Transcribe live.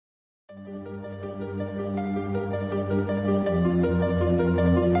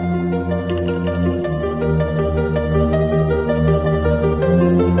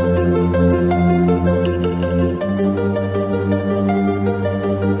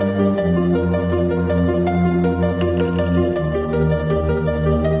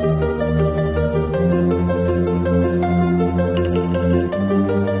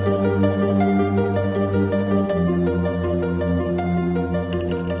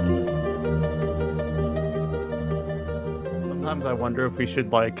sometimes I wonder if we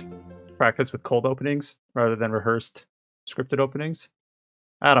should like practice with cold openings rather than rehearsed scripted openings.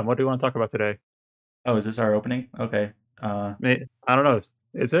 Adam, what do you want to talk about today? Oh, is this our opening? Okay. I don't know.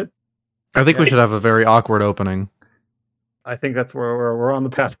 Is it? I think we should have a very awkward opening. I think that's where we're on the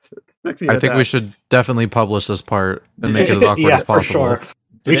path. I think we should definitely publish this part and make it as awkward as possible. For sure.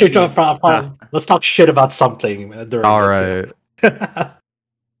 We should let's talk shit about something during All right.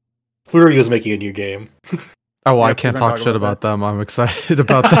 Fury is making a new game. Oh, well, I can't talk shit about them. I'm excited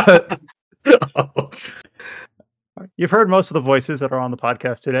about that. You've heard most of the voices that are on the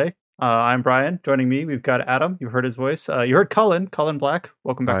podcast today. I'm Brian. Joining me, we've got Adam. You've heard his voice. You heard Cullen Black.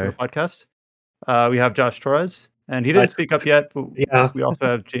 Welcome back to the podcast. We have Josh Torres, and he didn't speak up yet, but we also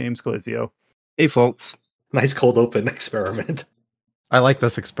have James Galizio. Hey, folks. Nice cold open experiment. I like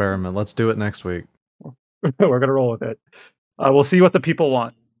this experiment. Let's do it next week. We're going to roll with it. We'll see what the people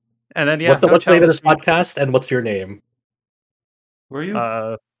want. And then, what's the name of this podcast, and what's your name? Were you?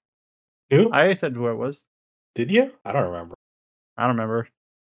 Who? I said who it was. Did you? I don't remember.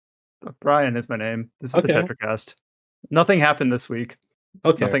 Brian is my name. This is the Tetracast. Nothing happened this week.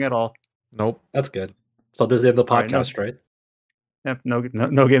 Okay. Nothing at all. Nope. That's good. So there's the end of the podcast, right? Yep.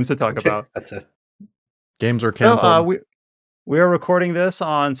 No games to talk about. That's it. Games are canceled. We are recording this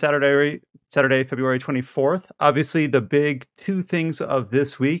on Saturday, February 24th. Obviously, the big two things of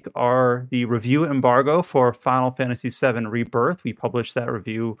this week are the review embargo for Final Fantasy VII Rebirth. We published that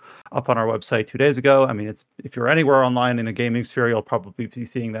review up on our website 2 days ago. I mean, if you're anywhere online in a gaming sphere, you'll probably be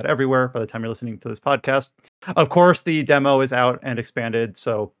seeing that everywhere by the time you're listening to this podcast. Of course, the demo is out and expanded.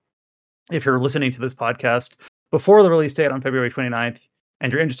 So if you're listening to this podcast before the release date on February 29th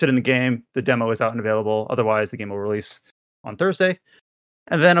and you're interested in the game, the demo is out and available. Otherwise, the game will release on Thursday.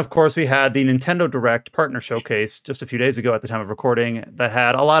 And then, of course, we had the Nintendo Direct Partner Showcase just a few days ago at the time of recording that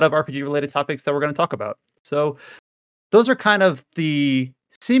had a lot of RPG-related topics that we're going to talk about. So those are kind of the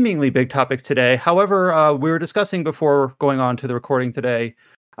seemingly big topics today. However, we were discussing before going on to the recording today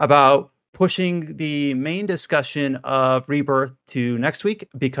about pushing the main discussion of Rebirth to next week,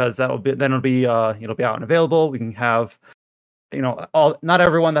 because it'll be out and available. We can have not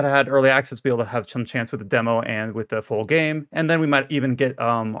everyone that had early access be able to have some chance with the demo and with the full game. And then we might even get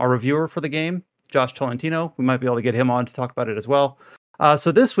our reviewer for the game, Josh Tolentino. We might be able to get him on to talk about it as well.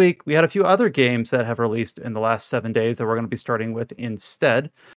 So this week, we had a few other games that have released in the last 7 days that we're going to be starting with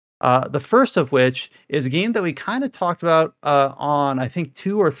instead. The first of which is a game that we kind of talked about on, I think,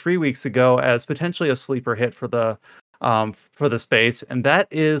 2 or 3 weeks ago as potentially a sleeper hit for the space, and that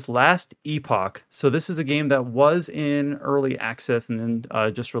is Last Epoch. So this is a game that was in early access and then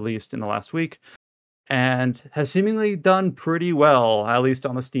just released in the last week, and has seemingly done pretty well, at least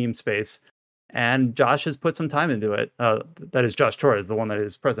on the Steam space. And Josh has put some time into it. That is Josh Torres, the one that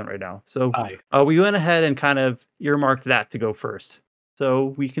is present right now. So we went ahead and kind of earmarked that to go first.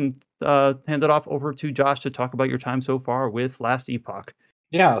 So we can hand it off over to Josh to talk about your time so far with Last Epoch.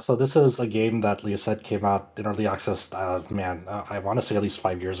 Yeah, so this is a game that, like you said, came out in early access, I want to say at least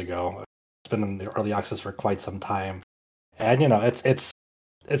 5 years ago. It's been in early access for quite some time. And, it's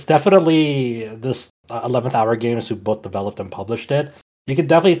definitely this 11th Hour Games who both developed and published it. You can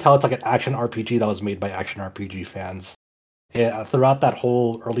definitely tell it's like an action RPG that was made by action RPG fans. Throughout that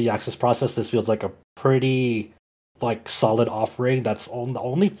whole early access process, this feels like a pretty, solid offering that's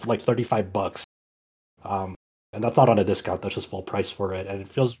only like $35. And that's not on a discount, that's just full price for it. And it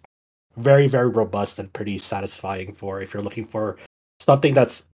feels very, very robust and pretty satisfying for if you're looking for something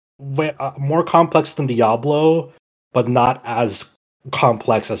that's more complex than Diablo, but not as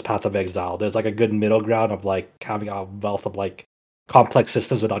complex as Path of Exile. There's a good middle ground of having a wealth of complex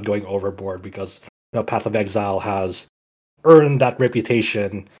systems without going overboard, because Path of Exile has earned that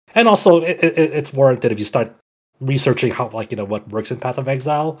reputation. And also it's warranted if you start researching how what works in Path of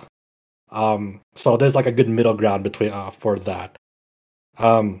Exile. So there's a good middle ground between for that.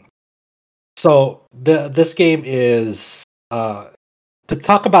 So this game is to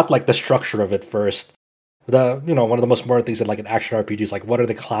talk about the structure of it first. One of the most important things in an action RPG is what are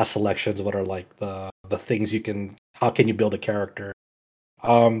the class selections? What are the things how can you build a character?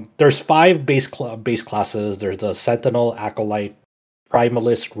 There's 5 base classes. There's the Sentinel, Acolyte,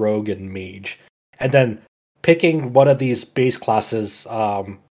 Primalist, Rogue, and Mage. And then picking one of these base classes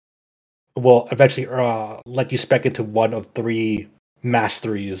will eventually let you spec into one of 3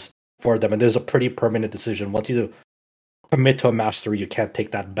 masteries for them, and there's a pretty permanent decision. Once you commit to a mastery, you can't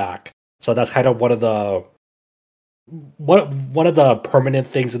take that back. So that's kind of one of the permanent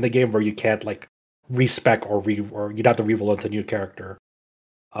things in the game where you can't respec or you'd have to reroll into a new character.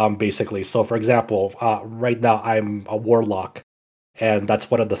 Basically, so for example, right now I'm a warlock, and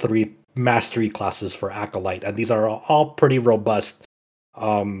that's one of the 3 mastery classes for Acolyte. And these are all pretty robust,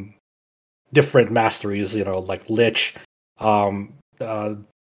 different masteries. Like Lich, has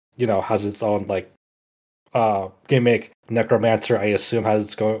its own like gimmick. Necromancer, I assume, has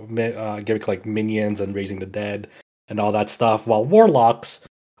its gimmick like minions and raising the dead and all that stuff. While Warlocks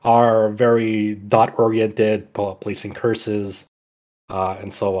are very dot oriented, placing curses,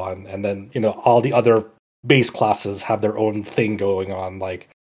 and so on. And then all the other base classes have their own thing going on. Like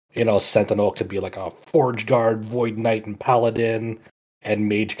Sentinel could be like a Forge Guard, Void Knight, and Paladin. And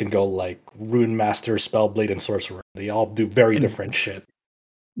Mage can go like Rune Master, Spellblade, and Sorcerer. They all do very different shit.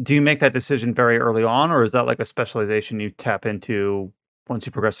 Do you make that decision very early on, or is that like a specialization you tap into once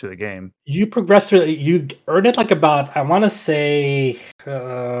you progress through the game? You progress through. You earn it like about I want to say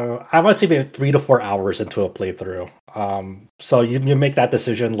maybe 3 to 4 hours into a playthrough. So you make that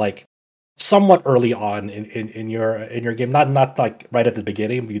decision like somewhat early on in your game. Not like right at the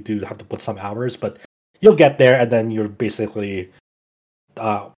beginning. You do have to put some hours, but you'll get there, and then you're basically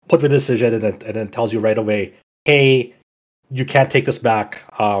put the decision, and then tells you right away, hey, you can't take this back.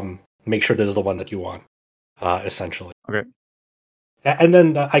 Make sure this is the one that you want, essentially. Okay. And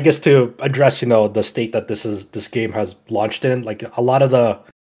then I guess to address, the state that this game has launched in, like a lot of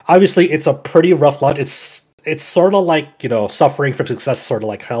obviously it's a pretty rough launch. It's sort of like, suffering from success, sort of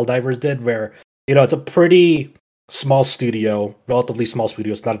like Helldivers did, where, it's a pretty small studio, relatively small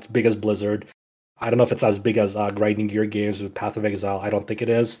studio. It's not as big as Blizzard. I don't know if it's as big as Grinding Gear Games with Path of Exile. I don't think it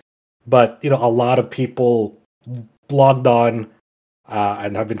is. But, a lot of people logged on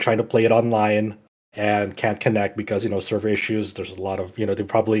and have been trying to play it online and can't connect because, server issues. There's a lot of, they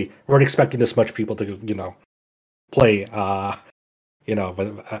probably weren't expecting this much people to, play, at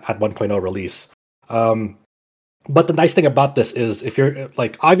 1.0 release. But the nice thing about this is if you're,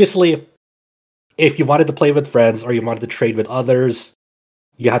 like, obviously, if you wanted to play with friends or you wanted to trade with others,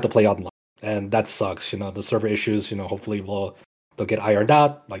 you had to play online. And that sucks, the server issues, hopefully they'll get ironed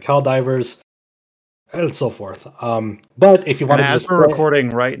out, like Helldivers, and so forth. But if you want to as we're recording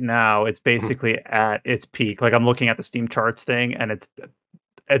right now, it's basically at its peak. Like I'm looking at the Steam charts thing, and it's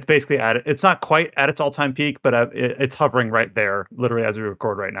basically it's not quite at its all-time peak, but it's hovering right there, literally as we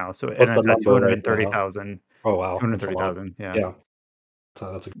record right now. So it's at 230,000. Oh wow, 230,000. Yeah.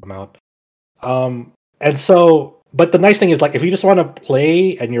 So that's a good amount. And so. But the nice thing is, like, if you just want to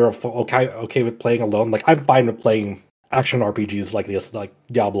play and you're okay with playing alone, like, I'm fine with playing action RPGs like this, like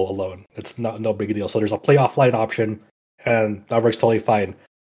Diablo alone. It's no big deal. So there's a play offline option, and that works totally fine.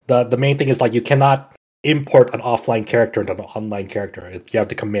 The main thing is, like, you cannot import an offline character into an online character. You have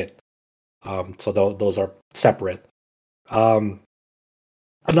to commit. So those are separate.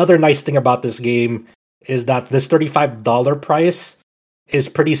 Another nice thing about this game is that this $35 price is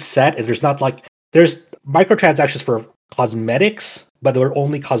pretty set. There's microtransactions for cosmetics, but they're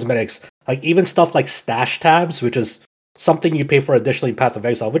only cosmetics. Like even stuff like stash tabs, which is something you pay for additionally in Path of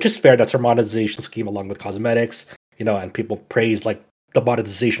Exile, which is fair. That's their monetization scheme along with cosmetics, and people praise like the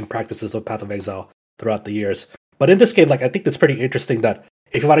monetization practices of Path of Exile throughout the years. But in this game, like I think it's pretty interesting that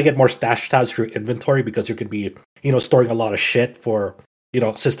if you want to get more stash tabs for your inventory, because you could be, storing a lot of shit for,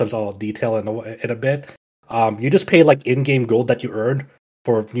 systems I'll detail in a bit. You just pay like in-game gold that you earned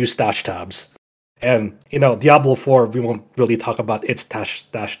for new stash tabs. And, Diablo 4, we won't really talk about its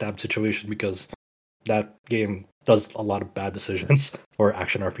stash tab situation because that game does a lot of bad decisions for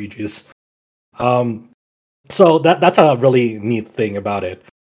action RPGs. So that's a really neat thing about it.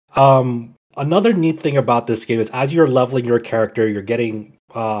 Another neat thing about this game is as you're leveling your character, you're getting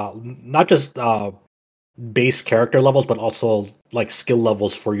not just base character levels, but also like skill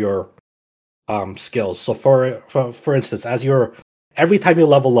levels for your skills. So for instance, every time you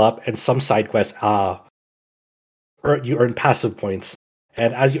level up in some side quests, you earn passive points.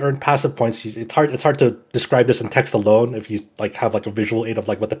 And as you earn passive points, it's hard to describe this in text alone. If you like have like a visual aid of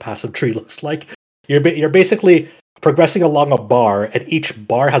like what the passive tree looks like, you're basically progressing along a bar, and each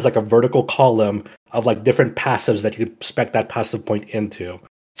bar has like a vertical column of like different passives that you could spec that passive point into.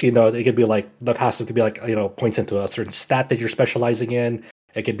 So it could be like the passive could be like points into a certain stat that you're specializing in.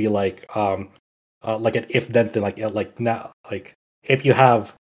 It could be like an if then thing, like now like if you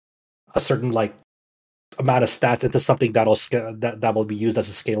have a certain like amount of stats into something that will be used as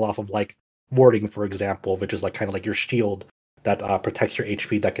a scale off of like warding, for example, which is like kind of like your shield that protects your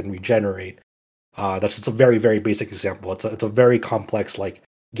HP that can regenerate. That's just a very, very basic example. It's a very complex like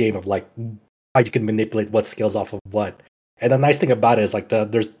game of like how you can manipulate what scales off of what. And the nice thing about it is like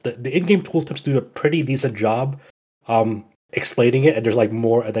the in-game tooltips do a pretty decent job explaining it, and there's like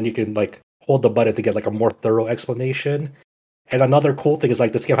more, and then you can like hold the button to get like a more thorough explanation. And another cool thing is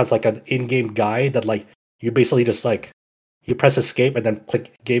like this game has like an in-game guide that like you basically just like you press escape and then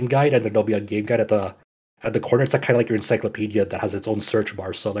click game guide, and then there'll be a game guide at the corner. It's like kind of like your encyclopedia that has its own search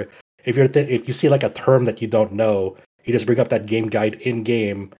bar. So like if if you see like a term that you don't know, you just bring up that game guide in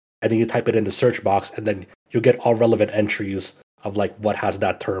game, and then you type it in the search box, and then you'll get all relevant entries of like what has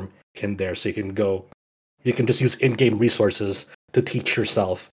that term in there. So you can just use in-game resources to teach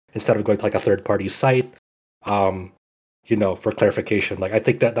yourself instead of going to like a third-party site. For clarification, like I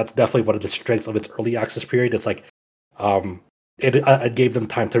think that's definitely one of the strengths of its early access period. It's like it gave them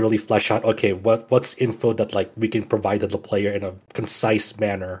time to really flesh out, okay, what's info that like we can provide to the player in a concise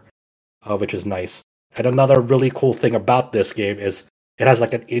manner, which is nice. And another really cool thing about this game is it has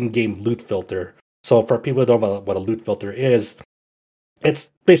like an in-game loot filter. So for people who don't know what a loot filter is,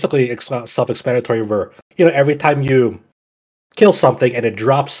 it's basically self-explanatory. Where every time you kill something and it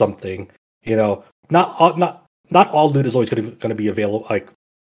drops something, not all loot is always going to be available, like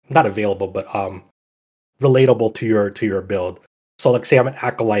not available, but relatable to your build. So like say I'm an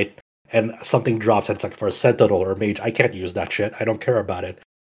acolyte and something drops and it's like for a sentinel or a mage, I can't use that shit. I don't care about it.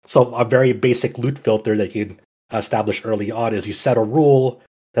 So a very basic loot filter that you can establish early on is you set a rule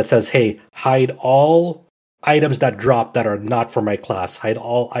that says, hey, hide all items that drop that are not for my class. Hide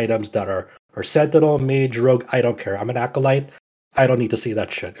all items that are sentinel, mage, rogue. I don't care. I'm an acolyte. I don't need to see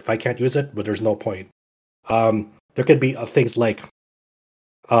that shit. If I can't use it, but there's no point. There could be things like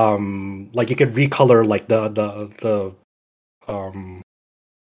you could recolor like the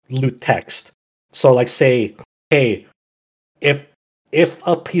loot text. So like say, hey, if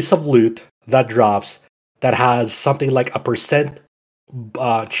a piece of loot that drops that has something like a percent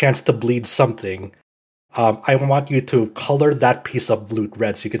chance to bleed something, I want you to color that piece of loot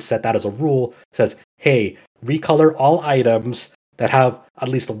red. So you can set that as a rule. It says, hey, recolor all items that have at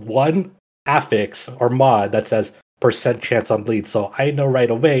least one affix or mod that says percent chance on bleed. So I know right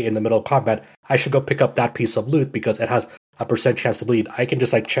away in the middle of combat, I should go pick up that piece of loot because it has a percent chance to bleed. I can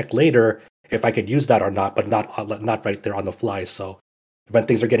just like check later if I could use that or not, but not right there on the fly. So when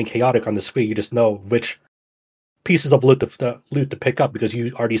things are getting chaotic on the screen, you just know which pieces of loot to pick up because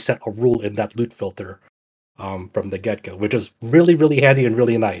you already set a rule in that loot filter from the get-go, which is really, really handy and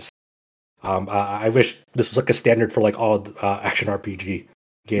really nice. I wish this was like a standard for like all action RPG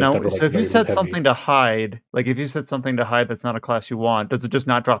games. Now, that were, like, so if you very set heavy. something to hide, like if you set something to hide that's not a class you want, does it just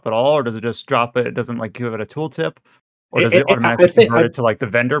not drop at all, or does it just drop it? It doesn't like give it a tooltip, or does it automatically convert it to like the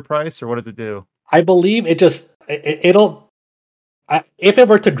vendor price, or what does it do? I believe it just it'll. If it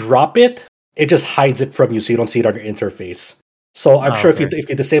were to drop it, it just hides it from you, so you don't see it on your interface. So I'm sure okay. if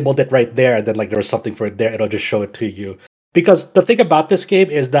you disabled it right there, then like there was something for it there, it'll just show it to you. Because the thing about this game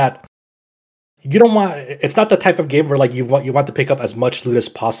is that you don't want. It's not the type of game where like you want to pick up as much loot as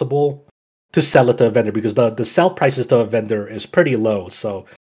possible to sell it to a vendor, because the sell prices to a vendor is pretty low. So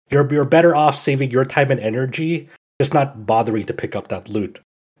you're better off saving your time and energy, just not bothering to pick up that loot.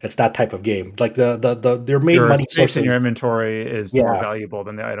 It's that type of game. Like their main Your money space source in your inventory is more valuable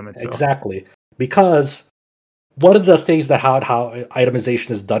than the item itself. Exactly, because one of the things that how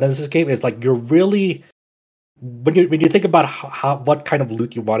itemization is done in this game is like you're really when you think about how what kind of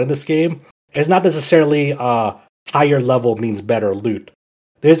loot you want in this game, it's not necessarily higher level means better loot.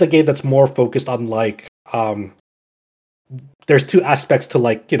 There's a game that's more focused on like there's two aspects to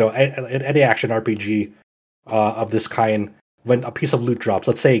like any action RPG of this kind. When a piece of loot drops,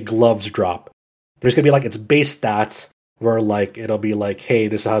 let's say gloves drop, there's gonna be like its base stats where like it'll be like, hey,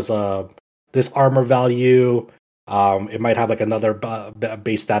 this has this armor value. It might have like another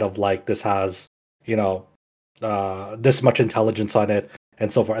base stat of like this has this much intelligence on it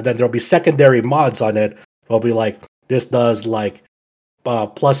and so forth. And then there'll be secondary mods on it. It'll be like this does like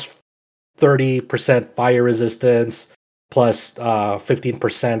plus 30% fire resistance, plus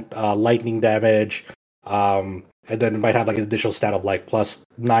 15% lightning damage. And then it might have like an additional stat of like plus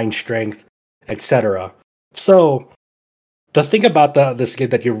 9 strength, etc. So the thing about this game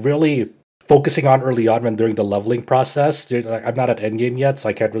that you're really focusing on early on when during the leveling process, I'm not at endgame yet, so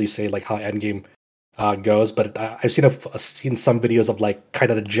I can't really say like how endgame goes. But I've seen some videos of like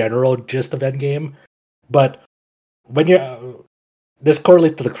kind of the general gist of endgame. But when this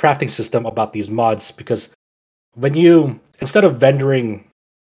correlates to the crafting system about these mods, because when you instead of vendoring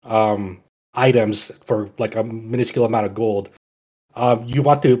items for like a minuscule amount of gold, you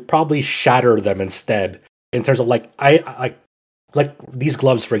want to probably shatter them instead. In terms of like like these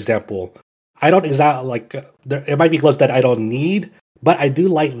gloves, for example, I don't exactly like. It might be gloves that I don't need, but I do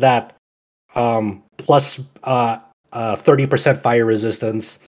like that plus 30% fire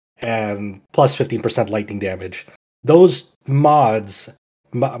resistance and plus 15% lightning damage. Those mods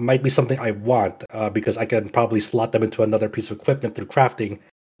might be something I want because I can probably slot them into another piece of equipment through crafting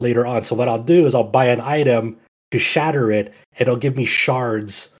later on. So what I'll do is I'll buy an item to shatter it, it'll give me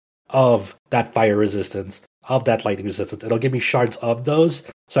shards of that fire resistance, of that lightning resistance. It'll give me shards of those,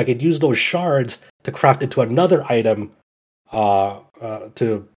 so I can use those shards to craft into another item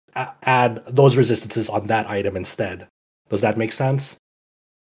to add those resistances on that item instead. Does that make sense?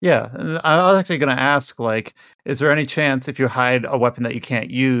 Yeah, and I was actually gonna ask, like, is there any chance if you hide a weapon that you can't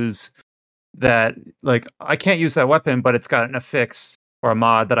use that, like, I can't use that weapon, but it's got an affix or a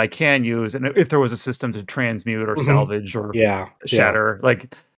mod that I can use, and if there was a system to transmute or Hmm. salvage or Yeah, yeah, shatter,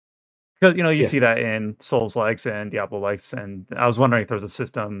 like, 'cause, you yeah. see that in Souls-likes and Diablo-likes, and I was wondering if there was a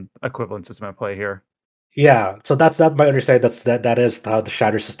system equivalent system at play here. Yeah, so that's my understanding. That is how the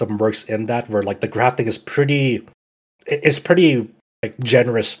shatter system works in that, where like the crafting is pretty like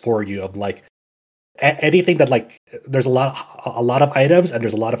generous for you. Of like anything that like there's a lot of items, and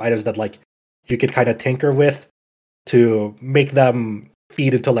there's a lot of items that like you could kind of tinker with to make them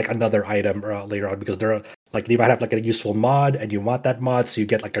feed into like another item later on, because they're like you might have like a useful mod and you want that mod, so you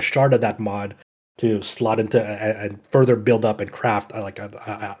get like a shard of that mod to slot into and further build up and craft like an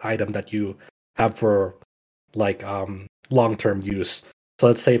item that you have for like long-term use. So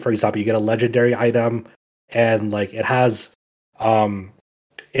let's say for example you get a legendary item and like um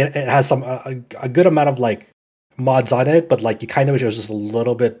it has some a good amount of like mods on it, but like you kind of wish it was just a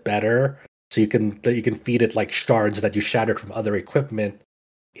little bit better, so you can feed it like shards that you shattered from other equipment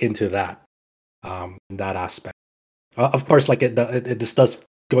into that in that aspect. Of course, like this does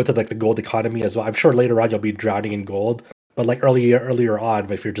go into like the gold economy as well. I'm sure later on you'll be drowning in gold, but like earlier on,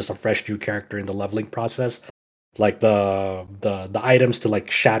 if you're just a fresh new character in the leveling process, like the items to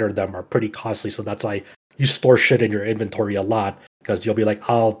like shatter them are pretty costly. So that's why you store shit in your inventory a lot, because you'll be like,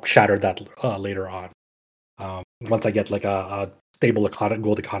 I'll shatter that later on. Once I get like a stable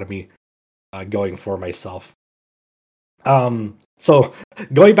gold economy going for myself. So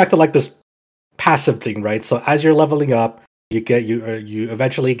going back to like this passive thing, right? So as you're leveling up, you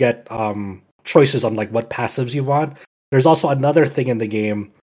eventually get choices on like what passives you want. There's also another thing in the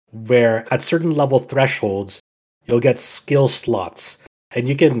game where at certain level thresholds, you'll get skill slots, and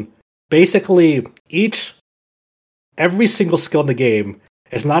you can basically every single skill in the game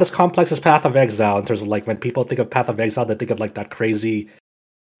is not as complex as Path of Exile in terms of like when people think of Path of Exile, they think of like that crazy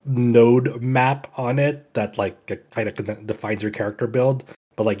node map on it that like kind of defines your character build,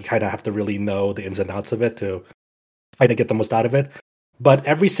 but like you kind of have to really know the ins and outs of it to kind of get the most out of it. But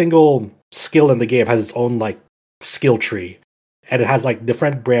every single skill in the game has its own like skill tree, and it has like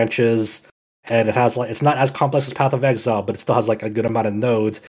different branches, and it has like it's not as complex as Path of Exile, but it still has like a good amount of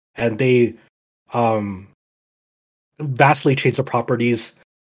nodes, and they um vastly change the properties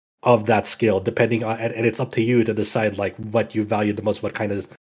of that skill depending on, and it's up to you to decide like what you value the most, what kind of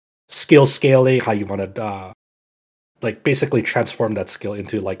skill scaling, how you want to like basically transform that skill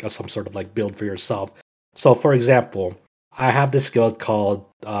into like some sort of like build for yourself. So for example, I have this skill called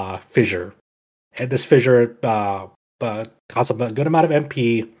Fissure, and this Fissure costs a good amount of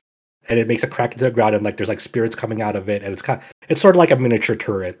MP, and it makes a crack into the ground, and like there's like spirits coming out of it, and it's sort of like a miniature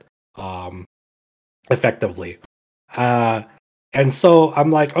turret, effectively. Uh, and so I'm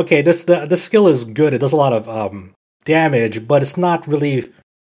like, okay, this skill is good. It does a lot of damage, but it's not really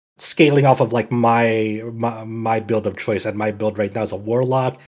scaling off of like my build of choice. And my build right now is a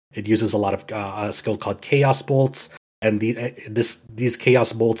warlock. It uses a lot of a skill called chaos bolts, and these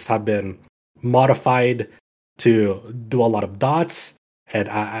chaos bolts have been modified to do a lot of dots. And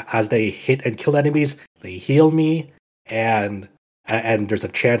as they hit and kill enemies, they heal me, and there's a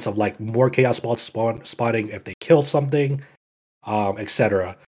chance of like more chaos bolts spawning if they kill something,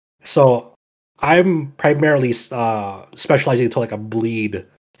 etc. So I'm primarily specializing into like a bleed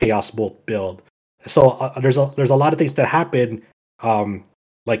chaos bolt build. So there's a lot of things that happen,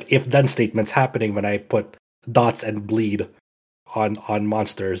 like if then statements happening when I put dots and bleed on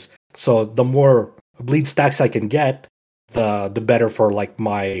monsters. So the more bleed stacks I can get, the better for like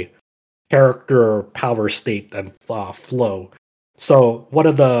my character power state and flow. So one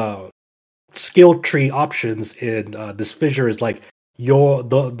of the skill tree options in this fissure is like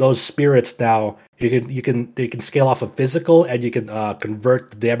those spirits now you can scale off of physical, and you can convert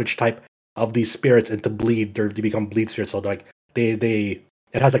the damage type of these spirits into bleed, or they become bleed spirits. So like they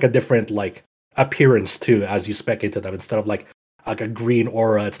it has like a different like appearance too as you spec into them. Instead of like a green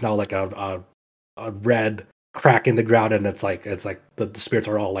aura, it's now like a red crack in the ground, and it's like the spirits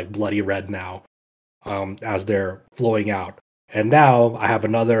are all like bloody red now, as they're flowing out. And now I have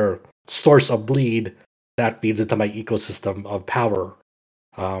another source of bleed that feeds into my ecosystem of power.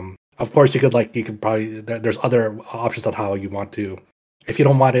 Of course, you could probably there's other options on how you want to. If you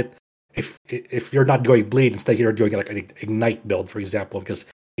don't want it, if you're not going bleed, instead you're doing like an ignite build, for example, because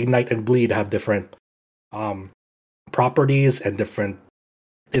ignite and bleed have different properties and different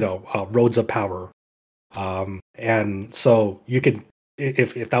roads of power. And so you could,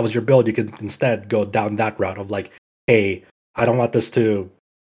 if that was your build, you could instead go down that route of like, hey, I want this to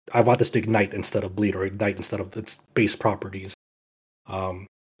ignite instead of bleed, or ignite instead of its base properties.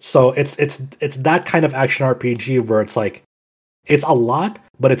 So it's that kind of action RPG where it's like, it's a lot,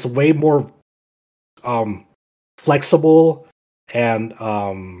 but it's way more flexible and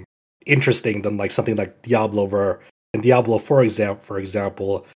interesting than like something like Diablo, where in Diablo, for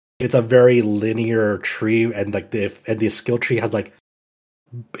example, it's a very linear tree, and like the skill tree has like,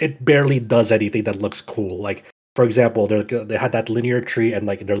 it barely does anything that looks cool. Like, for example, they had that linear tree, and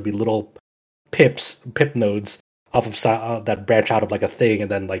like there'll be little pip nodes off of that branch out of like a thing,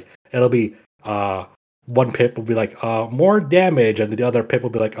 and then like it'll be one pip will be like more damage, and the other pip will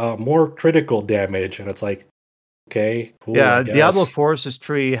be like more critical damage, and it's like, okay, cool. Yeah, Diablo 4's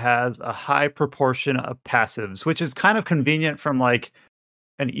tree has a high proportion of passives, which is kind of convenient from like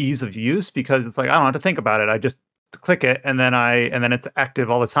an ease of use, because it's like I don't have to think about it. I just click it, and then it's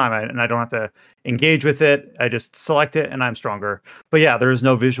active all the time, and I don't have to engage with it. I just select it, and I'm stronger. But yeah, there is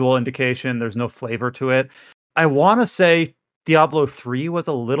no visual indication. There's no flavor to it. I want to say Diablo 3 was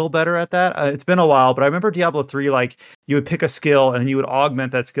a little better at that. It's been a while, but I remember Diablo 3, like, you would pick a skill and you would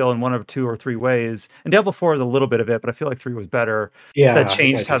augment that skill in one of 2 or 3 ways. And Diablo 4 is a little bit of it, but I feel like 3 was better. Yeah, that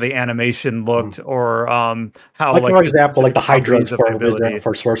changed how the animation looked, or how, like, for example, like the properties hydras of the ability.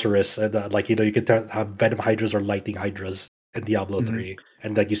 for sorceress, and like you could have venom hydras or lightning hydras in Diablo 3,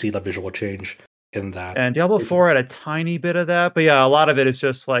 and like you see the visual change in that. And Diablo 4 had a tiny bit of that, but yeah, a lot of it is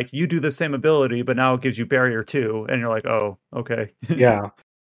just like you do the same ability, but now it gives you barrier 2, and you're like, oh, okay. Yeah.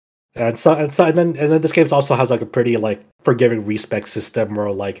 And then this game also has like a pretty like forgiving respec system,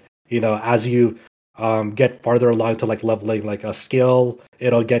 where like, as you get farther along to like leveling like a skill,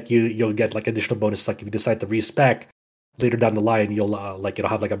 you'll get like additional bonuses. Like if you decide to respec later down the line, you'll it'll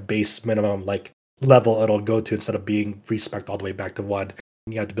have like a base minimum like level it'll go to, instead of being respec all the way back to 1.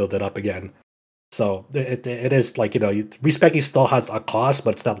 You have to build it up again. So it is like, respecing still has a cost,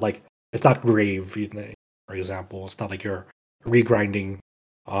 but it's not grave. For example, it's not like you're regrinding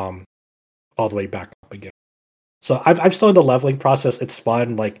all the way back up again. So I'm still in the leveling process. It's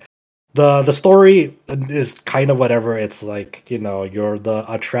fun. Like the story is kind of whatever. It's like, you're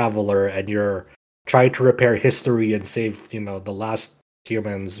a traveler, and you're trying to repair history and save the last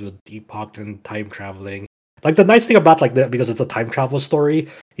humans with Epoch and time traveling. Like the nice thing about like that, because it's a time travel story,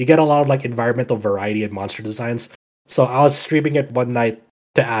 you get a lot of like environmental variety and monster designs. So I was streaming it one night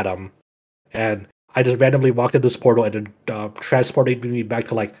to Adam, and I just randomly walked in this portal, and it transported me back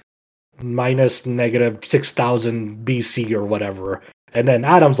to like minus negative 6,000 BC or whatever. And then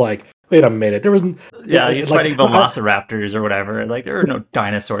Adam's like, wait a minute, there wasn't. Yeah, he's fighting velociraptors or whatever. Like, there are no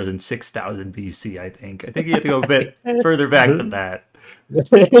dinosaurs in 6,000 BC, I think. I think you have to go a bit further back than that.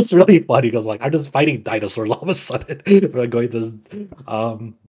 It's really funny because like I'm just fighting dinosaurs all of a sudden going this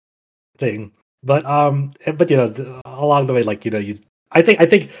thing. But along the way, like, I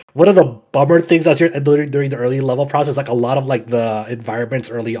think one of the bummer things as you're during the early level process, like a lot of like the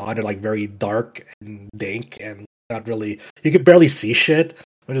environments early on are like very dark and dank, and not really, you can barely see shit,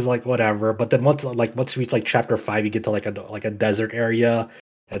 which is like whatever. But then once you reach like chapter 5, you get to like a desert area,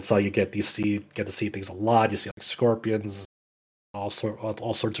 and so you get to see things a lot. You see like scorpions, all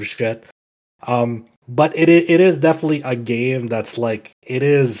sorts of shit. But it is definitely a game that's like, it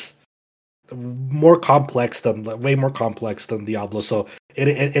is way more complex than Diablo. So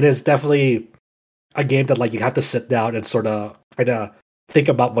it is definitely a game that like you have to sit down and sort of kind of think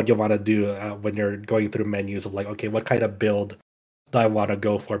about what you want to do when you're going through menus of like, okay, what kind of build do I want to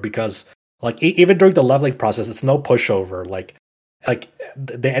go for? Because like even during the leveling process, it's no pushover. Like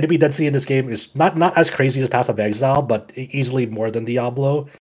the enemy density in this game is not as crazy as Path of Exile, but easily more than Diablo,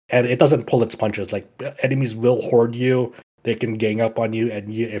 and it doesn't pull its punches. Like enemies will hoard you, they can gang up on you,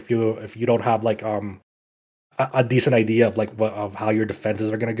 and if you don't have like a decent idea of like of how your defenses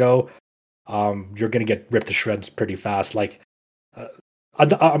are gonna go, you're gonna get ripped to shreds pretty fast. Like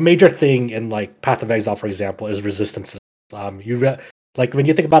a major thing in like Path of Exile, for example, is resistances. Like when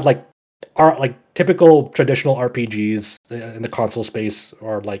you think about like typical traditional RPGs in the console space,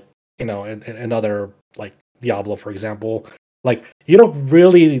 or like in other like Diablo, for example, like you don't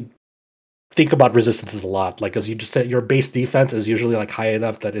really think about resistances a lot, like because you just said your base defense is usually like high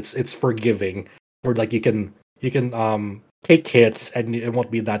enough that it's forgiving, or like you can take hits and it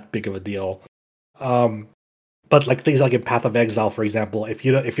won't be that big of a deal. But like things like in Path of Exile, for example, if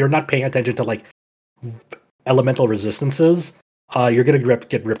you're not paying attention to like elemental resistances, you're gonna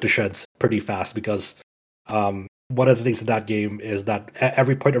get ripped to shreds pretty fast, because one of the things in that game is that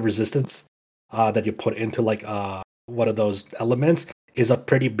every point of resistance that you put into like one of those elements is a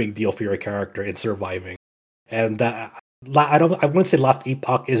pretty big deal for your character in surviving. And that I wouldn't say Last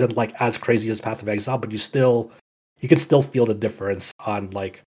Epoch isn't like as crazy as Path of Exile, but you can still feel the difference on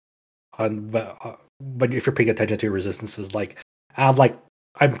but if you're paying attention to your resistances. Like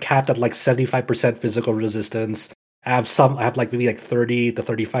I'm capped at like 75% physical resistance. I have like maybe like 30 to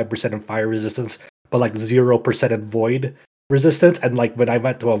 35% in fire resistance, but like 0% in void resistance. And like when I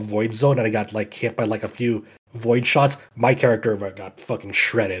went to a void zone and I got like hit by like a few void shots, my character got fucking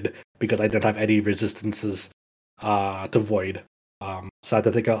shredded because I didn't have any resistances to void. So I had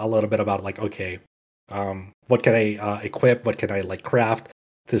to think a little bit about like, okay, what can I equip? What can I like craft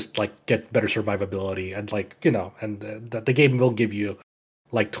to like get better survivability? And like, and the game will give you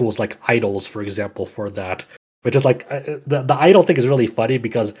like tools like idols, for example, for that. Which is like the idol thing is really funny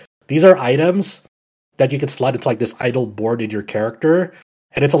because these are items that you can slot into like this idle board in your character,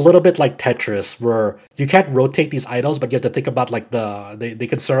 and it's a little bit like Tetris where you can't rotate these idols, but you have to think about like they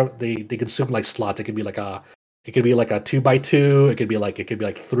consume like slots. It could be like a 2x2. It could be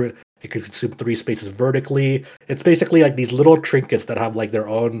like three. It could consume 3 spaces vertically. It's basically like these little trinkets that have like their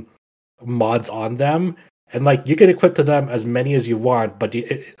own mods on them, and like you can equip to them as many as you want, but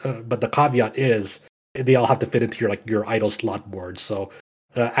the caveat is they all have to fit into your idle slot board. So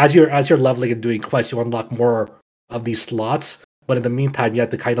as you're leveling and doing quests, you unlock more of these slots. But in the meantime, you have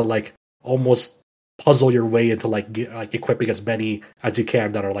to kind of like almost puzzle your way into like equipping as many as you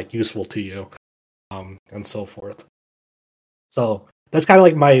can that are like useful to you, and so forth. So that's kind of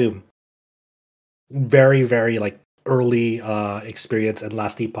like my very very like early experience in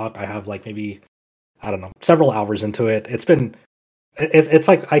Last Epoch. I have like maybe I don't know several hours into it. It's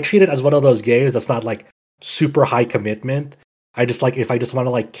like I treat it as one of those games that's not like super high commitment. I just like if I just want to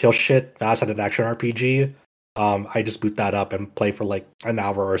like kill shit fast at an action RPG, I just boot that up and play for like an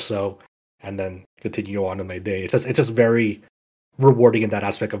hour or so, and then continue on in my day. It's just very rewarding in that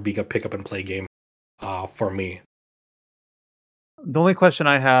aspect of being a pick up and play game, for me. The only question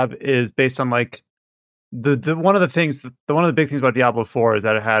I have is based on like the one of the things one of the big things about Diablo 4 is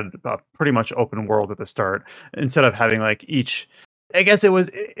that it had a pretty much open world at the start instead of having like each. I guess it was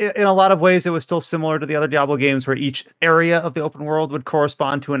in a lot of ways it was still similar to the other Diablo games where each area of the open world would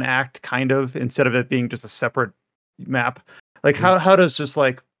correspond to an act, kind of, instead of it being just a separate map. Like how does just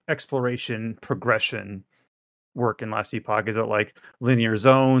like exploration progression work in Last Epoch? Is it like linear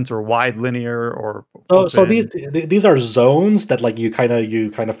zones or wide linear or So open? these are zones that like you kind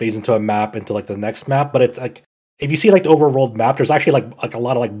of phase into a map into like the next map, but it's like if you see like the overworld map, there's actually like a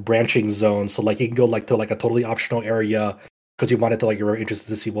lot of like branching zones. So like you can go like to like a totally optional area because you wanted to like you were interested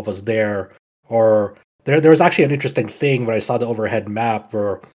to see what was there, or there was actually an interesting thing when I saw the overhead map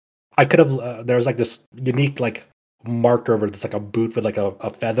where I could have there was like this unique like marker where there's like a boot with like a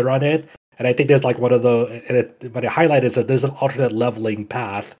feather on it, and I think there's like one of the and what it highlighted says there's an alternate leveling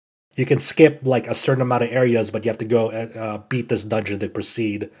path. You can skip like a certain amount of areas, but you have to go beat this dungeon to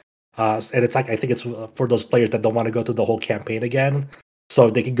proceed. And it's like I think it's for those players that don't want to go through the whole campaign again, so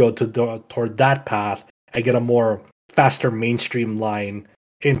they can go toward that path and get a more faster mainstream line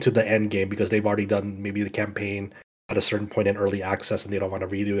into the end game because they've already done maybe the campaign at a certain point in early access and they don't want to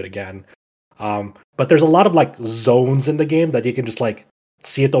redo it again. But there's a lot of like zones in the game that you can just like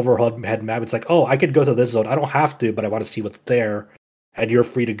see it overhead map. It's like, oh, I could go to this zone. I don't have to, but I want to see what's there, and you're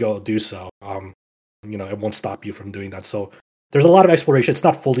free to go do so. It won't stop you from doing that. So there's a lot of exploration. It's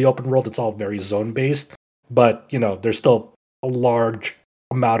not fully open world. It's all very zone based, but there's still a large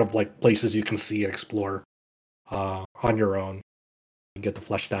amount of like places you can see and explore on your own. You get to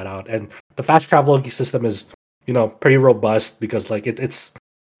flesh that out, and the fast travel system is pretty robust because like it's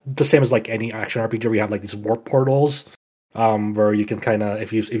the same as like any action RPG. We have like these warp portals, where you can kind of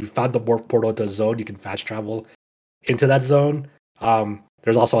if you found the warp portal into a zone, you can fast travel into that zone.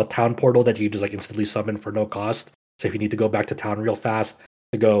 There's also a town portal that you just like instantly summon for no cost. So if you need to go back to town real fast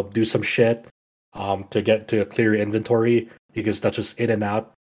to go do some shit, to get to clear your inventory, you can just in and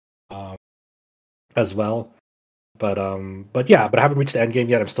out, as well. But yeah, but I haven't reached the end game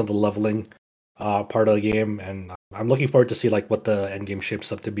yet. I'm still in the leveling part of the game, and I'm looking forward to see like what the end game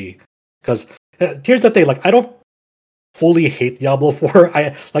shapes up to be. Because here's the thing, like I don't fully hate Diablo 4.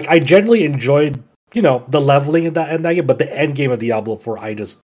 I generally enjoyed the leveling in that game, but the end game of Diablo 4 I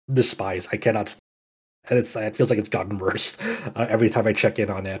just despise. I cannot, and it feels like it's gotten worse every time I check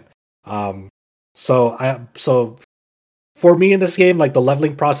in on it. So for me in this game, like the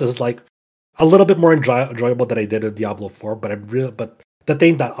leveling process is like a little bit more enjoyable than I did in Diablo 4. But the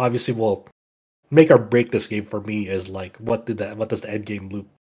thing that obviously will make or break this game for me is like what does the end game loop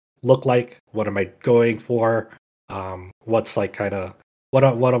look like? What am I going for? What's like kind of what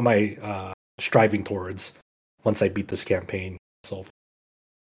am I striving towards? once I beat this campaign. So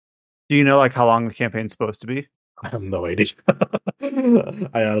Do you know like how long the campaign's supposed to be? I have no idea.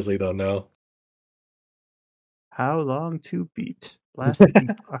 I honestly don't know. How long to beat? Last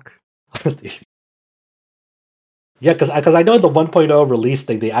Epoch. Yeah, because I know the 1.0 release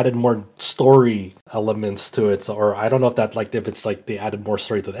thing, they added more story elements to it. So, or I don't know if that like if it's like they added more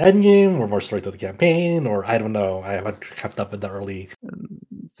story to the end game or more story to the campaign, or I don't know. I haven't kept up with the early.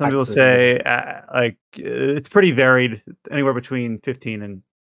 Some people say like it's pretty varied, anywhere between 15 and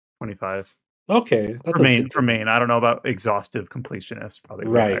 25. Okay, For main, I don't know about exhaustive completionists. Probably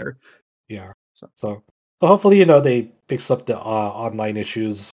way right. higher. Yeah. So hopefully they fix up the online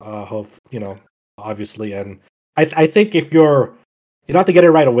issues. Obviously, and I think if you don't have to get it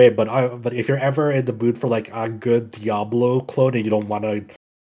right away, but if you're ever in the mood for like a good Diablo clone and you don't want to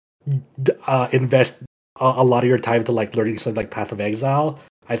invest a lot of your time to like learning something like Path of Exile,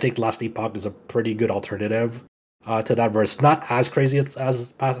 I think Last Epoch is a pretty good alternative to that. Where it's not as crazy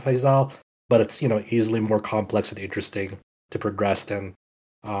as Path of Exile, but it's easily more complex and interesting to progress and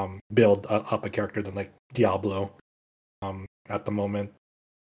build up a character than like Diablo at the moment.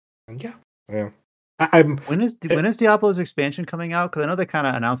 And yeah. I'm. When is Diablo's expansion coming out? Because I know they kind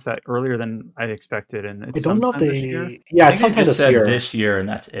of announced that earlier than I expected, and it's I don't know if sometime this year. Yeah, I it's think they sometime just this said year. this year, and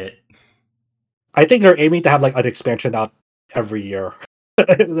that's it. I think they're aiming to have like an expansion out every year for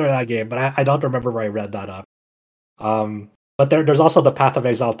that game, but I don't remember where I read that up. But there's also the Path of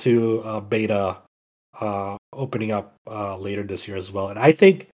Exile 2 beta opening up later this year as well, and I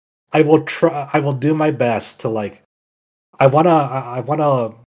think I will do my best to like. I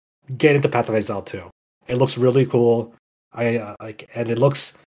wanna get into Path of Exile 2. It looks really cool. And it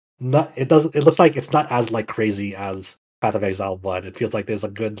looks not. It does. It looks like it's not as like crazy as Path of Exile 1. It feels like there's a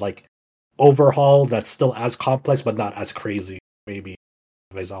good like overhaul that's still as complex but not as crazy. Maybe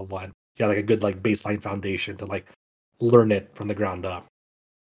Path of Exile 1. Yeah, like a good like baseline foundation to like learn it from the ground up.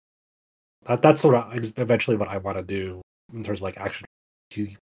 That's eventually what I want to do in terms of like action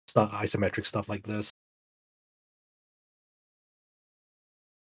stuff, isometric stuff like this.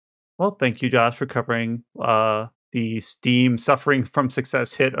 Well, thank you, Josh, for covering the Steam suffering from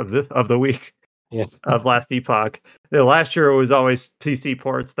success hit of the week Yeah. of Last Epoch. Last year it was always PC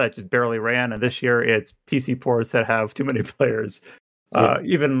ports that just barely ran, and this year it's PC ports that have too many players.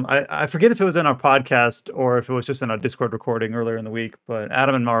 Even I forget if it was in our podcast or if it was just in a Discord recording earlier in the week, but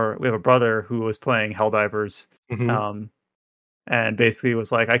Adam and Mar, we have a brother who was playing Helldivers, and basically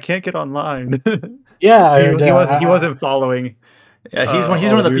was like, I can't get online. Yeah, he wasn't following. Yeah,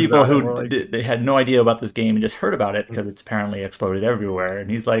 he's one of the people who they had no idea about this game and just heard about it because it's apparently exploded everywhere. And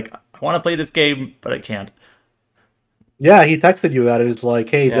he's like, I want to play this game, but I can't. Yeah, he texted you that. It was like,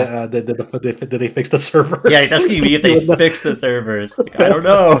 hey, Yeah. did they fix the servers? Yeah, he's asking me if they fixed the servers. Like, I don't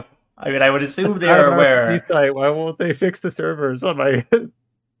know. I mean, I would assume they are aware. Why won't they fix the servers on my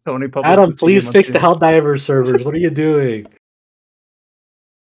Sony public? Adam, please fix the Helldivers servers. What are you doing?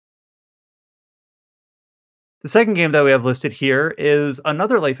 The second game that we have listed here is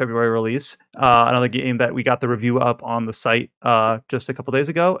another late February release, another game that we got the review up on the site just a couple days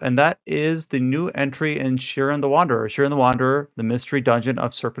ago, and that is the new entry in Shiren the Wanderer. Shiren the Wanderer, the Mystery Dungeon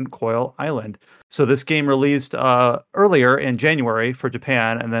of Serpent Coil Island. So this game released earlier in January for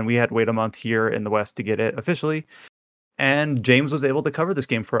Japan, and then we had to wait a month here in the West to get it officially. And James was able to cover this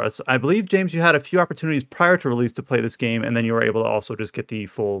game for us. I believe, James, you had a few opportunities prior to release to play this game, and then you were able to also just get the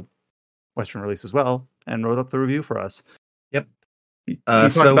full Western release as well, and wrote up the review for us. Yep. You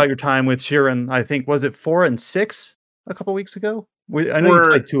talked about your time with Shiren. I think, was it 4 and 6 a couple weeks ago? I know you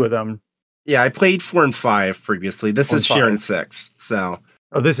played 2 of them. Yeah, I played 4 and 5 previously. This is Shiren 6. So.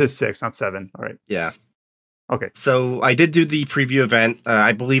 Oh, this is 6, not 7. All right. Yeah. Okay. So I did do the preview event.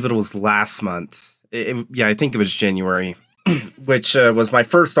 I believe it was last month. I think it was January, which was my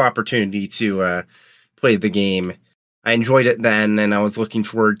first opportunity to play the game. I enjoyed it then, and I was looking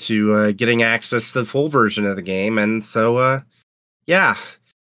forward to getting access to the full version of the game. And so,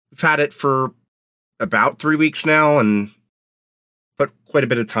 we've had it for about 3 weeks now and put quite a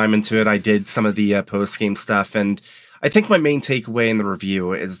bit of time into it. I did some of the post-game stuff, and I think my main takeaway in the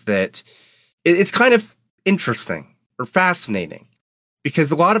review is that it's kind of interesting or fascinating, because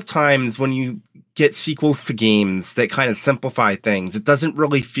a lot of times when you get sequels to games that kind of simplify things, it doesn't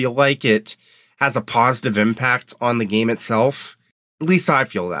really feel like it has a positive impact on the game itself. At least I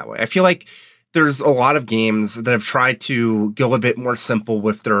feel that way. I feel like there's a lot of games that have tried to go a bit more simple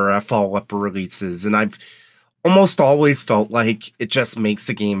with their follow-up releases, and I've almost always felt like it just makes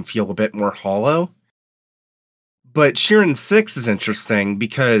the game feel a bit more hollow. But Shiren 6 is interesting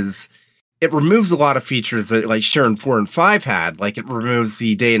because it removes a lot of features that like Shiren 4 and 5 had. Like it removes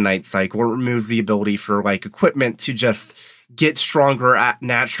the day and night cycle. It removes the ability for like equipment to just get stronger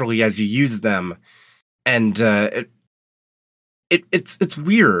naturally as you use them. And it's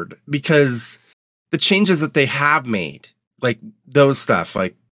weird because the changes that they have made, like those stuff,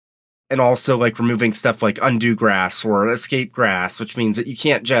 like, and also like removing stuff like undo grass or escape grass, which means that you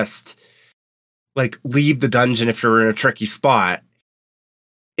can't just like leave the dungeon if you're in a tricky spot.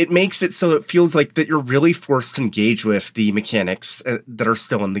 It makes it so it feels like that you're really forced to engage with the mechanics that are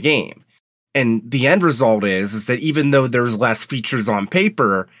still in the game. And the end result is that even though there's less features on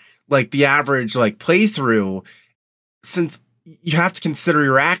paper, like the average like playthrough, since you have to consider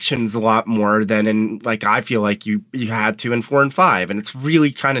your actions a lot more than in like I feel like you had to in 4 and 5, and it's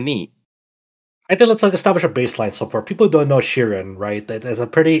really kind of neat. I think let's like establish a baseline. So for people who don't know Shiren, right, it's a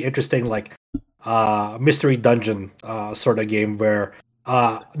pretty interesting like mystery dungeon sort of game where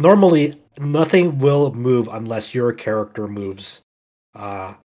normally nothing will move unless your character moves,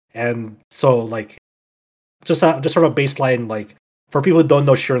 and so like just sort of baseline like for people who don't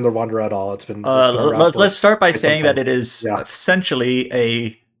know Shiren the Wanderer at all. It's been let's start by saying that it is essentially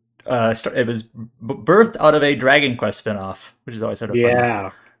a it was birthed out of a Dragon Quest spinoff, which is always sort of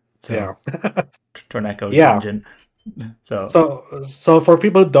fun. So, Torneco's dungeon. So for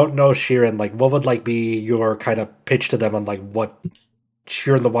people who don't know Shiren, like what would like be your kind of pitch to them on like what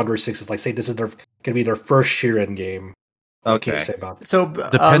Shiren the Wanderer 6 is like? Say this is gonna be their first Shiren game. Okay. So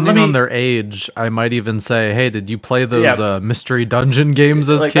depending on their age, I might even say, hey, did you play those mystery dungeon games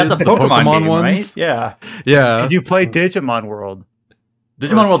as kids? That's a Pokemon game, ones? Right? Yeah. Did you play Digimon World?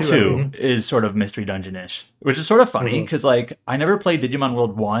 Digimon World 2 is sort of mystery dungeon-ish, which is sort of funny because like I never played Digimon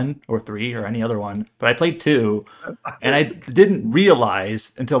World 1 or 3 or any other one, but I played 2 and I didn't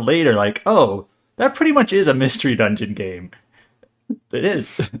realize until later like, oh, that pretty much is a mystery dungeon game. It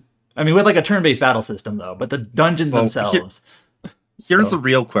is. I mean, with like a turn-based battle system though, but the dungeons themselves. Here's the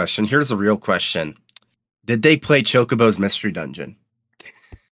real question. Did they play Chocobo's Mystery Dungeon?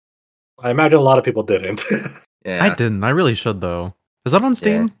 I imagine a lot of people didn't. Yeah. I didn't. I really should though. Is that on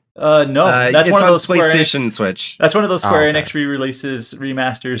Steam? No, that's one of those PlayStation Switch. That's one of those Square Enix re-releases,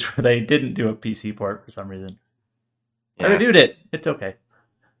 remasters where they didn't do a PC port for some reason. Yeah. I reviewed it. It's okay.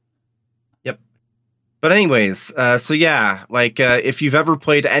 Yep. But anyways, if you've ever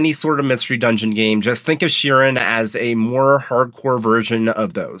played any sort of mystery dungeon game, just think of Shiren as a more hardcore version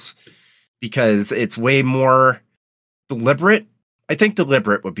of those, because it's way more deliberate. I think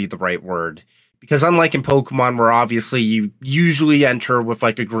deliberate would be the right word. Because unlike in Pokemon, where obviously you usually enter with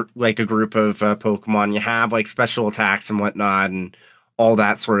like a group of Pokemon, you have like special attacks and whatnot and all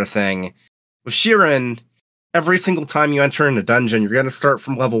that sort of thing. With Shiren, every single time you enter in a dungeon, you're going to start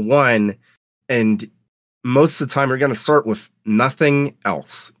from level 1, and most of the time you're going to start with nothing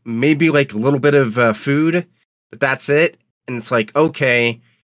else. Maybe like a little bit of food, but that's it. And it's like, okay,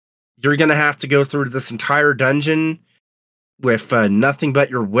 you're going to have to go through this entire dungeon with nothing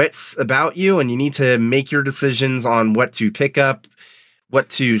but your wits about you, and you need to make your decisions on what to pick up, what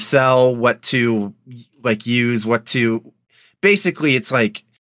to sell, what to like use, what to... Basically, it's like,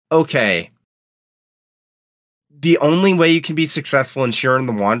 okay, the only way you can be successful in Shiren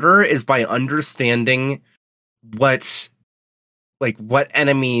the Wanderer is by understanding what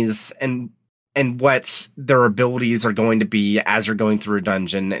enemies and what their abilities are going to be as you're going through a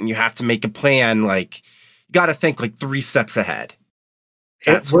dungeon, and you have to make a plan, like... Got to think like 3 steps ahead.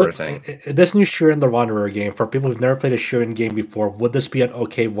 That sort of thing. This new Shiren the Wanderer game, for people who've never played a Shiren game before, would this be an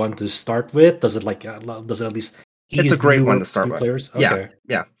okay one to start with? Does it at least? It's a great one to start with. Okay.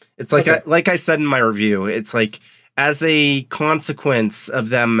 Yeah. It's like like I said in my review, it's like as a consequence of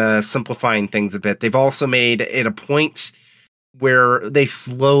them simplifying things a bit, they've also made it a point where they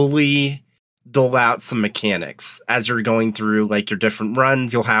slowly dole out some mechanics as you're going through like your different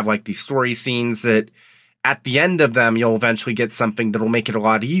runs. You'll have like these story scenes that. At the end of them, you'll eventually get something that'll make it a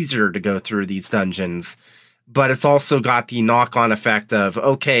lot easier to go through these dungeons. But it's also got the knock-on effect of,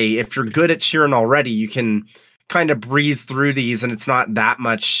 okay, if you're good at Shiren already, you can kind of breeze through these, and it's not that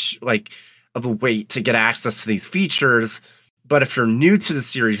much like of a wait to get access to these features. But if you're new to the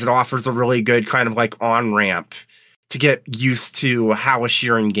series, it offers a really good kind of like on-ramp to get used to how a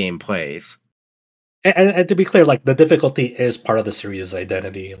Shiren game plays. And to be clear, like the difficulty is part of the series'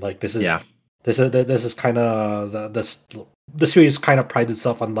 identity. Like this is... Yeah. This is kind of the series kind of prides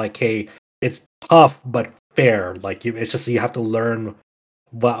itself on like, hey, it's tough but fair. Like it's just you have to learn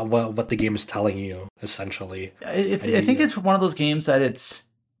what the game is telling you essentially. I think it's one of those games that it's.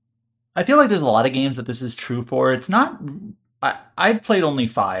 I feel like there's a lot of games that this is true for. It's not. I played only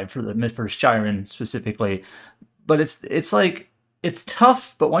 5 for the first Shiren specifically, but it's like it's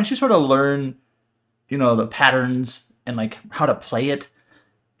tough, but once you sort of learn, the patterns and like how to play it,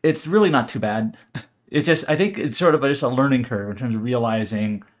 it's really not too bad. It's just, I think it's sort of just a learning curve in terms of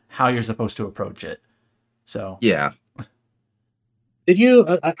realizing how you're supposed to approach it. So yeah. Did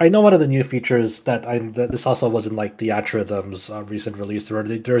you? I know one of the new features that this also was in like the Rhythm's recent release. Where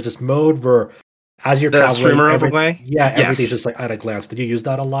there's this mode where, as you're traveling, streamer overlay. Everything's just like at a glance. Did you use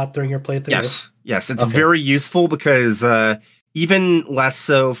that a lot during your playthrough? Yes, it's very useful because even less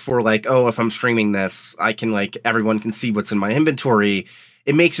so for like, if I'm streaming this, I can like everyone can see what's in my inventory.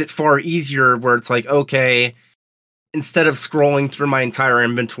 It makes it far easier where it's like, okay, instead of scrolling through my entire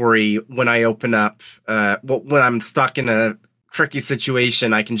inventory when I open up, when I'm stuck in a tricky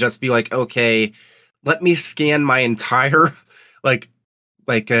situation, I can just be like, okay, let me scan my entire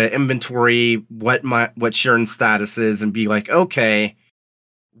inventory, what Shiren's status is, and be like, okay,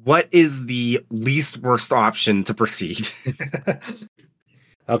 what is the least worst option to proceed?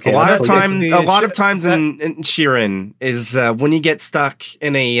 Okay. A lot of times in Shiren is when you get stuck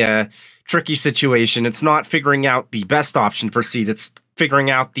in a tricky situation, it's not figuring out the best option to proceed. It's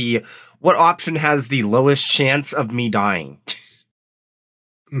figuring out what option has the lowest chance of me dying.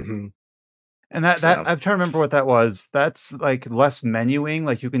 Mm-hmm. And that I'm trying to remember what that was. That's like less menuing.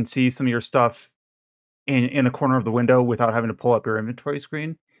 Like you can see some of your stuff in the corner of the window without having to pull up your inventory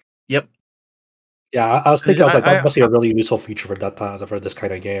screen. Yep. Yeah, I was thinking, that must be a really useful feature for this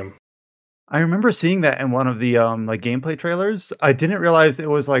kind of game. I remember seeing that in one of the like gameplay trailers. I didn't realize it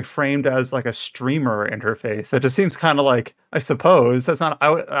was like framed as like a streamer interface. That just seems kind of like, I suppose that's not.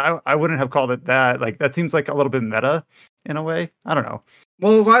 I wouldn't have called it that. Like that seems like a little bit meta in a way. I don't know.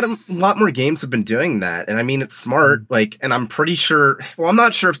 Well, a lot more games have been doing that, and I mean it's smart. Like, and I'm pretty sure. Well, I'm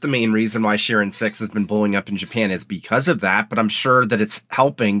not sure if the main reason why Shiren 6 has been blowing up in Japan is because of that, but I'm sure that it's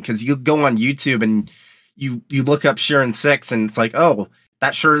helping because you go on YouTube and you look up Shiren 6, and it's like, oh,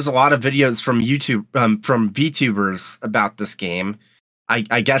 that sure is a lot of videos from YouTube from VTubers about this game. I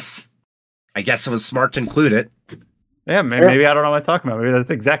guess it was smart to include it. Yeah, maybe I don't know what I'm talking about. Maybe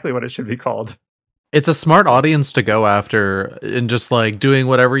that's exactly what it should be called. It's a smart audience to go after, and just like doing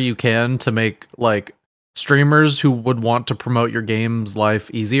whatever you can to make like streamers who would want to promote your game's life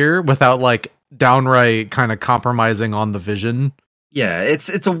easier without like downright kind of compromising on the vision. Yeah,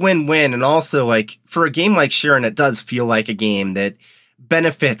 it's a win-win, and also like for a game like Shiren, it does feel like a game that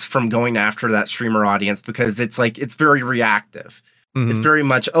benefits from going after that streamer audience because it's like it's very reactive. Mm-hmm. It's very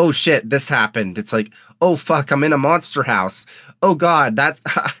much, oh shit, this happened. It's like, oh fuck, I'm in a monster house. Oh god, that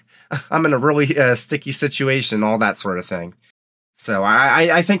I'm in a really sticky situation, all that sort of thing. So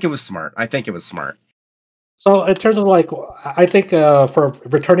I think it was smart. So in terms of like, I think for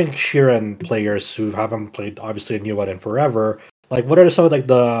returning Shiren players who haven't played obviously a new one in forever, like what are some of like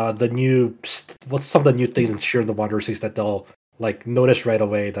what's some of the new things in Shiren the Wanderer Seas that they'll like notice right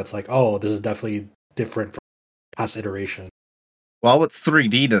away? That's like, oh, this is definitely different from past iteration. Well, it's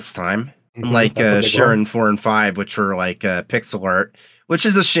 3D this time, unlike Shiren 4 and 5, which were like pixel art. Which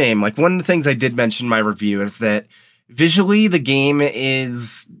is a shame. Like, one of the things I did mention in my review is that visually the game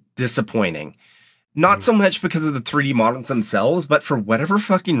is disappointing. Not so much because of the 3D models themselves, but for whatever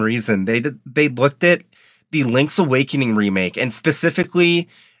fucking reason, they looked at the Link's Awakening remake, and specifically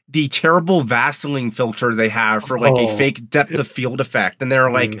the terrible Vaseline filter they have for like a fake depth of field effect. And they're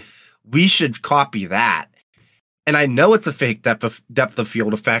like, we should copy that. And I know it's a fake depth of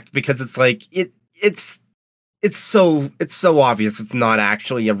field effect because it's like, it's so obvious it's not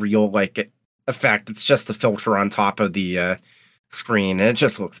actually a real like effect. It's just a filter on top of the screen, and it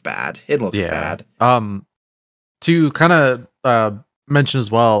just looks bad. It looks bad. To kind of mention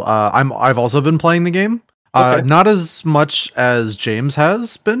as well, I've also been playing the game. Okay. Not as much as James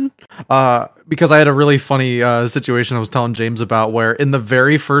has been, because I had a really funny situation I was telling James about where in the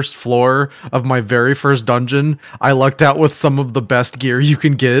very first floor of my very first dungeon, I lucked out with some of the best gear you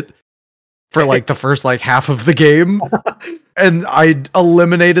can get for like the first like half of the game. And I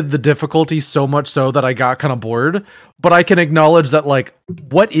eliminated the difficulty so much so that I got kind of bored, but I can acknowledge that like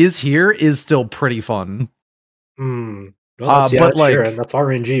what is here is still pretty fun. Well, but like Shiren, that's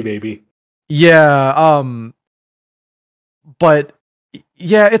RNG, baby. Yeah, but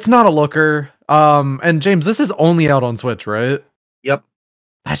yeah, it's not a looker. And James, this is only out on Switch, right? Yep.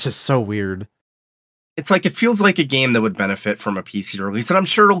 That's just so weird. It's like, it feels like a game that would benefit from a PC release, and I'm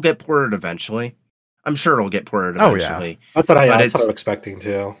sure it'll get ported eventually. Oh, yeah. That's what I'm expecting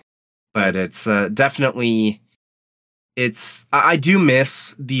too. But it's definitely, I do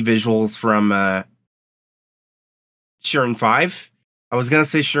miss the visuals from Shiren 5. I was going to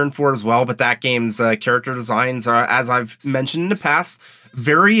say Shiren 4 as well, but that game's character designs are, as I've mentioned in the past,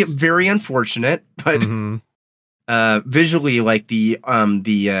 very, very unfortunate. But visually, like the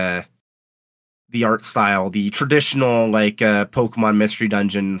art style, the traditional like Pokemon Mystery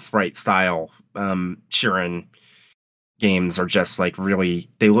Dungeon sprite style Shiren games are just like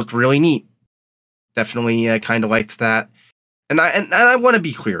they look really neat. Definitely kind of liked that. And I want to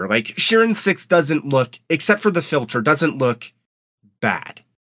be clear, like Shiren 6 doesn't look, except for the filter, doesn't look bad.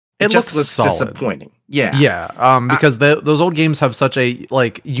 It just looks solid. disappointing. Yeah. Yeah. Because those old games have such a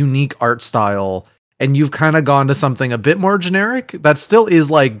like unique art style, and you've kind of gone to something a bit more generic that still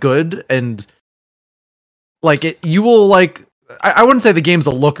is like good, and like you will like, I wouldn't say the game's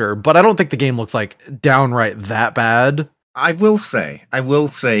a looker, but I don't think the game looks like downright that bad. I will say,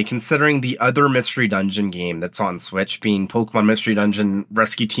 considering the other Mystery Dungeon game that's on Switch, being Pokemon Mystery Dungeon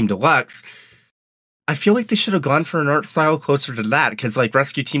Rescue Team Deluxe, I feel like they should have gone for an art style closer to that, because like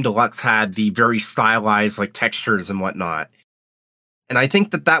Rescue Team Deluxe had the very stylized like textures and whatnot. And I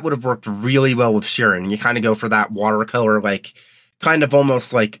think that would have worked really well with Shiren. You kind of go for that watercolor, like kind of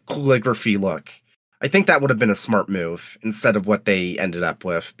almost like calligraphy look. I think that would have been a smart move instead of what they ended up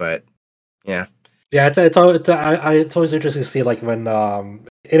with, but yeah. Yeah, it's always interesting to see like when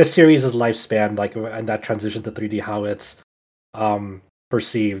in a series' lifespan, like and that transition to 3D, how it's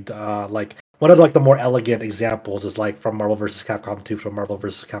perceived. Like one of the more elegant examples is like from Marvel vs. Capcom 2 from Marvel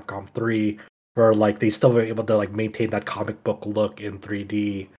vs. Capcom 3, where like they still were able to like maintain that comic book look in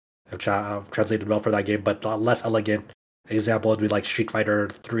 3D, which translated well for that game, but less elegant example would be like Street Fighter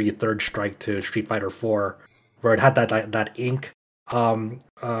 3 Third Strike to Street Fighter 4, where it had that ink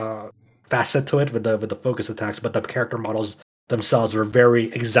facet to it with the focus attacks, but the character models themselves were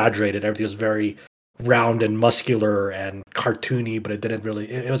very exaggerated. Everything was very round and muscular and cartoony, but it didn't really.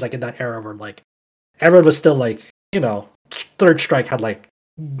 It was like in that era where like everyone was still like, Third Strike had like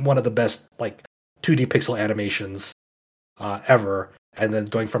one of the best like 2D pixel animations ever, and then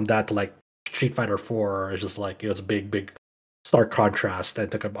going from that to like Street Fighter 4 is just like it was a big stark contrast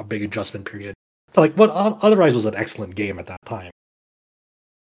and took a big adjustment period. So like what otherwise was an excellent game at that time.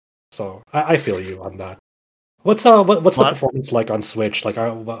 So I feel you on that. What's the performance like on Switch? Like,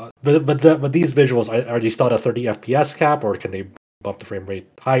 but these visuals are they still at a 30 FPS cap, or can they bump the frame rate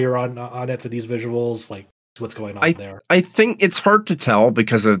higher on it for these visuals? Like, what's going on there? I think it's hard to tell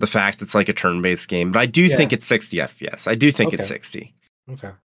because of the fact it's like a turn-based game, but I do think it's 60 FPS. I do think it's 60.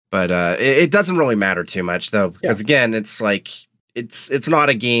 Okay. But it doesn't really matter too much though, because again, it's like it's not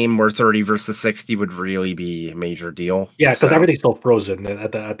a game where 30 versus 60 would really be a major deal. Yeah, because everything's still frozen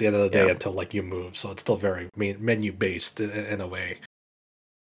at the end of the day until like you move, so it's still very menu based in a way.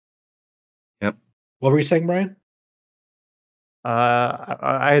 Yep. What were you saying, Brian?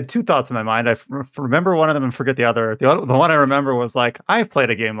 I had two thoughts in my mind. I remember one of them and forget the other. The one I remember was like, I've played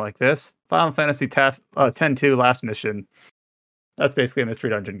a game like this, Final Fantasy X-2 Last Mission. That's basically a Mystery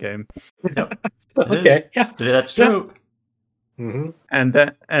Dungeon game. Yep. Okay, yeah, that's true. Yeah. Mm-hmm.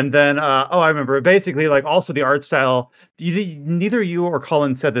 And then I remember basically like also the art style. Neither you or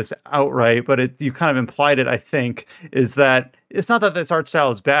Colin said this outright, but you kind of implied it. I think is that it's not that this art style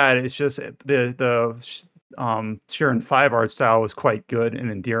is bad. It's just the Shiren 5 art style was quite good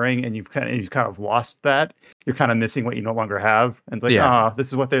and endearing, and you've kind of lost that. You're kind of missing what you no longer have, and it's like this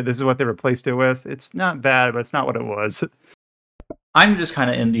is what they replaced it with. It's not bad, but it's not what it was. I'm just kind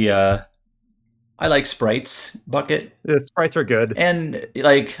of in the I like sprites bucket. The sprites are good. And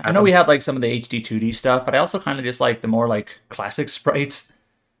like I know we have like some of the HD 2D stuff, but I also kind of just like the more like classic sprites,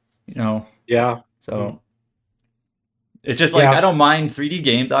 Yeah. So it's just like I don't mind 3D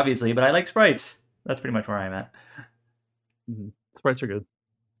games obviously, but I like sprites. That's pretty much where I'm at. Mm-hmm. Sprites are good.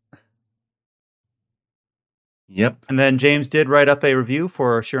 Yep. And then James did write up a review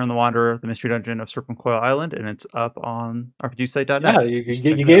for Shiren the Wanderer, the Mystery Dungeon of Serpentcoil Island, and it's up on RPGsite.net. Yeah,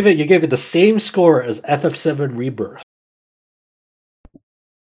 you gave it the same score as FF7 Rebirth.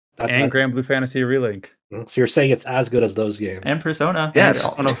 And Grand Blue Fantasy Relink. So you're saying it's as good as those games. And Persona. Yes.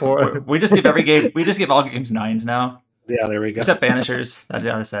 Persona 4. We just give every game all games 9s now. Yeah, there we go. Except Banishers. That's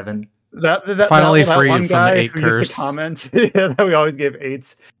down to 7. That finally freed one from guy the 8 who curse. used to comment that we always gave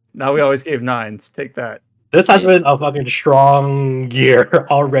 8s. Now we always gave 9s. Take that. This has been a fucking strong year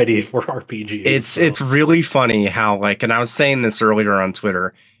already for RPGs. It's really funny how like, and I was saying this earlier on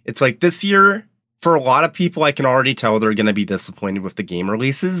Twitter, it's like this year, for a lot of people, I can already tell they're going to be disappointed with the game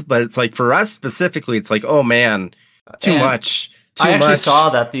releases, but it's like for us specifically, it's like, oh man, too much. I actually saw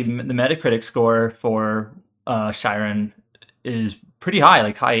that the Metacritic score for Shiren is pretty high,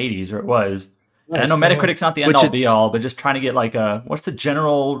 like high 80s, or it was. And I know Metacritic's not the end-all be-all, but just trying to get like what's the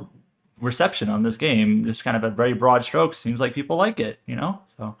general reception on this game, just kind of a very broad stroke. Seems like people like it,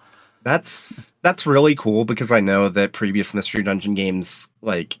 so that's really cool, because I know that previous Mystery Dungeon games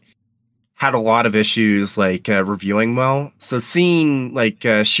like had a lot of issues like reviewing well. So seeing like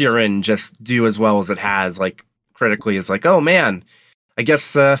Shiren just do as well as it has, like critically, is like, oh man, I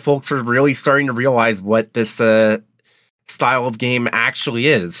guess folks are really starting to realize what this style of game actually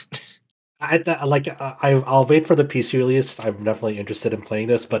is. I'll wait for the PC release. I'm definitely interested in playing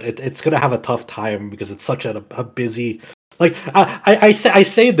this, but it's gonna have a tough time because it's such a busy. Like I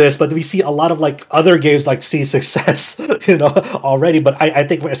say this, but we see a lot of like other games like see success, already. But I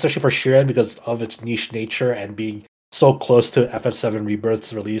think especially for Shiren because of its niche nature and being so close to FF7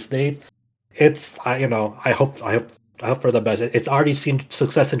 Rebirth's release date, I hope for the best. It's already seen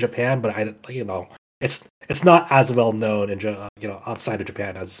success in Japan, but it's not as well known in outside of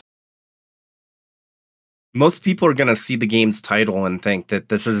Japan as. Most people are going to see the game's title and think that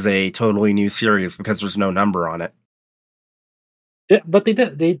this is a totally new series because there's no number on it. Yeah, but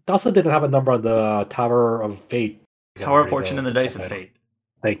they also didn't have a number on the Tower of Fate. Tower of Fortune and the Dice of Fate.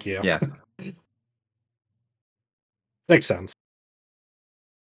 Thank you. Yeah. Makes sense.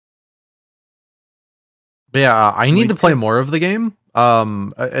 Yeah, I need to play more of the game.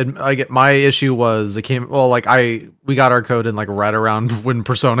 And I get my issue was it came we got our code in like right around when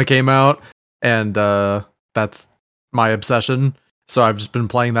Persona came out, and that's my obsession. So I've just been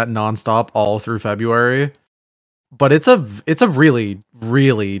playing that nonstop all through February. But it's a really,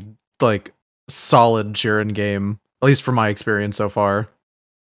 really like solid Shiren game, at least from my experience so far.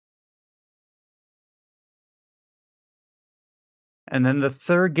 And then the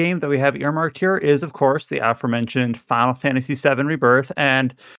third game that we have earmarked here is, of course, the aforementioned Final Fantasy VII Rebirth.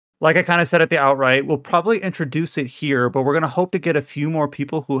 And like I kind of said at the outright, we'll probably introduce it here, but we're going to hope to get a few more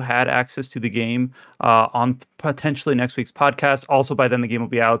people who had access to the game on potentially next week's podcast. Also, by then the game will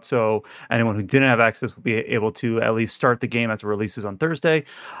be out, so anyone who didn't have access will be able to at least start the game as it releases on Thursday.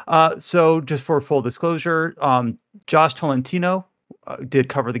 So just for full disclosure, Josh Tolentino did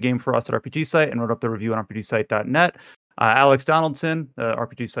cover the game for us at RPG Site and wrote up the review on rpgsite.net. Alex Donaldson, the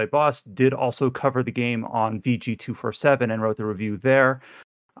RPG Site boss, did also cover the game on VG247 and wrote the review there.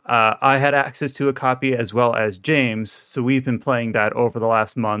 I had access to a copy as well as James, so we've been playing that over the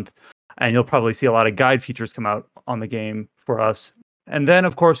last month, and you'll probably see a lot of guide features come out on the game for us. And then,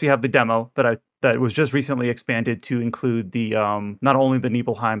 of course, we have the demo that was just recently expanded to include the not only the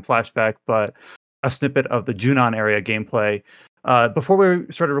Nibelheim flashback, but a snippet of the Junon area gameplay. Before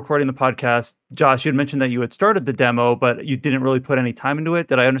we started recording the podcast, Josh, you had mentioned that you had started the demo, but you didn't really put any time into it.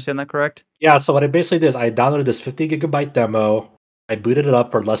 Did I understand that correct? Yeah, so what I basically did is I downloaded this 50 gigabyte demo. I booted it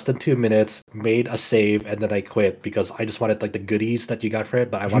up for less than 2 minutes, made a save, and then I quit because I just wanted like the goodies that you got for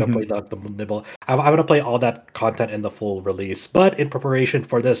it. But I want to play the nibble. I want to play all that content in the full release. But in preparation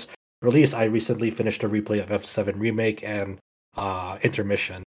for this release, I recently finished a replay of F7 Remake and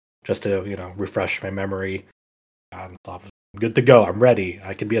Intermission just to refresh my memory. And so I'm good to go. I'm ready.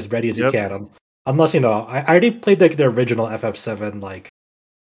 I can be as ready as you can. Unless I already played the original FF7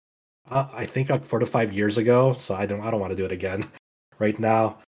 I think like 4 to 5 years ago. So I don't want to do it again right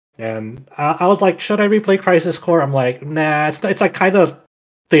now. And I was like, should I replay Crisis Core? I'm like, nah. It's like kind of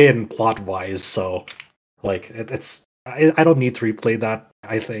thin plot wise. So like I don't need to replay that.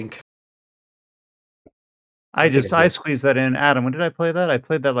 I think. I squeezed that in. Adam, when did I play that? I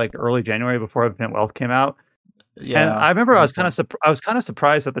played that like early January before Infinite Wealth came out. Yeah, and I remember I was kind of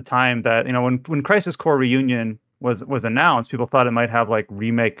surprised at the time that when Crisis Core Reunion was announced, people thought it might have like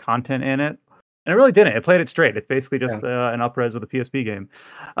remake content in it, and it really didn't. It played it straight. It's basically just an up-res of the PSP game.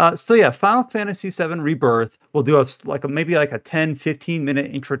 So yeah, Final Fantasy VII Rebirth will do us maybe a 10-15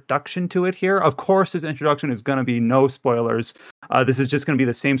 minute introduction to it here. Of course, this introduction is going to be no spoilers. This is just going to be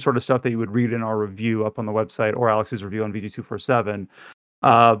the same sort of stuff that you would read in our review up on the website or Alex's review on VG247.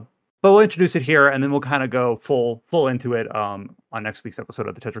 But we'll introduce it here, and then we'll kind of go full into it on next week's episode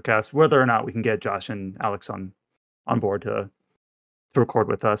of the Tetracast, whether or not we can get Josh and Alex on board to record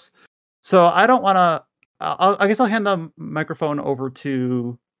with us. So I don't want to. I guess I'll hand the microphone over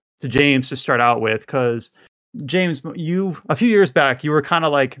to James to start out with, because James, you a few years back, you were kind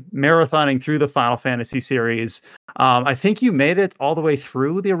of like marathoning through the Final Fantasy series. I think you made it all the way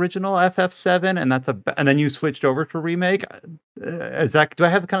through the original FF7, and then you switched over to remake. Is that? Do I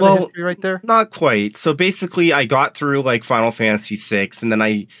have kind of the history right there? Not quite. So basically, I got through like Final Fantasy VI, and then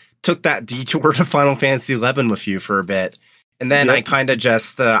I took that detour to Final Fantasy XI with you for a bit, and then I kind of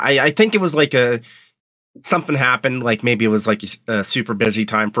just I think it was like something happened, like maybe it was like a super busy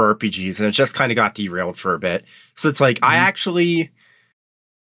time for RPGs, and it just kind of got derailed for a bit. So it's like I actually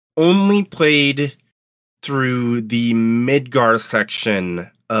only played through the Midgar section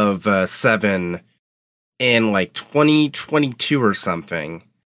of 7 in like 2022 or something,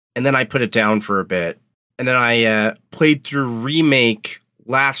 and then I put it down for a bit, and then I played through Remake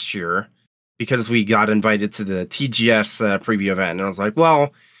last year, because we got invited to the TGS preview event. And I was like,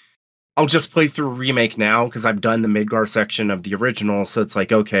 well, I'll just play through Remake now because I've done the Midgar section of the original. So it's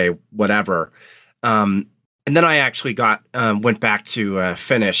like, okay, whatever. And then I actually went back to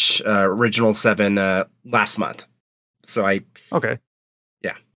finish Original 7 last month. So Okay.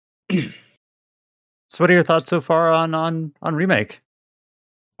 Yeah. So what are your thoughts so far on Remake?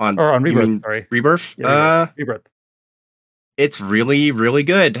 On Rebirth, sorry. Rebirth? Yeah, Rebirth. It's really, really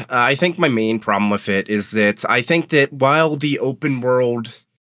good. I think my main problem with it is that I think that while the open world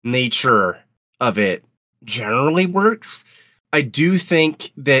nature of it generally works, I do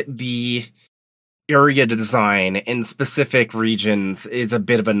think that the area design in specific regions is a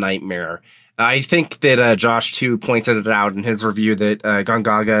bit of a nightmare. I think that Josh, too, pointed it out in his review that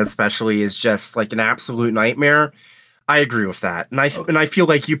Gongaga especially is just like an absolute nightmare. I agree with that. And I feel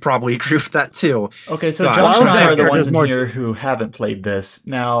like you probably agree with that, too. Okay, so God, Josh and I are the ones in more here who haven't played this.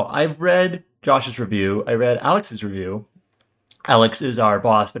 Now, I've read Josh's review. I read Alex's review. Alex is our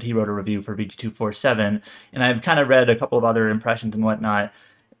boss, but he wrote a review for VG247. And I've kind of read a couple of other impressions and whatnot.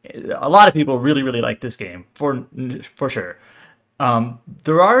 A lot of people really, really like this game, for sure.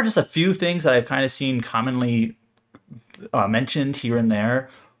 There are just a few things that I've kind of seen commonly mentioned here and there.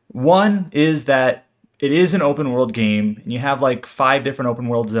 One is that it is an open world game, and you have like 5 different open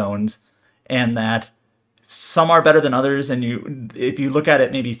world zones, and that some are better than others. And if you look at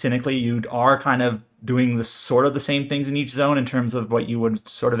it maybe cynically, you are kind of doing the sort of the same things in each zone in terms of what you would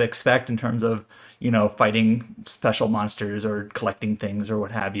sort of expect in terms of, fighting special monsters or collecting things or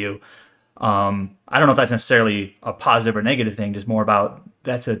what have you. I don't know if that's necessarily a positive or negative thing, just more about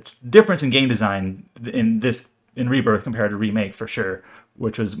that's a difference in game design in Rebirth compared to Remake for sure,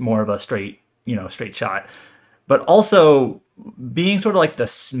 which was more of a straight shot. But also being sort of like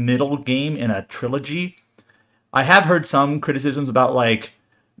the middle game in a trilogy, I have heard some criticisms about like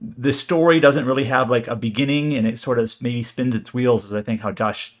the story doesn't really have like a beginning and it sort of maybe spins its wheels, as I think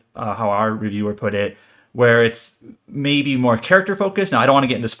how our reviewer put it, where it's maybe more character focused. Now, I don't want to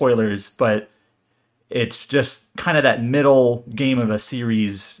get into spoilers, but it's just kind of that middle game of a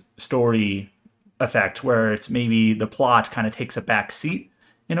series story effect where it's maybe the plot kind of takes a back seat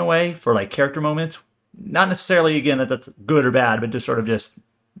in a way for like character moments. Not necessarily, again, that's good or bad, but just sort of just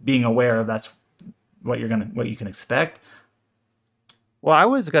being aware of that's what you can expect. Well, I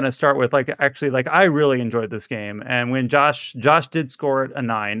was going to start with I really enjoyed this game, and when Josh did score it a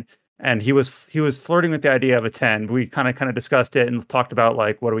 9, and he was flirting with the idea of a 10. We kind of discussed it and talked about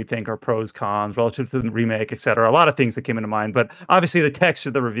like what do we think are pros, cons relative to the remake, etc. A lot of things that came into mind, but obviously the text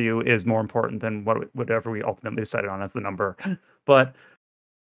of the review is more important than whatever we ultimately decided on as the number. But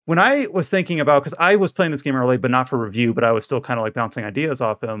when I was thinking about, because I was playing this game early, but not for review, but I was still kind of like bouncing ideas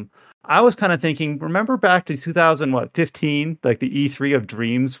off him. I was kind of thinking, remember back to 2015, like the E3 of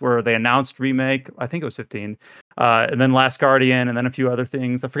Dreams, where they announced Remake. I think it was 15, and then Last Guardian, and then a few other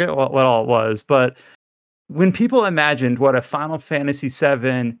things. I forget what all it was, but when people imagined what a Final Fantasy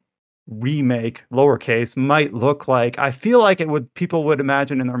VII remake, lowercase, might look like, I feel like people would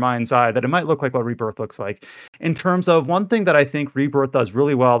imagine in their mind's eye that it might look like what Rebirth looks like. In terms of one thing that I think Rebirth does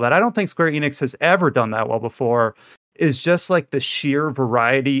really well that I don't think Square Enix has ever done that well before is just like the sheer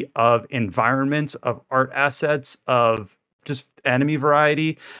variety of environments, of art assets, of just enemy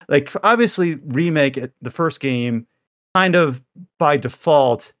variety. Like obviously Remake, the first game, kind of by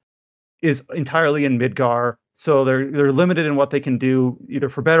default is entirely in Midgar. So they're limited in what they can do, either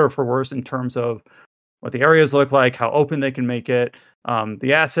for better or for worse, in terms of what the areas look like, how open they can make it,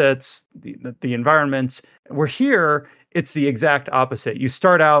 the assets, the environments. We're here, it's the exact opposite. You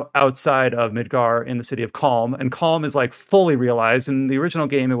start out outside of Midgar in the city of Calm, and Calm is like fully realized. In the original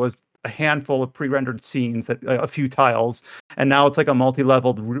game, it was a handful of pre-rendered scenes, a few tiles, and now it's like a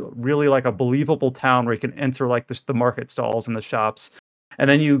multi-leveled, really like a believable town where you can enter like the market stalls and the shops. And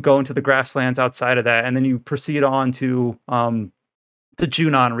then you go into the grasslands outside of that, and then you proceed on to the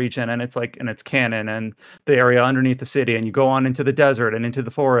Junon region, and it's canon and the area underneath the city, and you go on into the desert and into the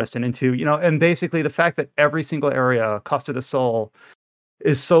forest and into, and basically the fact that every single area, Costa del Sol,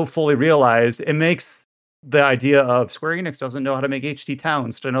 is so fully realized, it makes the idea of Square Enix doesn't know how to make HD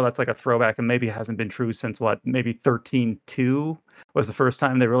towns, which I know that's like a throwback and maybe hasn't been true since maybe 13.2 was the first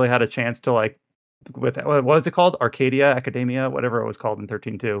time they really had a chance to like, with what was it called, Arcadia Academia, whatever it was called in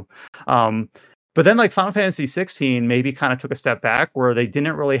 13.2. But then like Final Fantasy 16 maybe kind of took a step back where they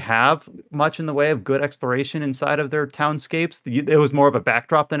didn't really have much in the way of good exploration inside of their townscapes. It was more of a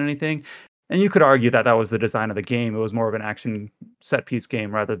backdrop than anything, and you could argue that was the design of the game. It was more of an action set piece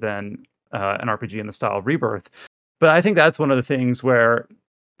game rather than an RPG in the style of Rebirth. But I think that's one of the things where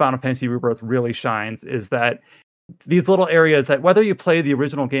Final Fantasy Rebirth really shines, is that these little areas that whether you play the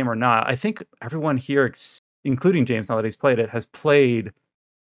original game or not, I think everyone here, including James, now that he's played it, has played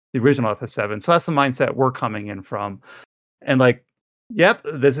the original FF7. So that's the mindset we're coming in from. And like, yep,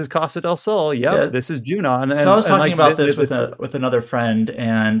 this is Costa del Sol. Yep, this is Junon. So I was talking about this with another friend,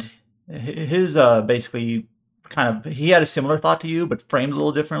 and his basically he had a similar thought to you, but framed a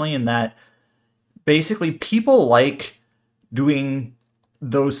little differently in that basically people like doing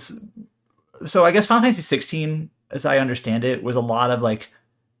those. So I guess Final Fantasy 16, as I understand it, was a lot of like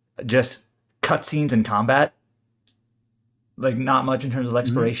just cutscenes and combat, like not much in terms of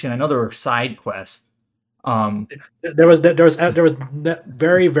exploration. I know there were side quests. There was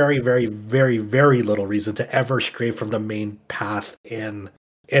very, very, very, very, very little reason to ever stray from the main path in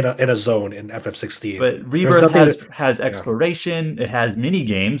a zone in FF16. But Rebirth has exploration. It has mini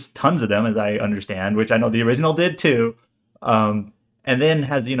games, tons of them, as I understand, which I know the original did too. And then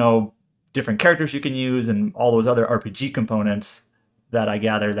has different characters you can use and all those other RPG components that I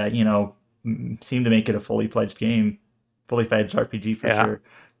gather that seem to make it a fully fledged game, fully fledged RPG for sure.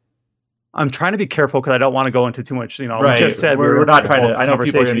 I'm trying to be careful because I don't want to go into too much. Right. We just said we're not trying to. I know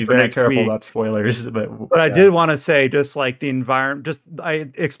people are going to be very careful about spoilers, but I did want to say, just like the environment,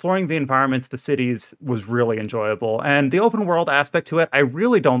 exploring the environments, the cities was really enjoyable, and the open world aspect to it. I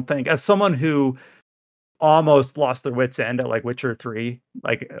really don't think, as someone who almost lost their wits end at like Witcher 3,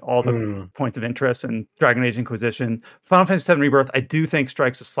 like all the points of interest and Dragon Age Inquisition, Final Fantasy VII Rebirth, I do think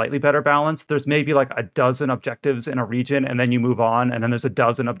strikes a slightly better balance. There's maybe like a dozen objectives in a region and then you move on, and then there's a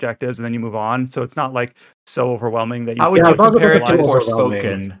dozen objectives and then you move on. So it's not like so overwhelming that you compare it to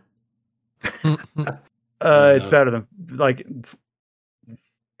Forspoken. It's better than like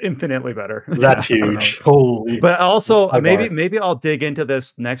infinitely better. That's huge. Holy! But also, maybe I'll dig into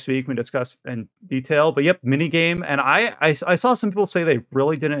this next week when we discuss in detail. But yep, mini game, and I saw some people say they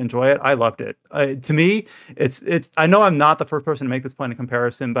really didn't enjoy it. I loved it. To me, it's. I know I'm not the first person to make this point of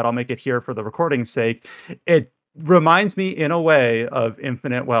comparison, but I'll make it here for the recording's sake. It reminds me in a way of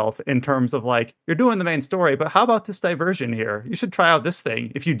Infinite Wealth in terms of like, you're doing the main story, but how about this diversion here? You should try out this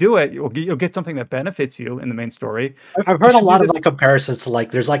thing. If you do it, you'll get something that benefits you in the main story. I've heard a lot of like comparisons to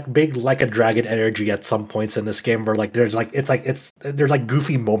like there's like big like a dragon energy at some points in this game where like there's like there's like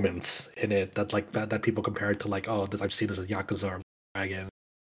goofy moments in it that people compare it to like, oh, I've seen this as Yakuza or Dragon.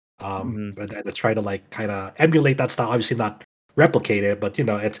 But they try to like kind of emulate that style, obviously not replicate it, but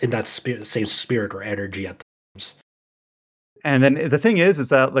it's in that same spirit or energy at times. And then the thing is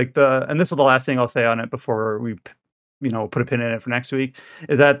that like and this is the last thing I'll say on it before we put a pin in it for next week,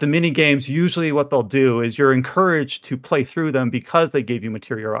 is that the mini games, usually what they'll do is you're encouraged to play through them because they gave you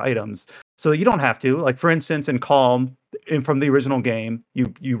material items. So you don't have to, like for instance, in Calm, from the original game,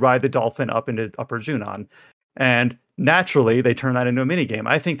 you ride the dolphin up into Upper Junon, and naturally they turn that into a mini game.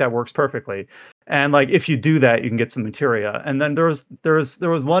 I think that works perfectly. And like if you do that, you can get some materia. And then there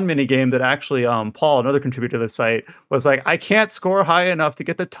was one mini game that actually Paul, another contributor to the site, was like, I can't score high enough to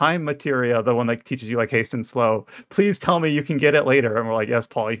get the time materia, the one that teaches you like haste and slow. Please tell me you can get it later. And we're like, yes,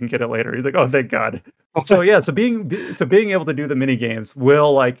 Paul, you can get it later. He's like, oh, thank God. So yeah, so being able to do the mini games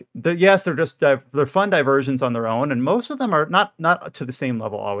will they're just they're fun diversions on their own, and most of them are not to the same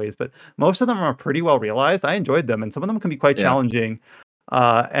level always, but most of them are pretty well realized. I enjoyed them, and some of them can be quite challenging.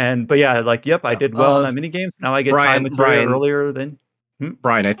 I did well in that mini games. Now I get time material earlier than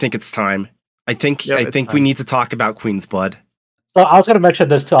Brian. I think it's time. I think we need to talk about Queen's Blood. So I was going to mention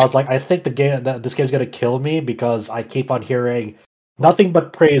this too. I was like, I think this game's going to kill me because I keep on hearing nothing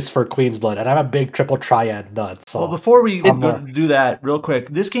but praise for Queen's Blood, and I'm a big triple triad nut. So well, before we do that, real quick,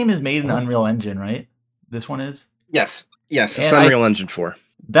 this game is made in Unreal Engine, right? This one is. Yes, it's Unreal Engine 4.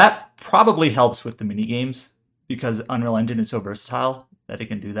 That probably helps with the mini games because Unreal Engine is so versatile that it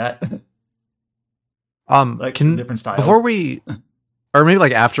can do that. Like different styles. Before we, or maybe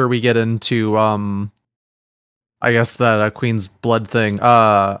like after we get into I guess that Queen's Blood thing.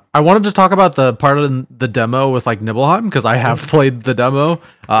 I wanted to talk about the part of the demo with like Nibelheim because I have played the demo.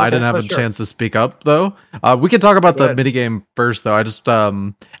 I didn't have a chance to speak up though. We can talk about the minigame first though. I just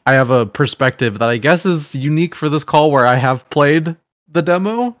I have a perspective that I guess is unique for this call where I have played the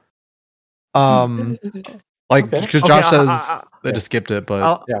demo. Because Josh says they just skipped it,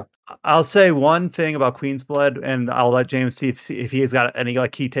 but I'll say one thing about Queen's Blood, and I'll let James see if he's got any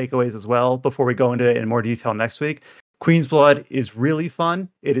like key takeaways as well before we go into it in more detail next week. Queen's Blood is really fun.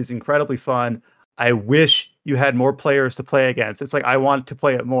 It is incredibly fun. I wish you had more players to play against. It's like I want to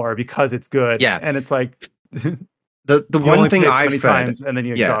play it more because it's good. Yeah, and it's like the one thing I've said, and then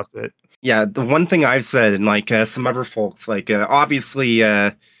you exhaust it. Yeah, the one thing I've said, and like some other folks, like obviously.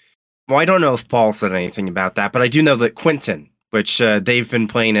 Well, I don't know if Paul said anything about that, but I do know that Quentin, which they've been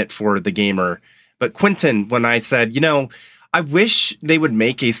playing it for the gamer, But Quentin, when I said, I wish they would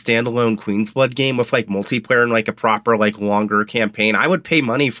make a standalone Queen's Blood game with like multiplayer and like a proper like longer campaign, I would pay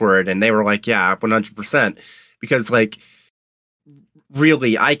money for it. And they were like, yeah, 100%. Because like,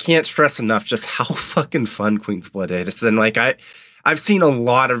 really, I can't stress enough just how fucking fun Queen's Blood is. And like, I've seen a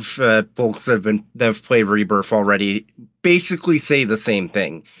lot of folks that have played Rebirth already basically say the same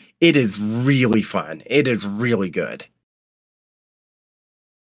thing. It is really fun. It is really good.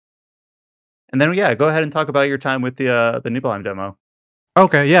 And then, go ahead and talk about your time with the Nibelheim demo.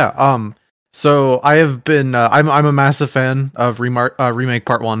 Okay, yeah. So I have been. I'm a massive fan of Remake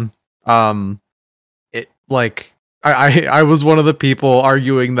Part 1. I was one of the people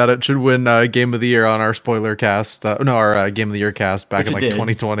arguing that it should win Game of the Year on our spoiler cast. Our Game of the Year cast back in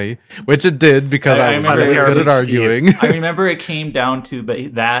 2020, which it did because I was really good at arguing. I remember it came down to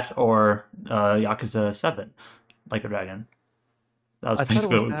that or Yakuza 7, Like a Dragon. That was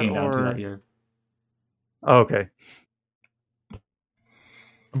basically what it came down to that year. Oh, okay.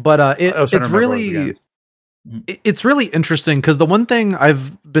 But it's really interesting because the one thing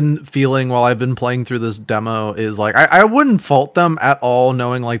I've been feeling while I've been playing through this demo is like I wouldn't fault them at all,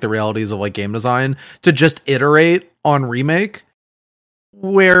 knowing like the realities of like game design, to just iterate on Remake,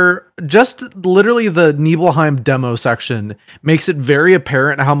 where just literally the Nibelheim demo section makes it very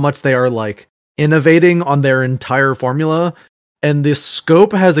apparent how much they are like innovating on their entire formula, and the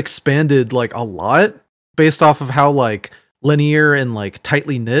scope has expanded like a lot based off of how like linear and like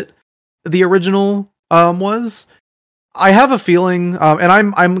tightly knit the original was. I have a feeling, and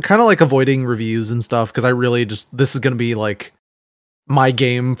I'm kind of like avoiding reviews and stuff because I really this is gonna be like my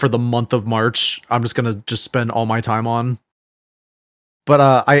game for the month of March. I'm just gonna spend all my time on. But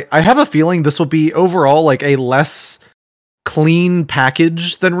I have a feeling this will be overall like a less clean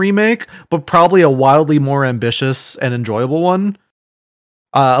package than Remake, but probably a wildly more ambitious and enjoyable one.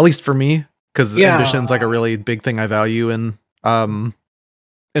 At least for me, because ambition's like a really big thing I value in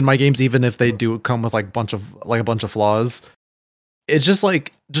my games, even if they do come with like a bunch of flaws. It's just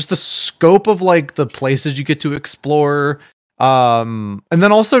the scope of like the places you get to explore, and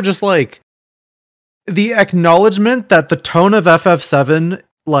then also just like the acknowledgement that the tone of FF7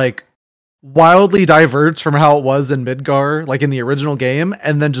 like wildly diverts from how it was in Midgar, like in the original game,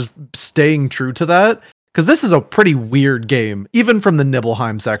 and then just staying true to that, because this is a pretty weird game, even from the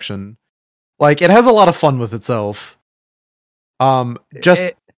Nibelheim section. Like, it has a lot of fun with itself.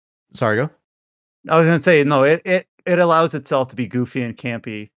 Sorry, go. I was going to say, no, it allows itself to be goofy and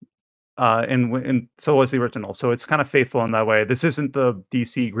campy, and so was the original. So it's kind of faithful in that way. This isn't the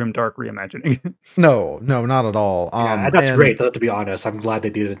DC grimdark reimagining. No, not at all. That's great. To be honest, I'm glad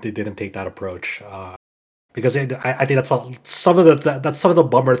they didn't take that approach, because I think that's some of the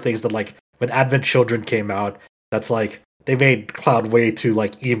bummer things that like when Advent Children came out. That's like they made Cloud way too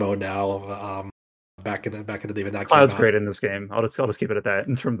like emo now. Back in the day when that Cloud's came out. great in this game. I'll just keep it at that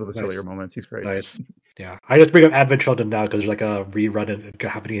in terms of the sillier moments. He's great. Nice. Yeah, I just bring up Advent Children now because there's like a rerun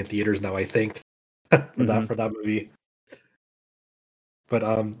happening in theaters now, I think, for that movie. But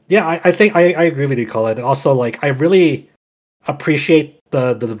I think I agree with you, Colin. And also, like, I really appreciate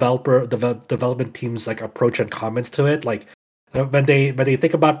the development team's like approach and comments to it. Like when they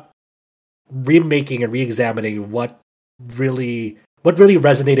think about remaking and re-examining what really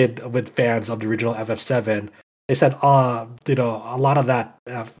resonated with fans of the original FF7, they said, a lot of that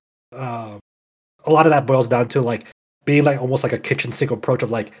boils down to like being like almost like a kitchen sink approach of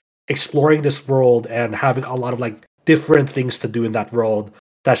like exploring this world and having a lot of like different things to do in that world.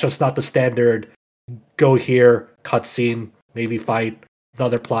 That's just not the standard go here, cutscene, maybe fight,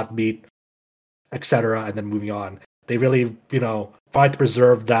 another plot beat, etc., and then moving on. They really, tried to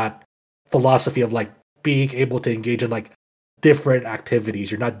preserve that philosophy of like being able to engage in like different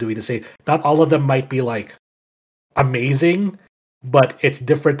activities. You're not doing the same. Not all of them might be like amazing, but it's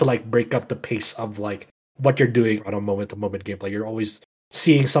different to like break up the pace of like what you're doing on a moment-to-moment gameplay. You're always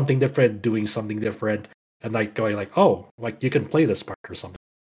seeing something different, doing something different, and like going like, oh, like you can play this part or something.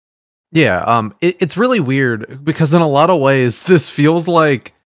 Yeah, it's really weird because in a lot of ways this feels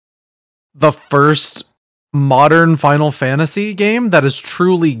like the first modern Final Fantasy game that has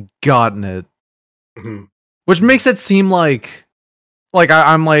truly gotten it. Mm-hmm. Which makes it seem like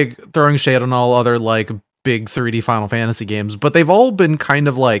I'm like throwing shade on all other like big 3D Final Fantasy games, but they've all been kind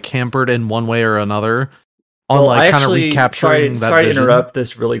of like hampered in one way or another on kind of recapturing that Sorry to vision. interrupt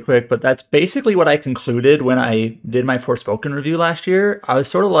this really quick, but that's basically what I concluded when I did my Forspoken review last year. I was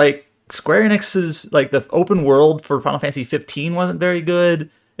sort of like, Square Enix's like the open world for Final Fantasy 15 wasn't very good.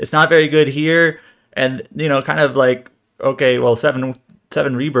 It's not very good here, and kind of like, okay, well, 7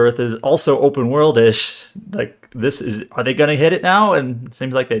 Rebirth is also open world-ish. Like, are they going to hit it now? And it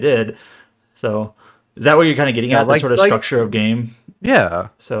seems like they did. So is that what you're kind of getting at, the sort of structure of game? Yeah.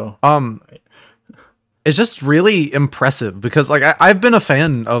 So it's just really impressive because like I've been a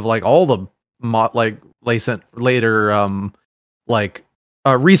fan of like all the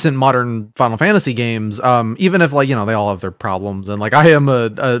recent modern Final Fantasy games, even if like, you know, they all have their problems, and like I am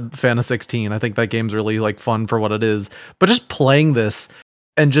a fan of 16. I think that game's really like fun for what it is, but just playing this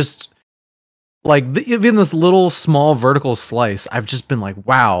and just like even this little small vertical slice, I've just been like,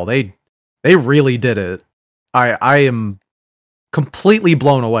 wow, they really did it. I am completely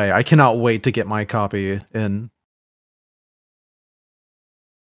blown away. I cannot wait to get my copy in.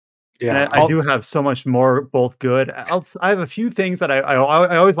 Yeah, I do have so much more, both good. I have a few things that I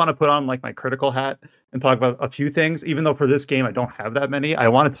always want to put on like my critical hat and talk about a few things, even though for this game I don't have that many. I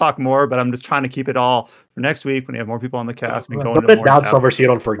want to talk more, but I'm just trying to keep it all for next week when you have more people on the cast. Put it down somewhere so you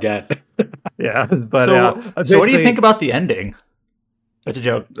don't forget. Yeah, but so what do you think about the ending? That's a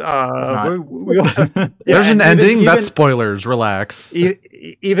joke. There's an ending. That's spoilers. Relax.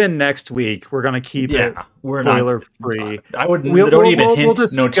 Even next week, we're gonna keep it spoiler free. I would. Don't even hint.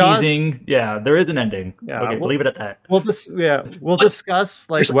 No teasing. Yeah, there is an ending. Yeah, okay, we'll leave it at that. We'll discuss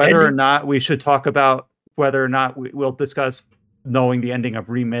like whether or not we should talk about whether or not we'll discuss knowing the ending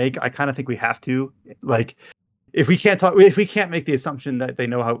of Remake. I kind of think we have to. Like, if we can't make the assumption that they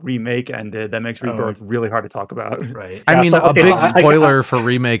know how Remake ended, that makes Rebirth really hard to talk about. Right. I mean, a big spoiler for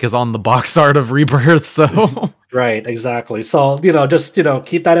Remake is on the box art of Rebirth, so right, exactly. So just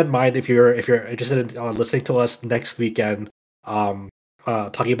keep that in mind if you're interested in listening to us next weekend,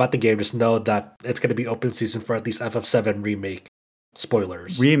 talking about the game. Just know that it's going to be open season for at least FF7 Remake.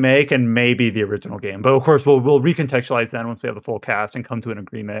 Spoilers. Remake and maybe the original game, but of course we'll recontextualize then once we have the full cast and come to an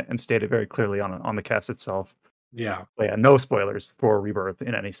agreement and state it very clearly on the cast itself. Yeah. But yeah, no spoilers for Rebirth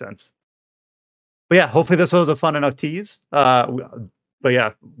in any sense. But yeah, hopefully this was a fun enough tease. But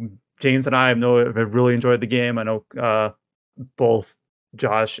yeah, James and I have really enjoyed the game. I know both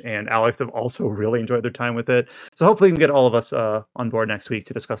Josh and Alex have also really enjoyed their time with it. So hopefully we can get all of us on board next week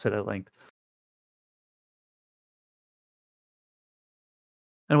to discuss it at length.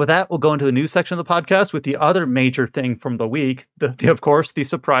 And with that, we'll go into the news section of the podcast with the other major thing from the week, of course, the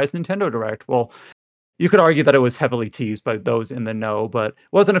surprise Nintendo Direct. Well, you could argue that it was heavily teased by those in the know, but it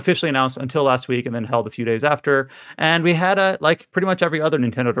wasn't officially announced until last week and then held a few days after. And we had like pretty much every other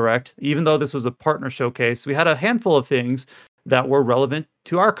Nintendo Direct, even though this was a partner showcase, we had a handful of things that were relevant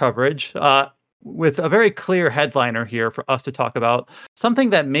to our coverage, with a very clear headliner here for us to talk about. Something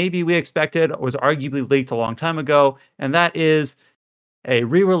that maybe we expected was arguably leaked a long time ago, and that is a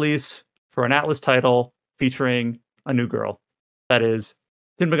re-release for an Atlas title featuring a new girl. That is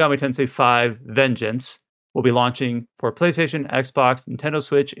Shin Megami Tensei V Vengeance will be launching for PlayStation, Xbox, Nintendo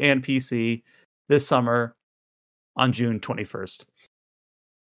Switch, and PC this summer on June 21st.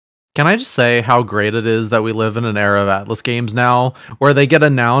 Can I just say how great it is that we live in an era of Atlas games now where they get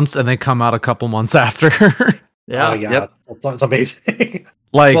announced and they come out a couple months after? Yeah. Yep. That's amazing.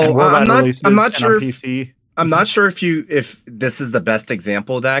 Like, I'm not sure PC. I'm not sure if this is the best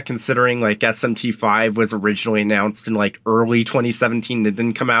example of that, considering like SMT5 was originally announced in like early 2017. It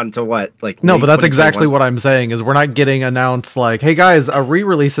didn't come out until no, but that's exactly what I'm saying is we're not getting announced like, hey guys, a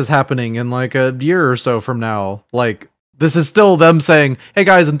re-release is happening in like a year or so from now. Like, this is still them saying, hey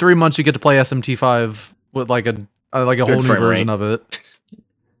guys, in 3 months you get to play SMT5 with like a whole new version of it.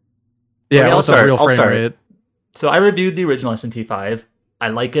 Yeah, okay, I'll start. So I reviewed the original SMT5. I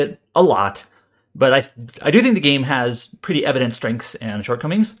like it a lot. But I do think the game has pretty evident strengths and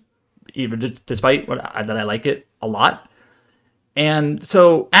shortcomings, even despite that I like it a lot. And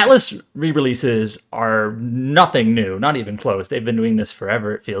so Atlas re-releases are nothing new, not even close. They've been doing this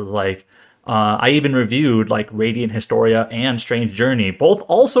forever, it feels like. I even reviewed like Radiant Historia and Strange Journey, both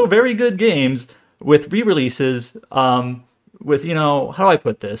also very good games with re-releases. With, how do I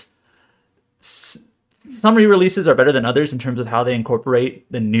put this? Some re-releases are better than others in terms of how they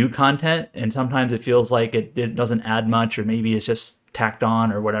incorporate the new content, and sometimes it feels like it doesn't add much, or maybe it's just tacked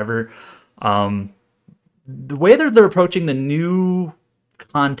on or whatever. The way that they're approaching the new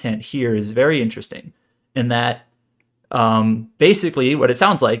content here is very interesting, in that basically what it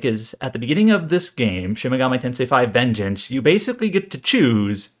sounds like is at the beginning of this game, Shin Megami Tensei V Vengeance, you basically get to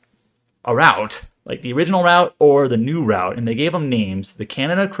choose a route, like the original route or the new route, and they gave them names. The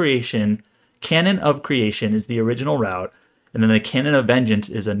Canon of Creation is the original route, and then the Canon of Vengeance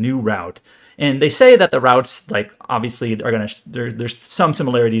is a new route. And they say that the routes, like, obviously are there's some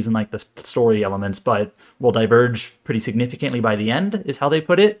similarities in like the story elements, but will diverge pretty significantly by the end, is how they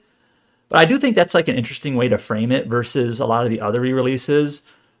put it. But I do think that's like an interesting way to frame it versus a lot of the other re-releases.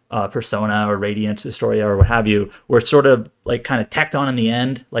 Persona or Radiant Historia or what have you, were sort of like kind of tacked on in the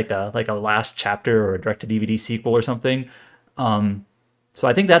end, like a last chapter or a direct-to-DVD sequel or something. So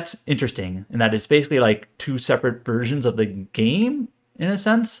I think that's interesting in that it's basically like two separate versions of the game in a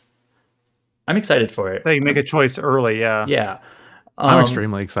sense. I'm excited for it. They make a choice early, yeah. Yeah. I'm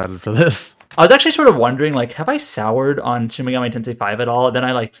extremely excited for this. I was actually sort of wondering, like, have I soured on Shin Megami Tensei V at all? Then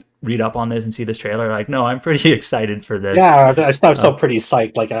I like read up on this and see this trailer. Like, no, I'm pretty excited for this. Yeah, I'm still pretty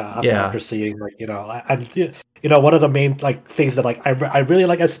psyched. Like after seeing, like, one of the main like things that like I really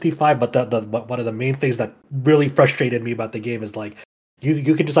like SMT5, but the one of the main things that really frustrated me about the game is like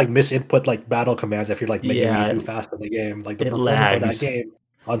you can just like misinput like battle commands if you're like making way too fast in the game. Like the performance of that game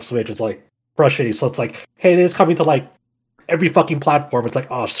on Switch is like frustrating. So it's like, hey, it is coming to like every fucking platform. It's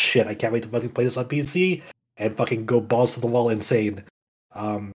like, oh shit, I can't wait to fucking play this on PC and fucking go balls to the wall insane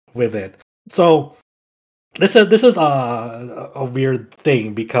with it. So this is a weird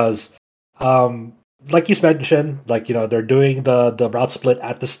thing because like you mentioned, like, they're doing the route split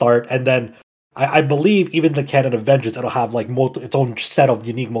at the start, and then I believe even the canon of Vengeance, it'll have like its own set of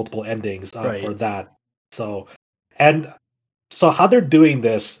unique multiple endings for that. So how they're doing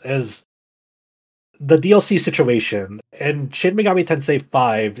this is the DLC situation. And Shin Megami Tensei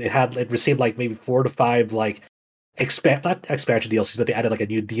V, it received like maybe 4 to 5 like not expansion DLCs, but they added like a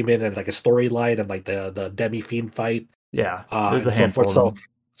new demon and like a storyline and like the demi fiend fight. Yeah, there's a handful of them.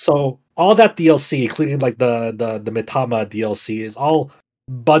 So all that DLC, including like the Mitama DLC, is all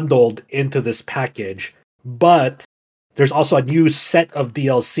bundled into this package. But there's also a new set of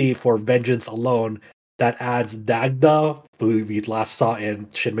DLC for Vengeance alone that adds Dagda, who we last saw in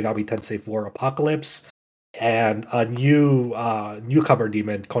Shin Megami Tensei IV Apocalypse, and a new newcomer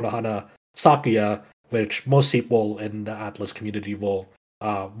demon, Konohana Sakuya, which most people in the Atlas community will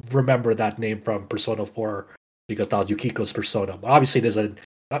remember that name from Persona 4 because that was Yukiko's persona. But obviously,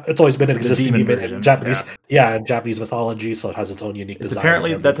 it's always been an existing demon in Japanese, in Japanese mythology, so it has its own unique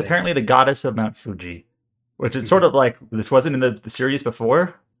design. That's apparently the goddess of Mount Fuji, which is sort of like this wasn't in the series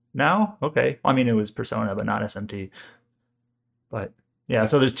before. Now, okay. I mean, it was Persona, but not SMT. But yeah,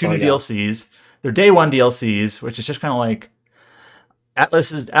 so there's two new DLCs. They're day one DLCs, which is just kind of like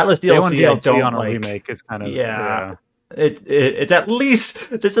Atlas DLC. Day one DLC I don't on a like. remake is kind of It's at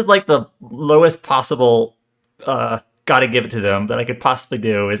least this is like the lowest possible. Got to give it to them that I could possibly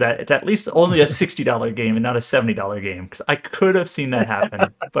do is that it's at least only a $60 game and not a $70 game because I could have seen that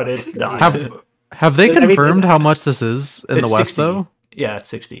happen, but it's not. Have they confirmed how much this is in the West 60. though? Yeah, it's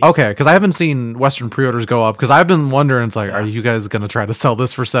 60. Okay, because I haven't seen Western pre-orders go up because I've been wondering, it's like, are you guys going to try to sell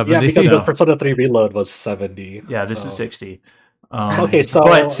this for 70? Yeah, because Persona 3 Reload was 70. Yeah, this is 60.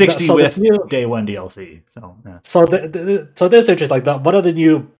 But 60 with day one DLC. So yeah. So this is interesting. Like one of the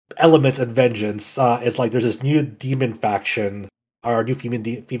new elements in Vengeance is like there's this new demon faction, or new female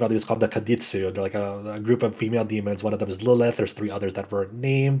demons called the Kaditsu. They're like a group of female demons. One of them is Lilith. There's 3 others that weren't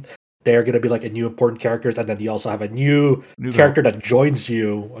named. They're going to be like a new important characters, and then you also have a new character that joins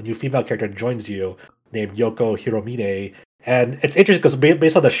you, a new female character that joins you, named Yoko Hiromine. And it's interesting because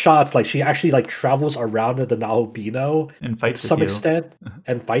based on the shots, like she actually like travels around the Nahobiho and fights to some extent,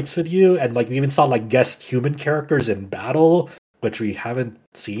 and fights with you. And like we even saw like guest human characters in battle, which we haven't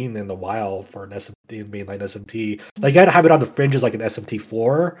seen in a while for an SMT, mainline SMT. Like you gotta have it on the fringes like an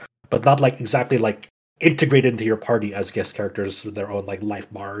SMT4, but not like exactly like integrated into your party as guest characters with their own like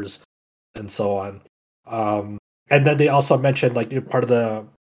life bars and so on. And then they also mentioned like part of the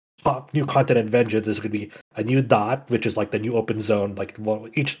new content in Vengeance is going to be a new dot, which is like the new open zone. Like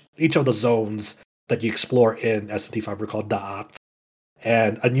each of the zones that you explore in SMT5 are called dot,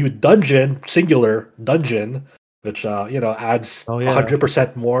 and a new dungeon, singular dungeon, which adds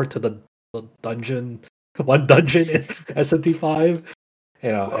 100% more to the dungeon, one dungeon in SMT5.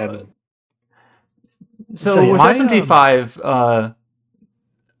 And so with SMT5,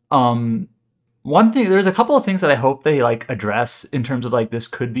 one thing, there's a couple of things that I hope they like address in terms of like this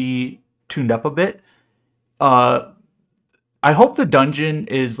could be tuned up a bit. I hope the dungeon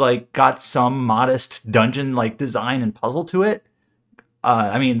is like got some modest dungeon like design and puzzle to it.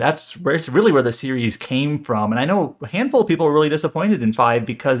 I mean, it's really where the series came from, and I know a handful of people are really disappointed in 5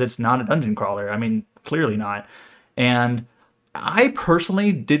 because it's not a dungeon crawler. I mean, clearly not. And I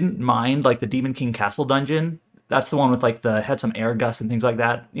personally didn't mind like the Demon King Castle dungeon. That's the one with like had some air gusts and things like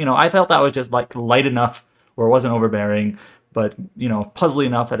that. I felt that was just like light enough where it wasn't overbearing, but puzzly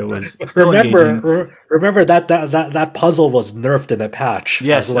enough that it was still engaging. Remember that puzzle was nerfed in a patch.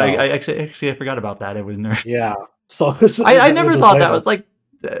 Yes, as well. I actually forgot about that. It was nerfed. Yeah. So I never thought that was like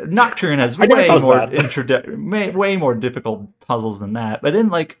Nocturne has way more difficult puzzles than that. But then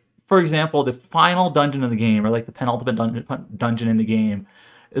like for example, the final dungeon of the game or like the penultimate dungeon in the game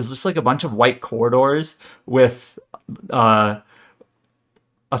is just like a bunch of white corridors with a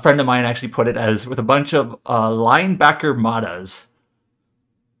friend of mine actually put it as with a bunch of linebacker Madas.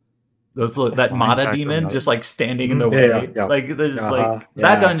 That Mada demon just like standing in the way. Like there's that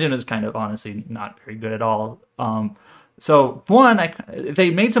dungeon is kind of honestly not very good at all. So one, if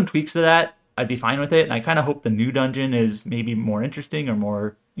they made some tweaks to that, I'd be fine with it. And I kind of hope the new dungeon is maybe more interesting or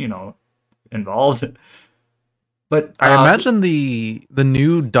more, involved. But I imagine the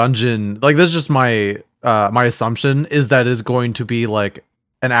new dungeon, like this is just my my assumption, is that is going to be like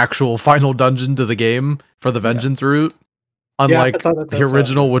an actual final dungeon to the game for the Vengeance route. Unlike the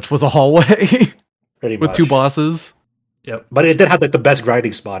original, which was a hallway with two bosses. Yep. But it did have like the best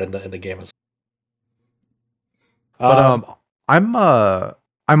grinding spot in the game as well. But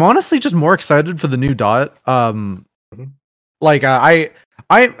I'm honestly just more excited for the new dot. Like a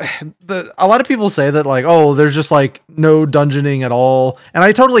lot of people say that like, oh, there's just like no dungeoning at all, and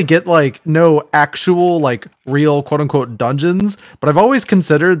I totally get like no actual like real quote unquote dungeons, but I've always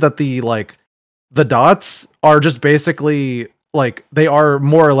considered that the dots are just basically like they are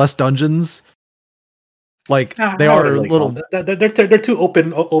more or less dungeons. Like they are really little. They're too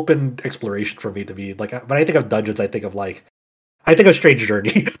open exploration for me to be like. When I think of dungeons, I think of Strange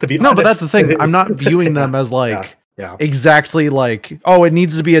Journey. To be honest. But that's the thing. I'm not viewing them as like exactly like, oh, it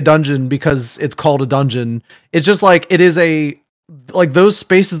needs to be a dungeon because it's called a dungeon. It's just like it is like those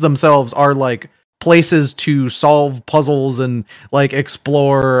spaces themselves are like places to solve puzzles and like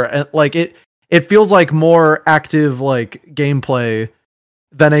explore, and like it feels like more active like gameplay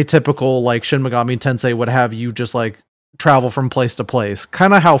than a typical like Shin Megami Tensei would have you just like travel from place to place.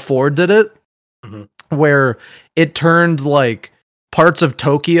 Kind of how 4 did it, where it turned like parts of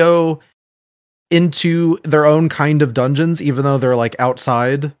Tokyo into their own kind of dungeons, even though they're like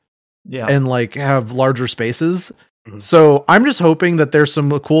outside and like have larger spaces. So I'm just hoping that there's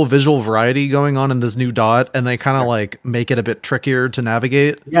some cool visual variety going on in this new dot, and they kind of like make it a bit trickier to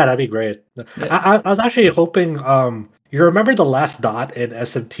navigate. Yeah, that'd be great. I was actually hoping. You remember the last dot in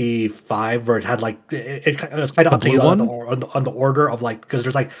SMT 5 where it had like it was kind of up to you on the order of like, because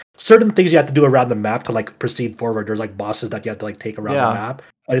there's like certain things you have to do around the map to like proceed forward. There's like bosses that you have to like take around the map.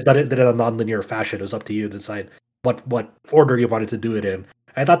 And it did it in a non-linear fashion. It was up to you to decide what order you wanted to do it in.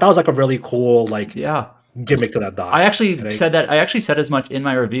 I thought that was like a really cool like gimmick to that dot. I actually said that. I actually said as much in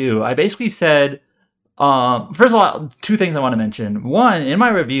my review. I basically said, first of all, two things I want to mention. One, in my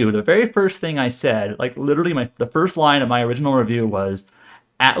review, the very first thing I said, like literally the first line of my original review was,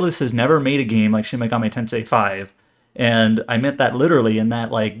 Atlus has never made a game like Shin Megami Tensei V. And I meant that literally in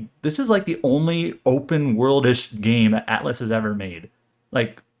that, like, this is like the only open world-ish game that Atlus has ever made.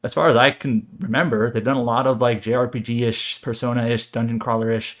 Like, as far as I can remember, they've done a lot of like JRPG-ish, Persona-ish, dungeon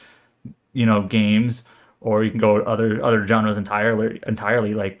crawler-ish, games. Or you can go other genres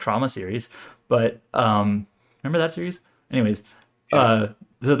entirely like Trauma series. But remember that series? Anyways, so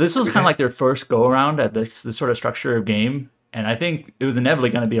this was kind of like their first go around at this sort of structure of game, and I think it was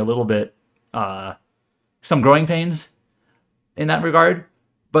inevitably going to be a little bit some growing pains in that regard.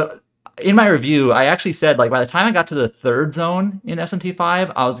 But in my review, I actually said like by the time I got to the third zone in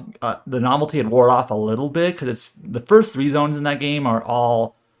SMT5, I was the novelty had wore off a little bit because it's the first 3 zones in that game are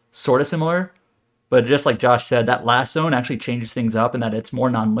all sort of similar. But just like Josh said, that last zone actually changes things up in that it's more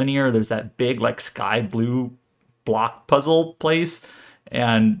non-linear. There's that big like sky blue block puzzle place,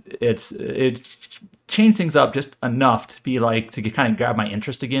 and it changed things up just enough to be like to kind of grab my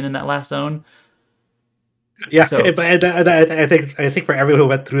interest again in that last zone. Yeah, so, but I think for everyone who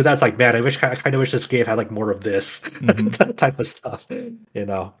went through that, it's like, man, I kind of wish this game had like more of this type of stuff, And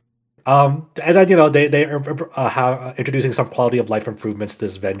then they have introducing some quality of life improvements to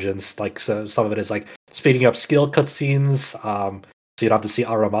this Vengeance. Like so some of it is like speeding up skill cutscenes. So you don't have to see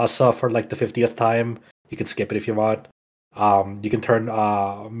Aramasa for like the 50th time. You can skip it if you want. You can turn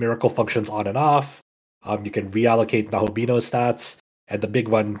miracle functions on and off. You can reallocate Nahobiho stats, and the big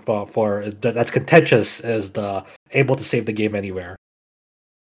one for that's contentious is the able to save the game anywhere.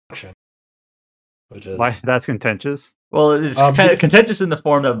 Which is why that's contentious. Well, it's kind of contentious in the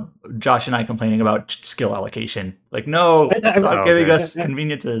form of Josh and I complaining about skill allocation. Like, no, stop giving us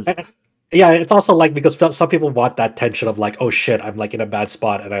conveniences. Yeah, it's also like because some people want that tension of like, oh shit, I'm like in a bad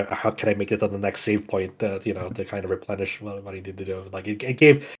spot, and how can I make it to the next save point? To kind of replenish what I need to do. Like it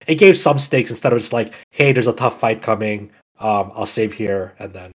gave some stakes instead of just like, hey, there's a tough fight coming. I'll save here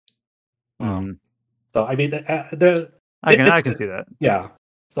and then. So I mean, I can see that. Yeah,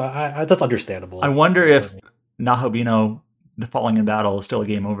 so that's understandable. I wonder if Nahobiho falling in battle is still a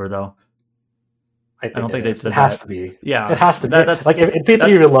game over, though. I don't think it has to be. Yeah, it has to be. That's like in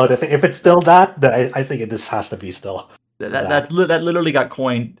P3 Reload. If it's still that, then I think this has to be still. That literally got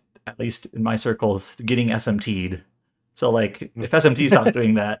coined, at least in my circles, getting SMT'd. So like, if SMT stops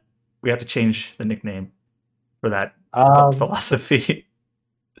doing that, we have to change the nickname for that philosophy.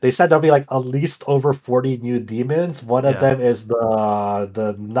 They said there'll be like at least over 40 new demons. One of them is the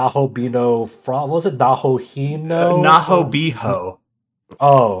Nahobiho from, what was it? Nahobiho.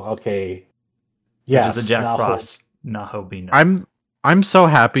 Oh, okay. Yeah, which is the Jack Frost Nahobiho. I'm so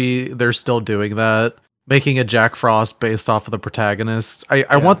happy they're still doing that, making a Jack Frost based off of the protagonist.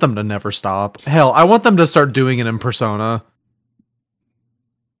 I want them to never stop. Hell, I want them to start doing it in Persona.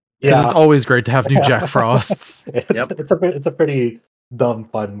 Because it's always great to have new Jack Frosts. Yep. It's a pretty dumb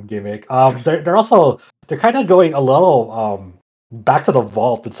fun gimmick. They're kind of going a little back to the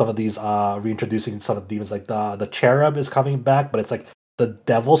vault with some of these reintroducing some of the demons. Like the Cherub is coming back, but it's like the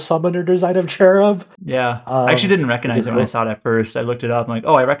devil summoner design of Cherub. Yeah, I actually didn't recognize it when I saw it at first. I looked it up. I'm like,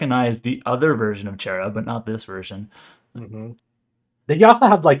 oh, I recognize the other version of Cherub, but not this version. Mm-hmm. Then you also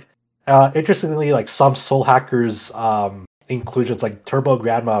have like interestingly, like some Soul Hackers inclusions, like Turbo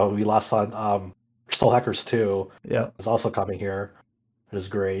Grandma, who we last on Soul Hackers 2. Yeah, is also coming here. It is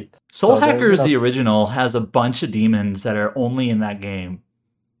great. Soul Hackers, the original, has a bunch of demons that are only in that game.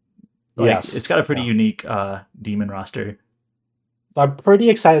 Like, yes, it's got a pretty unique demon roster. I'm pretty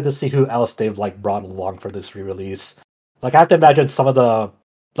excited to see who else they've like brought along for this re-release. Like I have to imagine some of the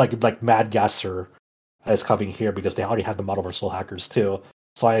like Mad Gasser is coming here because they already have the model for Soul Hackers 2.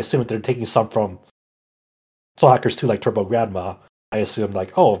 So I assume they're taking some from Soul Hackers 2, like Turbo Grandma. I assume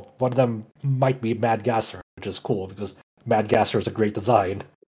like, oh, one of them might be Mad Gasser, which is cool because Mad Gasser is a great design.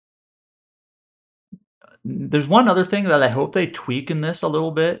 There's one other thing that I hope they tweak in this a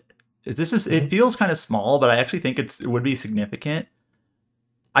little bit. It feels kind of small, but I actually think it would be significant.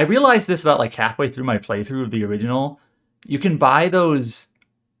 I realized this about like halfway through my playthrough of the original. You can buy those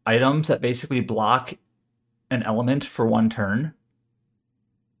items that basically block an element for one turn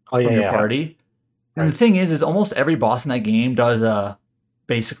from your party. And the thing is almost every boss in that game does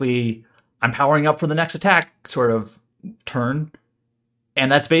basically, I'm powering up for the next attack sort of turn. And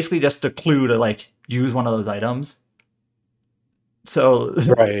that's basically just a clue to like use one of those items. So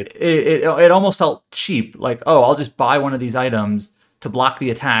it almost felt cheap. Like, oh, I'll just buy one of these items to block the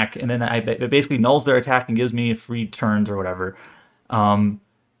attack, and then it basically nulls their attack and gives me free turns or whatever. And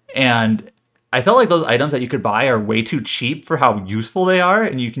I felt like those items that you could buy are way too cheap for how useful they are,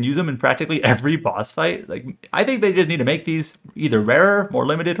 and you can use them in practically every boss fight. Like, I think they just need to make these either rarer, more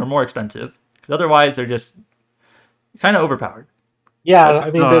limited, or more expensive. Because otherwise, they're just kind of overpowered. Yeah, I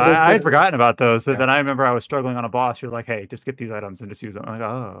mean, I had forgotten about those, but then I remember I was struggling on a boss. You're like, hey, just get these items and just use them. I'm like,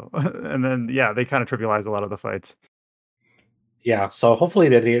 oh. And then, they kind of trivialize a lot of the fights. Yeah, so hopefully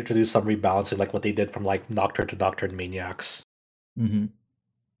they introduce some rebalancing like what they did from like Nocturne to Nocturne Maniacs. Mm-hmm.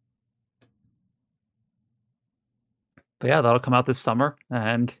 But yeah, that'll come out this summer,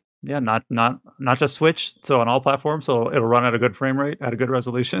 and not just Switch, so on all platforms, so it'll run at a good frame rate, at a good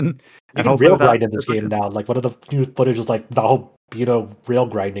resolution. And hopefully rail grind in this game now. Like one of the new footage was like the whole rail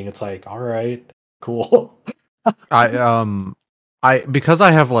grinding. It's like, all right, cool. I because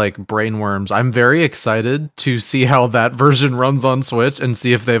I have like brain worms, I'm very excited to see how that version runs on Switch and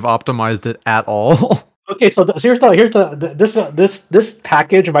see if they've optimized it at all. Okay, so here's this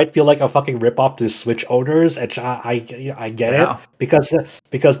package might feel like a fucking ripoff to Switch owners, and I get it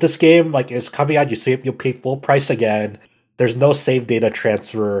because this game like is coming out. You pay full price again. There's no save data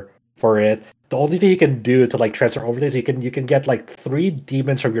transfer for it. The only thing you can do to like transfer over this, you can get like 3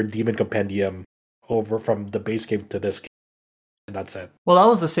 demons from your demon compendium over from the base game to this game. And that's it. Well, that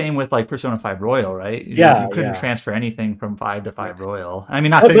was the same with like Persona 5 Royal, right? You couldn't transfer anything from 5 to 5 Royal. I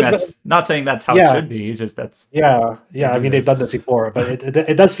mean, not saying that's how it should be. It's just that's I mean, they've done this before, but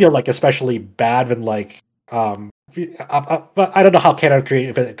it does feel like especially bad when like but I don't know how canon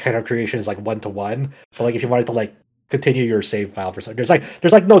creation is like 1-to-1, but like if you wanted to like continue your save file for something,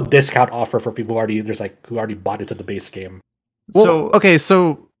 there's like no discount offer for people who already bought into the base game. Well,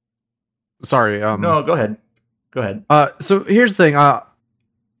 so sorry. No, go ahead. Go ahead. So here's the thing.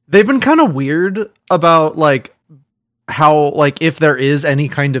 They've been kind of weird about like how like if there is any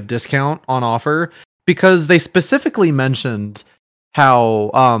kind of discount on offer, because they specifically mentioned how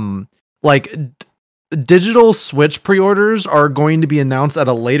like digital Switch pre-orders are going to be announced at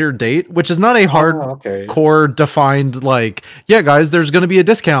a later date, which is not a hardcore defined like, yeah, guys, there's going to be a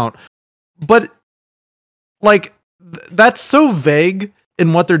discount, but like that's so vague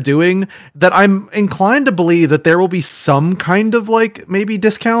in what they're doing that I'm inclined to believe that there will be some kind of like maybe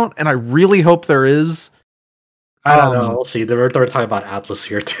discount, and I really hope there is. I don't know. We'll see. They're talking about Atlas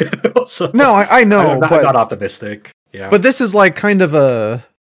here too. So no, I know, but I'm not optimistic. Yeah, but this is like kind of a.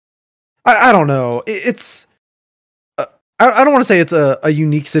 I don't know. It's I don't want to say it's a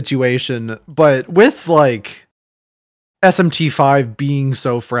unique situation, but with like SMT5 being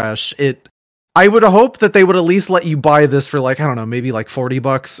so fresh, I would hope that they would at least let you buy this for like, I don't know, maybe like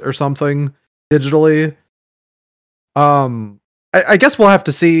 $40 or something digitally. I guess we'll have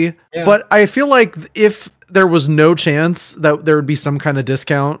to see, but I feel like if there was no chance that there would be some kind of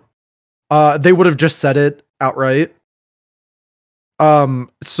discount, they would have just said it outright.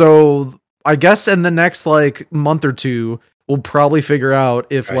 So I guess in the next like month or two, we'll probably figure out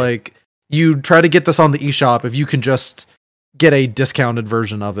if like you try to get this on the eShop, if you can just get a discounted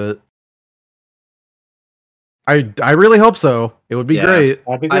version of it. I really hope so. It would be great.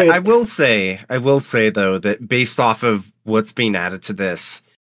 That'd be great. I will say though that based off of what's being added to this,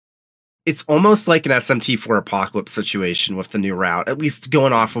 it's almost like an SMT4 Apocalypse situation with the new route, at least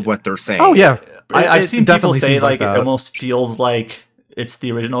going off of what they're saying. Oh yeah, I've seen people say seems like it that. almost feels like it's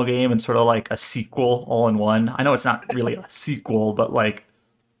the original game and sort of like a sequel all in one. I know it's not really a sequel, but like,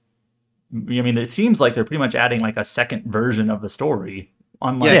 I mean, it seems like they're pretty much adding like a second version of the story.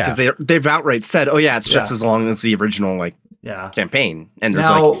 Yeah, because they've outright said, "Oh yeah, it's just as long as the original campaign." And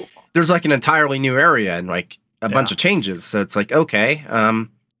there's like an entirely new area and like a bunch of changes. So it's like, okay,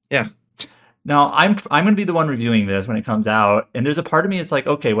 yeah. Now I'm going to be the one reviewing this when it comes out, and there's a part of me that's like,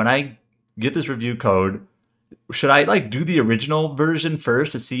 okay, when I get this review code, should I like do the original version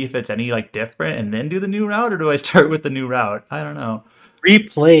first to see if it's any like different, and then do the new route, or do I start with the new route? I don't know.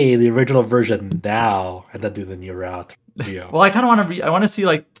 Replay the original version now and then do the new route. Well, I kind of want to. I want to see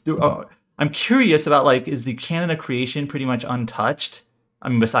like. I'm curious about like, is the canon of creation pretty much untouched? I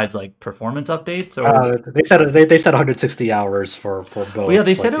mean, besides like performance updates, or they said 160 hours for both. Well, yeah,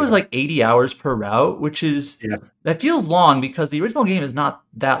 they said it was like 80 hours per route, which is that feels long because the original game is not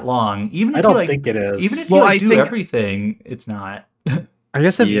that long. Even if I don't think it is. Even if you do everything, it's not. I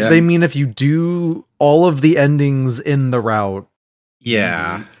guess they mean if you do all of the endings in the route.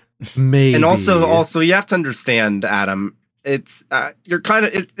 Yeah. Maybe. And also you have to understand, Adam, it's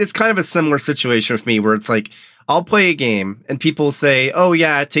it's kind of a similar situation with me where it's like I'll play a game and people say, "Oh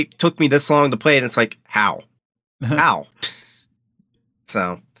yeah, it took me this long to play," and it's like, how?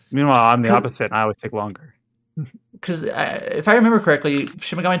 So meanwhile, I'm the opposite. And I always take longer. Because if I remember correctly,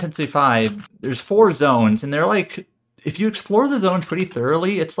 Shin Megami Tensei V, there's 4 zones, and they're like, if you explore the zones pretty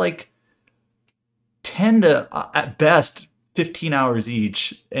thoroughly, it's like 10 to at best 15 hours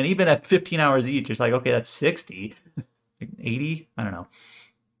each, and even at 15 hours each, it's like, okay, that's 60, 80. I don't know.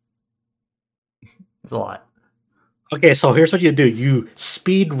 It's a lot. Okay, so here's what you do: you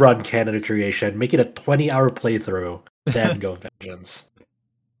speed run canon of creation, make it a 20-hour playthrough, then go Vengeance.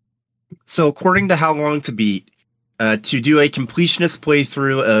 So according to How Long to Beat, to do a completionist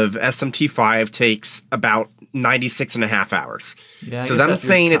playthrough of SMT5 takes about 96 and a half hours. Yeah, so them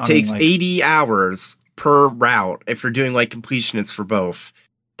saying it takes 80 hours per route if you're doing like completionists for both,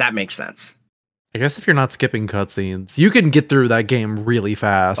 that makes sense. I guess if you're not skipping cutscenes, you can get through that game really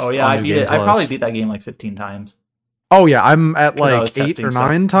fast. Oh yeah, I beat it. I probably beat that game like 15 times. Oh yeah, I'm at like 8 or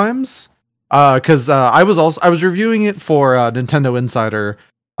 9 times. Because I was reviewing it for Nintendo Insider,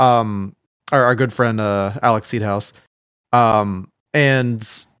 our good friend Alex Seedhouse,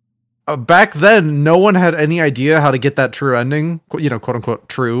 and back then no one had any idea how to get that true ending, quote unquote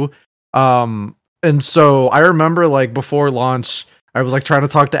true. And so I remember like before launch, I was like trying to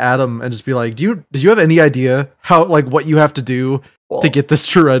talk to Adam and just be like, "Do you have any idea how like what you have to do to get this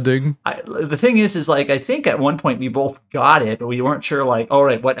true ending?" The thing is like I think at one point we both got it, but we weren't sure like, all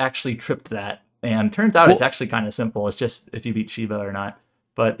right, what actually tripped that? And turns out it's actually kind of simple. It's just if you beat Shiva or not.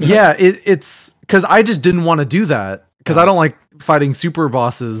 But yeah, it's because I just didn't want to do that because I don't like fighting super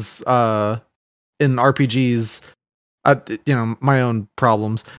bosses in RPGs. My own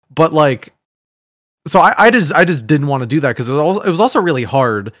problems, but like. So I just didn't want to do that because it was also really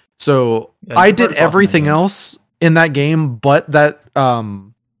hard. So I did everything else in that game, but but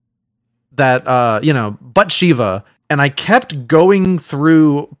Shiva, and I kept going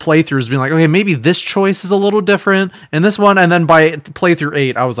through playthroughs, being like, okay, maybe this choice is a little different, and this one, and then by playthrough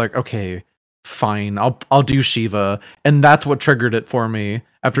 8, I was like, okay, fine, I'll do Shiva, and that's what triggered it for me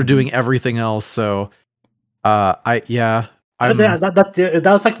after doing everything else. So, That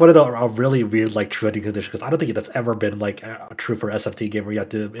was like one of the really weird like true ending conditions because I don't think that's ever been like true for SFT game where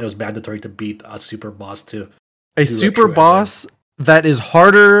it was mandatory to beat a super boss to a super boss that is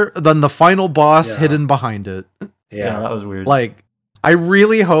harder than the final boss hidden behind it. Yeah, that was weird. Like, I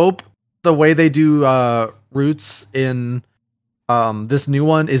really hope the way they do routes in this new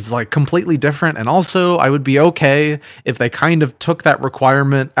one is like completely different, and also I would be okay if they kind of took that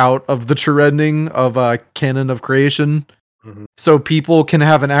requirement out of the true ending of Canon of Creation. So people can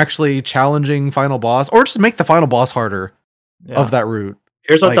have an actually challenging final boss, or just make the final boss harder. of that route.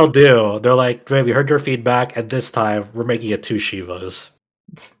 Here's what they'll do. They're like, "Dre, we heard your feedback, and this time we're making it 2 Shivas."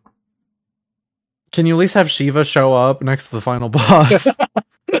 Can you at least have Shiva show up next to the final boss?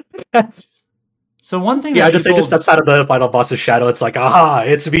 So one thing, I just say just steps out of the final boss's shadow. It's like, aha,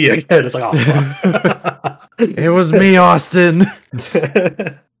 it's me again. It's like, oh, fuck. It was me, Austin.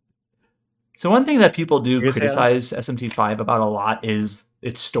 So one thing that people do criticize SMT5 about a lot is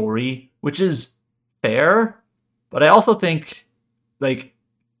its story, which is fair, but I also think like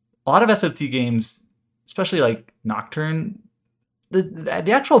a lot of SMT games, especially like Nocturne,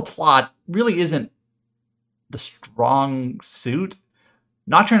 the actual plot really isn't the strong suit.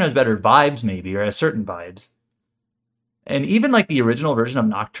 Nocturne has better vibes, maybe, or has certain vibes. And even like the original version of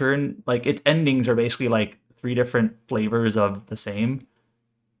Nocturne, like its endings are basically like 3 different flavors of the same.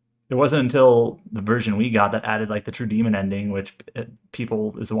 It wasn't until the version we got that added like the True Demon ending, which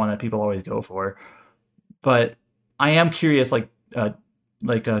is the one that people always go for. But I am curious, like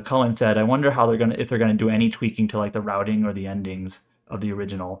Cullen said, I wonder how if they're gonna do any tweaking to like the routing or the endings of the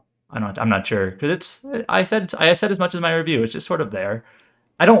original. I'm not sure, because I said as much as my review. It's just sort of there.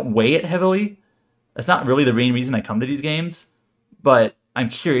 I don't weigh it heavily. That's not really the main reason I come to these games, but I'm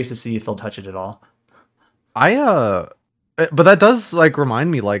curious to see if they'll touch it at all. But that does like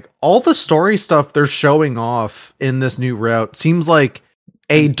remind me, like all the story stuff they're showing off in this new route seems like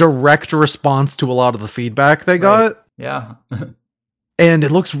a direct response to a lot of the feedback they got. Yeah. And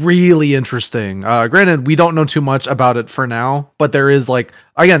it looks really interesting. Granted, we don't know too much about it for now, but there is like,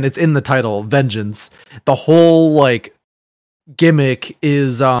 again, it's in the title, Vengeance. The whole like gimmick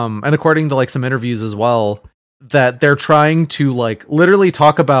is, and according to like some interviews as well, that they're trying to like literally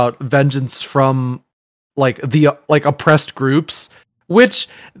talk about vengeance from like the like oppressed groups, which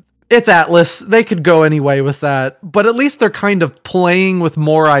it's Atlas. They could go any way with that, but at least they're kind of playing with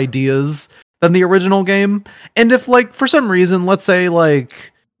more ideas than the original game. And if like for some reason, let's say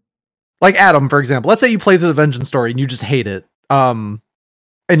like Adam, for example, let's say you play through the Vengeance story and you just hate it. And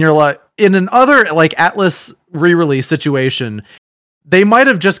you're like in another like Atlas re-release situation, they might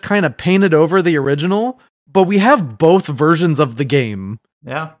have just kind of painted over the original, but we have both versions of the game.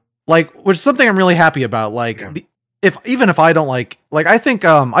 Yeah. Like, which is something I'm really happy about. Like even if I don't like I think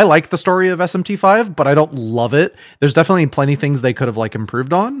I like the story of SMT5, but I don't love it. There's definitely plenty of things they could have like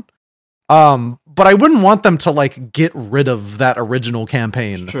improved on. But I wouldn't want them to like get rid of that original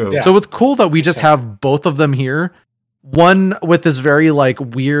campaign. True. Yeah. So it's cool that we just have both of them here. One with this very like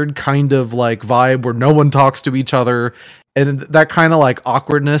weird kind of like vibe where no one talks to each other, and that kind of like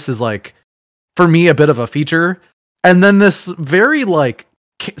awkwardness is like for me a bit of a feature. And then this very like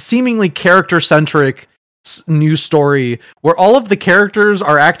seemingly character-centric new story where all of the characters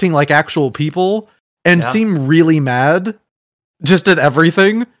are acting like actual people and seem really mad just at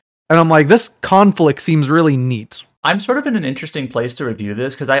everything. And I'm like, this conflict seems really neat. I'm sort of in an interesting place to review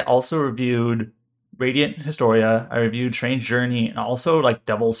this because I also reviewed Radiant Historia, I reviewed Strange Journey, and also like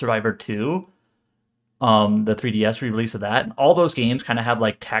Devil Survivor 2, the 3DS re-release of that. And all those games kind of have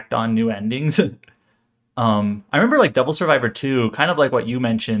like tacked on new endings. I remember like Devil Survivor 2, kind of like what you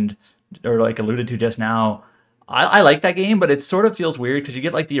mentioned or like alluded to just now. I like that game, but it sort of feels weird because you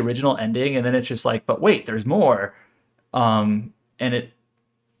get like the original ending and then it's just like, but wait, there's more. And it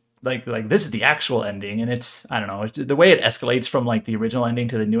like this is the actual ending, and it's, I don't know, the way it escalates from like the original ending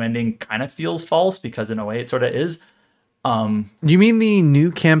to the new ending kind of feels false because in a way it sort of is. You mean the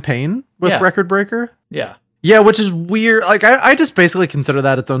new campaign with Record Breaker? Yeah. Yeah, which is weird. Like I just basically consider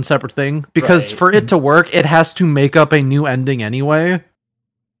that its own separate thing because for it to work, it has to make up a new ending anyway.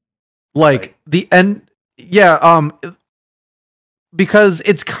 Like the end, because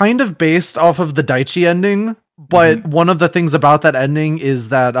it's kind of based off of the Daichi ending. But one of the things about that ending is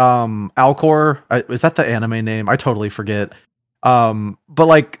that Alcor, is that the anime name? I totally forget. But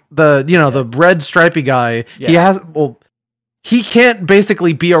like the red stripy guy, he can't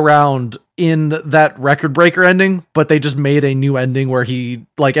basically be around in that Record Breaker ending, but they just made a new ending where he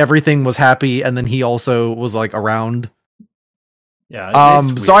like everything was happy and then he also was like around. Yeah.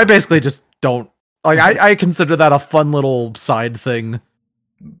 So I basically just don't like I consider that a fun little side thing.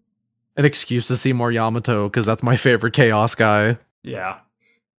 An excuse to see more Yamato because that's my favorite Chaos guy. Yeah.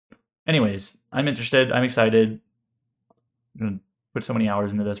 Anyways, I'm interested. I'm excited. I'm gonna put so many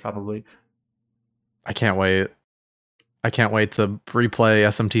hours into this probably. I can't wait. I can't wait to replay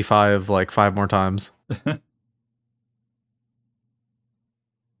SMT5 like 5 more times.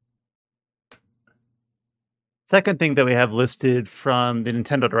 Second thing that we have listed from the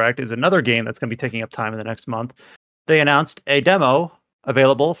Nintendo Direct is another game that's going to be taking up time in the next month. They announced a demo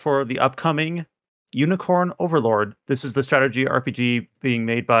available for the upcoming Unicorn Overlord. This is the strategy RPG being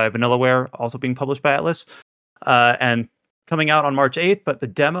made by Vanillaware, also being published by Atlas. And coming out on March 8th, but the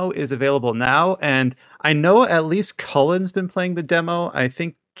demo is available now. And I know at least Cullen's been playing the demo. I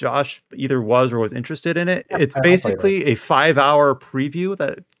think Josh either was or was interested in it. It's basically a 5-hour preview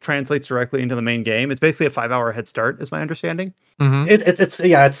that translates directly into the main game. It's basically a 5-hour head start, is my understanding. Mm-hmm.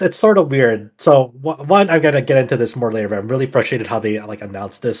 It's sort of weird. So one, I'm gonna get into this more later, but I'm really frustrated how they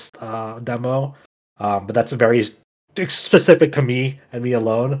announced this demo. But that's very specific to me and me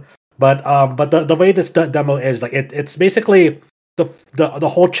alone. But the way this demo is, like, it's basically the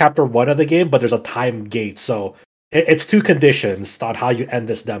whole chapter 1 of the game, but there's a time gate. So it's 2 conditions on how you end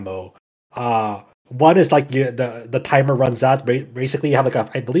this demo. One is like the timer runs out. Basically, you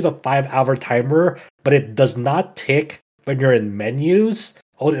have I believe a 5-hour timer, but it does not tick when you're in menus.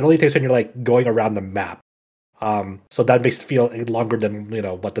 It only takes when you're like going around the map. So that makes it feel longer than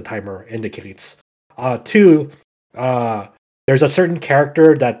what the timer indicates. 2, there's a certain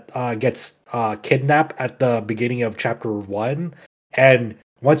character that gets kidnapped at the beginning of chapter 1, and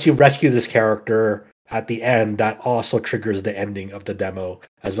once you rescue this character at the end, that also triggers the ending of the demo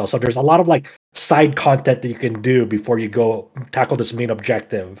as well. So there's a lot of like side content that you can do before you go tackle this main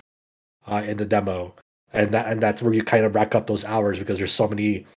objective in the demo, and that's where you kind of rack up those hours, because there's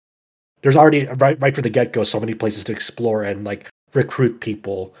already right from the get-go so many places to explore and like recruit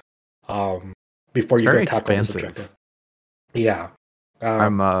people before you go tackle this objective. Yeah.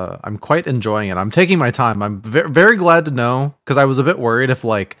 I'm quite enjoying it. I'm taking my time. I'm very glad to know, because I was a bit worried if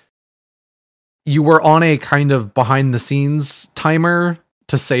like you were on a kind of behind the scenes timer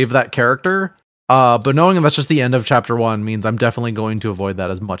to save that character. But knowing that's just the end of chapter 1 means I'm definitely going to avoid that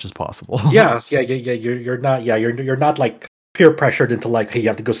as much as possible. Yeah. You're not like peer pressured into like, hey, you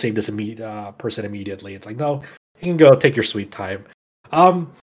have to go save this person immediately. It's like, no, you can go take your sweet time.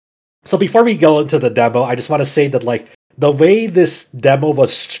 So before we go into the demo, I just want to say that like the way this demo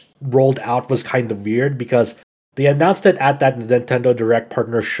was rolled out was kind of weird, because they announced it at that Nintendo Direct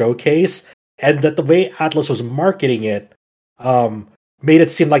Partner Showcase, and that the way Atlus was marketing it made it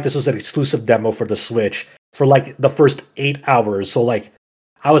seem like this was an exclusive demo for the Switch for like the first 8 hours. So like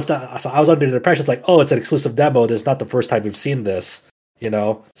I was under the impression it's like, oh, it's an exclusive demo. This is not the first time we've seen this,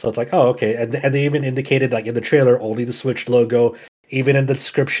 So it's like, oh, okay. And they even indicated like in the trailer only the Switch logo, even in the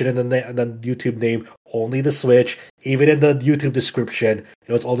description and the YouTube name only the Switch. Even in the YouTube description,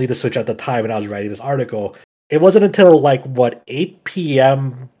 it was only the Switch at the time when I was writing this article. It wasn't until like 8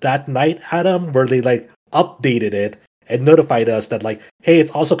 p.m. that night, Adam, where they like updated it and notified us that like, hey,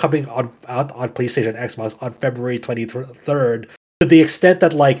 it's also coming out on PlayStation Xbox on February 23rd. To the extent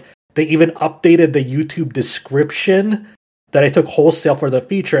that like they even updated the YouTube description that I took wholesale for the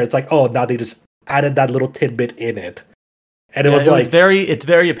feature. It's like, oh, now they just added that little tidbit in it, and it was like it's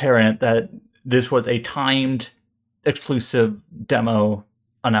very apparent that this was a timed exclusive demo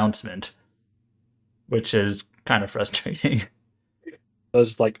announcement, which is kind of frustrating. I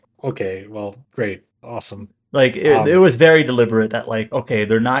was like, okay, well, great, awesome. Like it was very deliberate that like, okay,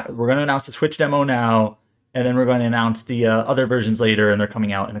 we're going to announce the Switch demo now, and then we're going to announce the other versions later, and they're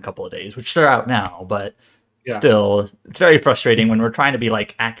coming out in a couple of days, which they're out now, but still, it's very frustrating when we're trying to be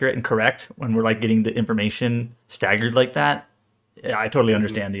like accurate and correct when we're like getting the information staggered like that. Yeah, I totally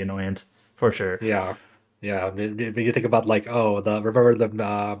understand the annoyance for sure. Yeah. When you think about like, remember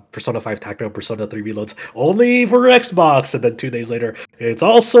the Persona 5 Tactical Persona 3 reloads only for Xbox, and then 2 days later it's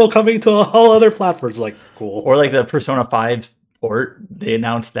also coming to all other platforms. Like, cool. Or like the Persona 5 port, they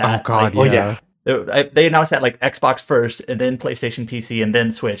announced that. Oh god, like, they announced that like Xbox first, and then PlayStation, PC, and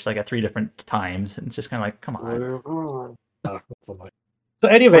then Switch, like at 3 different times, and it's just kind of like, come on. So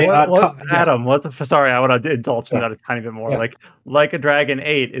anyway, Adam, sorry, I want to indulge in that a tiny bit more. Yeah. Like a Dragon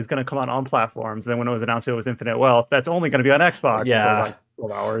 8 is going to come on platforms. Then when it was announced it was Infinite Wealth, that's only going to be on Xbox for like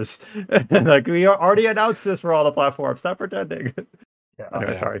 12 hours. Like we already announced this for all the platforms. Stop pretending.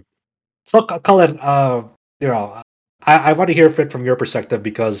 Anyway, sorry. So Colin, I want to hear it from your perspective,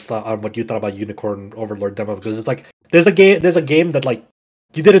 because on what you thought about Unicorn Overlord demo, because it's like there's a game that like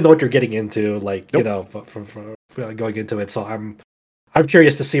you didn't know what you're getting into, like from going into it. So I'm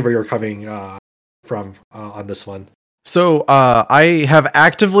curious to see where you're coming from on this one. So I have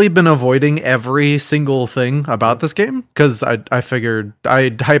actively been avoiding every single thing about this game, because I figured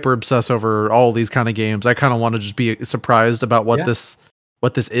I'd hyper obsess over all these kind of games. I kind of want to just be surprised about what this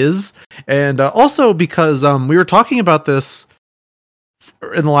is, and also because we were talking about this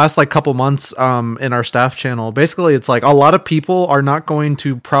in the last like couple months in our staff channel. Basically, it's like a lot of people are not going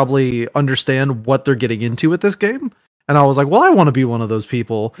to probably understand what they're getting into with this game. And I was like, well, I want to be one of those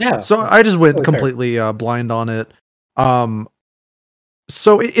people. Yeah. So I just went completely blind on it.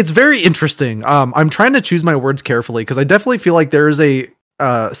 So it's very interesting. I'm trying to choose my words carefully, because I definitely feel like there is a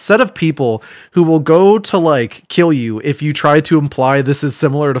set of people who will go to like kill you if you try to imply this is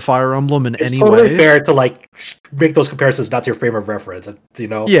similar to Fire Emblem in any way. It's totally fair to like make those comparisons not to your frame of reference.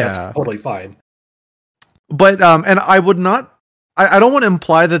 That's totally fine. But and I would not. I don't want to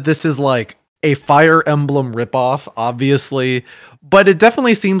imply that this is like a Fire Emblem ripoff, obviously, but it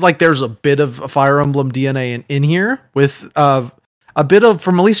definitely seems like there's a bit of a Fire Emblem DNA in here with a bit of,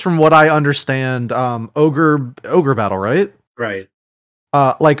 from at least from what I understand, ogre battle, right? Right.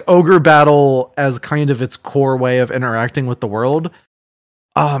 Like ogre battle as kind of its core way of interacting with the world.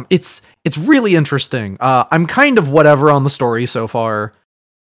 It's really interesting. I'm kind of whatever on the story so far.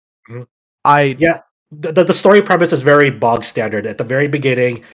 The story premise is very bog standard. At the very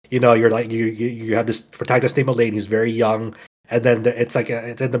beginning, you're like you have this protagonist named Elaine. He's very young, and then it's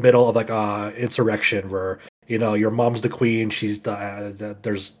in the middle of like a insurrection where your mom's the queen. She's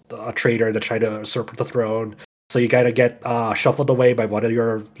there's a traitor that's trying to usurp the throne. So you gotta get shuffled away by one of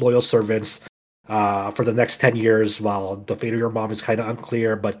your loyal servants for the next 10 years, while the fate of your mom is kind of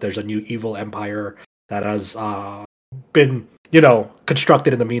unclear. But there's a new evil empire that has been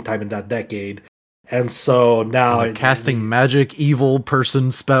constructed in the meantime in that decade. And so now casting magic evil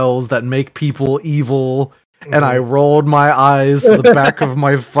person spells that make people evil. And I rolled my eyes to the back of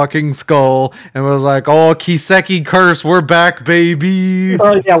my fucking skull and was like, oh, Kiseki curse, we're back, baby.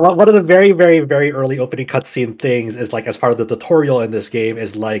 One of the very, very, very early opening cutscene things is like, as part of the tutorial in this game,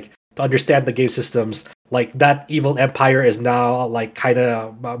 is like, to understand the game systems, like that evil empire is now like kind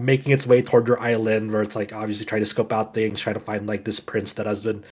of making its way toward your island, where it's like obviously trying to scope out things, trying to find like this prince that has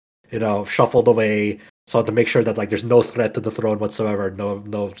been shuffled away, so to make sure that like there's no threat to the throne whatsoever,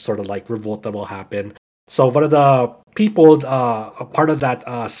 no sort of like revolt that will happen. So one of the people, a part of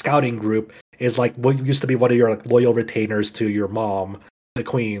that scouting group, is like what used to be one of your like loyal retainers to your mom, the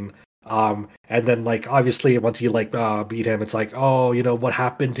queen. And then like obviously once you like beat him, it's like, oh, what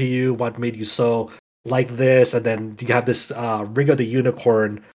happened to you? What made you so like this? And then you have this ring of the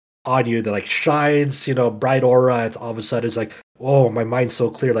unicorn on you that like shines, bright aura. It's all of a sudden it's like, oh, my mind's so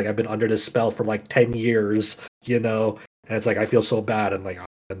clear. Like I've been under this spell for like 10 years, and it's like I feel so bad, and like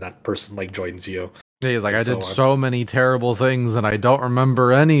and that person like joins you. Yeah, he's like, I did so many terrible things and I don't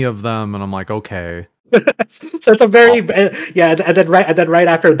remember any of them, and I'm like, okay. So it's a very and then right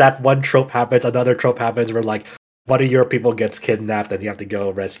after that one trope happens, another trope happens where like one of your people gets kidnapped and you have to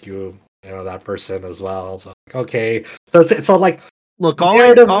go rescue that person as well. So okay, so it's all like, look, all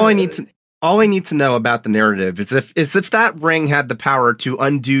I need to know about the narrative is if that ring had the power to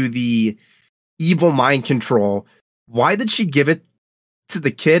undo the evil mind control, why did she give it to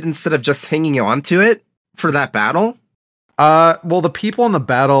the kid instead of just hanging on to it for that battle? Well, the people in the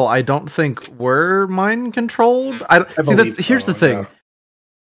battle, I don't think were mind controlled. Here's the thing. Yeah.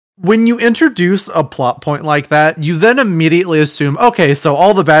 When you introduce a plot point like that, you then immediately assume, okay, so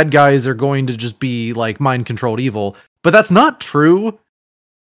all the bad guys are going to just be like mind controlled evil, but that's not true.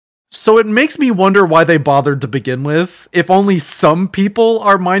 So it makes me wonder why they bothered to begin with, if only some people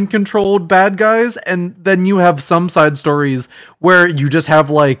are mind-controlled bad guys, and then you have some side stories where you just have,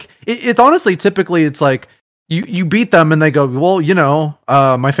 like... It's honestly, typically, it's like, you beat them and they go, well,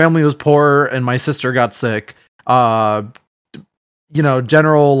 my family was poor and my sister got sick.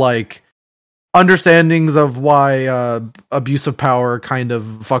 General, like, understandings of why abuse of power kind of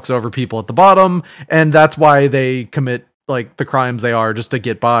fucks over people at the bottom, and that's why they commit like the crimes they are just to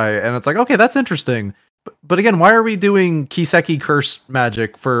get by. And it's like, okay, that's interesting, but again, why are we doing Kiseki curse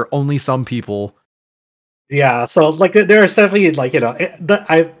magic for only some people? Yeah, so like there are definitely like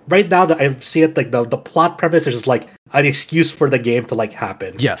right now that I see it, like the plot premise is just like an excuse for the game to like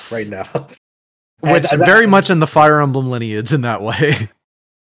happen. Yes, right now, which very much in the Fire Emblem lineage in that way.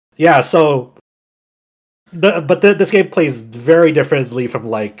 Yeah, so this game plays very differently from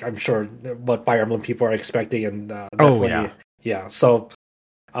like I'm sure what Fire Emblem people are expecting, and yeah. So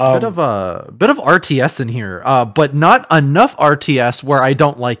bit of RTS in here, but not enough RTS where I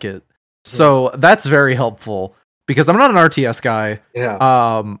don't like it. So that's very helpful because I'm not an RTS guy.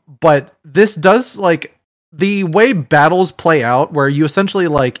 Yeah. But this does like the way battles play out, where you essentially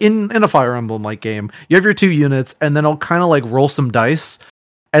like in a Fire Emblem like game, you have your 2 units, and then I'll kind of like roll some dice.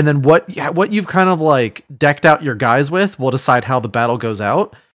 And then what you've kind of like decked out your guys with will decide how the battle goes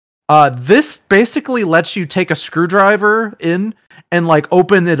out. This basically lets you take a screwdriver in and like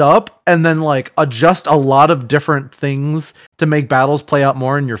open it up and then like adjust a lot of different things to make battles play out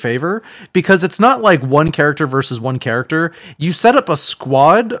more in your favor, because it's not like one character versus one character. You set up a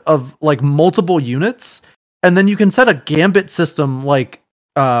squad of like multiple units, and then you can set a gambit system like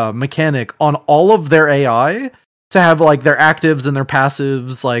mechanic on all of their AI to have like their actives and their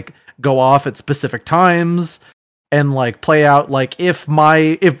passives like go off at specific times. and like play out like if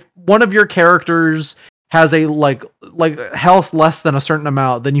one of your characters has a like health less than a certain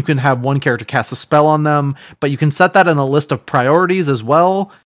amount, then you can have one character cast a spell on them, but you can set that in a list of priorities as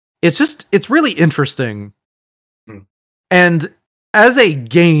well. It's really interesting. And as a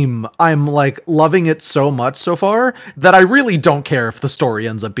game, I'm like loving it so much so far that I really don't care if the story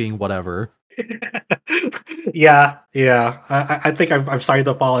ends up being whatever. yeah. I think I'm starting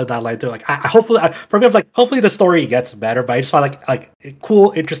to fall in that line too. Like, hopefully, for me, like hopefully the story gets better. But I just find like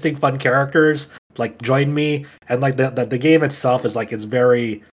cool, interesting, fun characters like join me, and like the game itself is like it's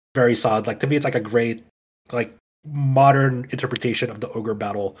very very solid. Like to me, it's like a great like modern interpretation of the ogre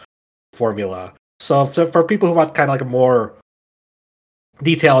battle formula. So for people who want kind of like a more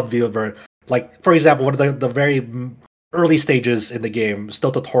detailed view of it, like for example, one of the very early stages in the game,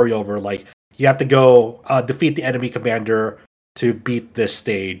 still tutorial where like you have to go defeat the enemy commander to beat this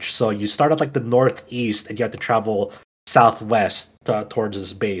stage. So you start at like the northeast and you have to travel southwest towards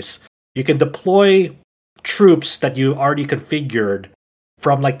this base. You can deploy troops that you already configured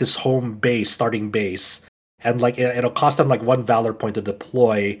from like this home base, starting base, and like it'll cost them like 1 valor point to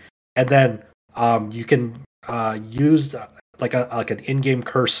deploy, and then you can use like an in-game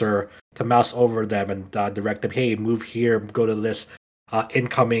cursor to mouse over them and direct them. Hey, move here, go to this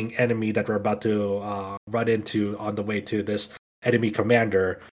incoming enemy that we're about to run into on the way to this enemy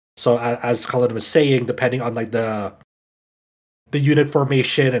commander. So as Colin was saying, depending on like the unit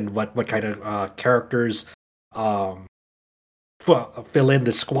formation and what kind of characters fill in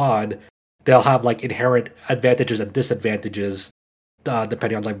the squad, they'll have like inherent advantages and disadvantages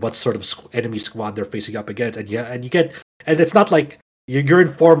depending on like what sort of enemy squad they're facing up against. And and it's not like you're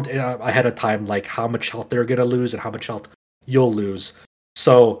informed ahead of time like how much health they're gonna lose and how much health you'll lose.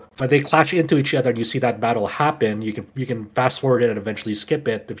 So when they clash into each other and you see that battle happen, you can fast forward it and eventually skip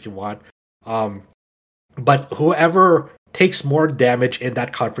it if you want. But whoever takes more damage in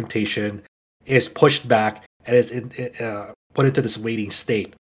that confrontation is pushed back and is put into this waiting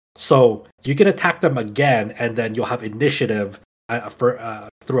state. So you can attack them again, and then you'll have initiative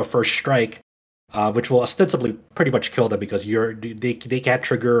through a first strike, which will ostensibly pretty much kill them because they can't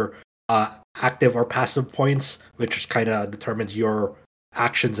trigger active or passive points, which kind of determines your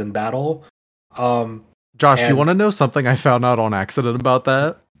actions in battle. Josh, do you want to know something I found out on accident about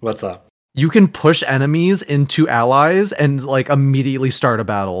that? What's up? You can push enemies into allies and like immediately start a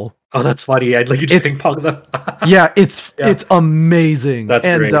battle. Oh, that's funny. I'd like you just ping pong them. Yeah, it's amazing. That's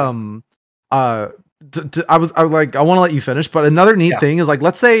great. I want to let you finish, but another neat thing is like,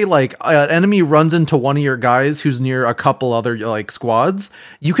 let's say like an enemy runs into one of your guys who's near a couple other like squads.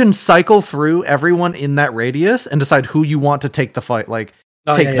 You can cycle through everyone in that radius and decide who you want to take the fight. Like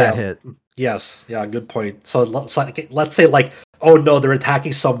that hit. Yes. Yeah. Good point. So let's say like, oh no, they're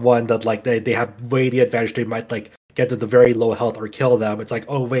attacking someone that like they have way the advantage. They might like get to the very low health or kill them. It's like,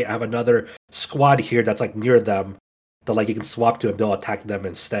 oh wait, I have another squad here that's like near them that like you can swap to and they'll attack them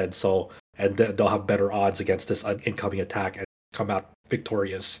instead. So and they'll have better odds against this incoming attack and come out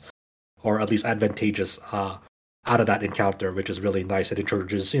victorious, or at least advantageous out of that encounter, which is really nice. It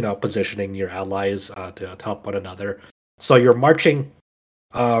encourages positioning your allies to help one another. So you're marching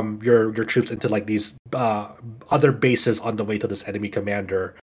your troops into like these other bases on the way to this enemy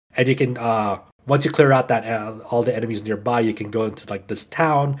commander, and you can once you clear out that all the enemies nearby, you can go into like this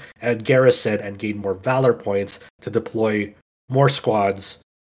town and garrison and gain more valor points to deploy more squads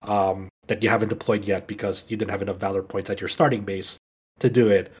that you haven't deployed yet because you didn't have enough valor points at your starting base to do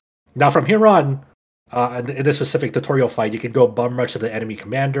it. Now from here on, in this specific tutorial fight, you can go bum rush to the enemy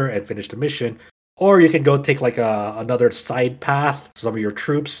commander and finish the mission, or you can go take like another side path to some of your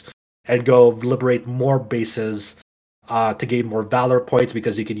troops and go liberate more bases to gain more valor points,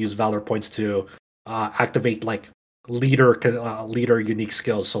 because you can use valor points to activate like leader unique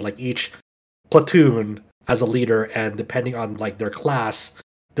skills. So like each platoon has a leader, and depending on like their class,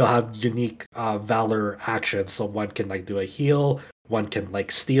 they'll have unique valor actions. So one can like do a heal, one can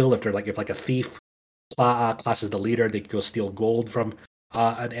like steal if a thief class is the leader, they can go steal gold from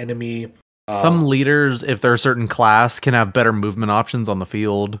an enemy. Some leaders, if they're a certain class, can have better movement options on the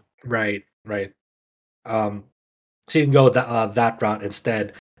field. Right. So you can go that route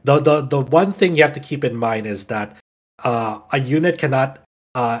instead. The one thing you have to keep in mind is that a unit cannot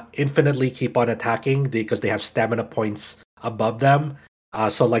infinitely keep on attacking because they have stamina points above them.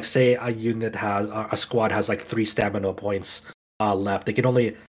 So like say a squad has like 3 stamina points left. They can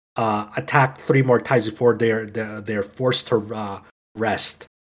only attack 3 more times before they're forced to rest.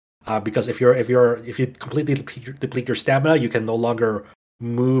 Because if you completely deplete your stamina, you can no longer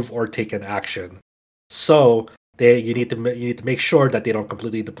move or take an action. So you need to make sure that they don't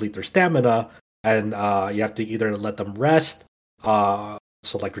completely deplete their stamina, and you have to either let them rest, so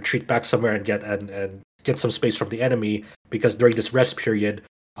like retreat back somewhere and get some space from the enemy, because during this rest period,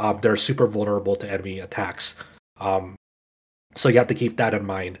 they're super vulnerable to enemy attacks. So you have to keep that in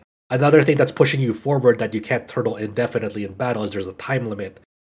mind. Another thing that's pushing you forward that you can't turtle indefinitely in battle is there's a time limit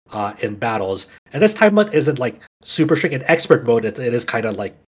in battles, and this time limit isn't like super strict. In expert mode, it is kind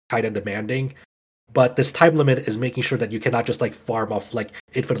of demanding, but this time limit is making sure that you cannot just like farm off like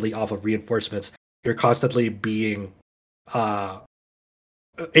infinitely off of reinforcements. You're constantly being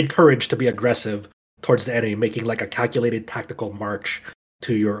encouraged to be aggressive towards the enemy, making like a calculated tactical march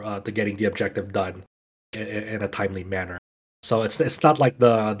to your to getting the objective done in a timely manner. So it's not like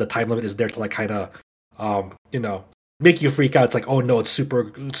the time limit is there to like kind of make you freak out. It's like, oh no, it's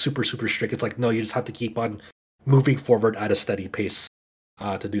super strict. It's like, no, you just have to keep on moving forward at a steady pace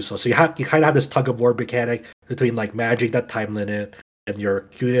to do so. So you kind of have this tug of war mechanic between like managing that time limit and your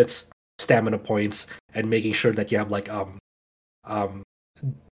units, stamina points, and making sure that you have like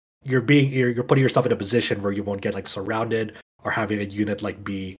you're putting yourself in a position where you won't get like surrounded or having a unit like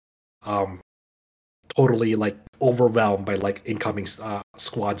be totally like overwhelmed by like incoming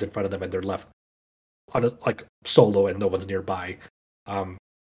squads in front of them and they're left on a, like solo and no one's nearby.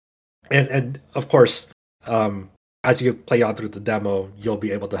 And of course, as you play on through the demo, you'll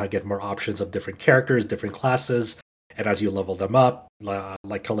be able to get more options of different characters, different classes, and as you level them up,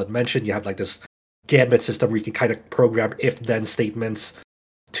 like Cullen mentioned, you have like this gambit system where you can kind of program if-then statements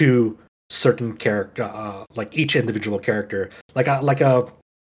to certain character, like each individual character, like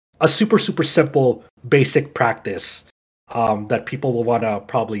a super simple basic practice that people will want to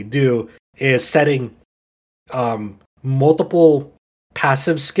probably do is setting multiple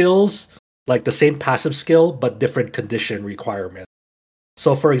passive skills, like the same passive skill but different condition requirements.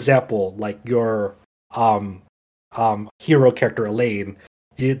 So, for example, like your hero character Elaine,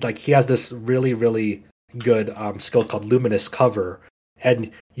 he has this really good skill called Luminous Cover,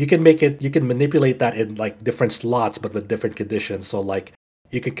 and you can manipulate that in like different slots but with different conditions. So like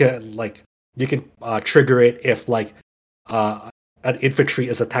you can trigger it if like an infantry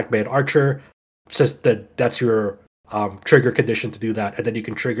is attacked by an archer, says that's your trigger condition to do that, and then you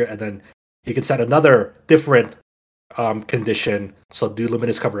can trigger, and then you can set another different condition. So do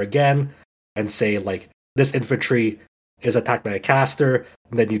Luminous Cover again, and say like this infantry is attacked by a caster,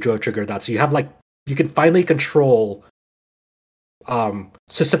 and then you trigger that. So you can finally control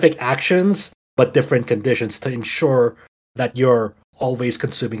specific actions but different conditions to ensure that you're always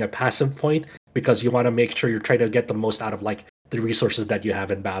consuming a passive point, because you want to make sure you're trying to get the most out of like the resources that you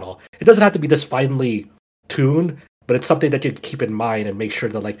have in battle. It doesn't have to be this finely tuned, but it's something that you keep in mind and make sure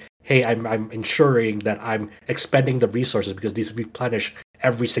that like, hey, I'm ensuring that I'm expending the resources because these replenish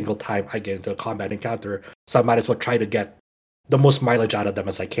every single time I get into a combat encounter. So I might as well try to get the most mileage out of them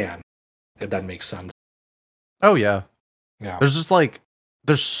as I can, if that makes sense. Oh yeah. Yeah. There's just like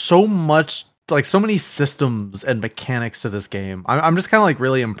there's so much, like so many systems and mechanics to this game. I'm just kind of like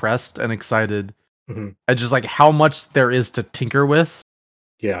really impressed and excited at just like how much there is to tinker with.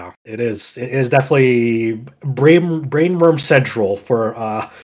 Yeah, it is. It is definitely brainworm central for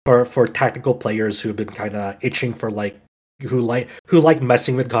tactical players who've been kind of itching for like who like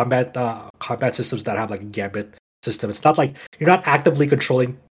messing with combat systems that have like a gambit system. It's not like you're not actively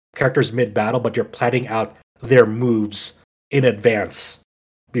controlling characters mid battle, but you're planning out their moves in advance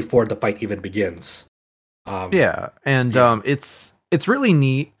before the fight even begins. It's really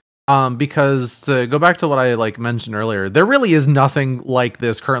neat. Because to go back to what I like mentioned earlier, there really is nothing like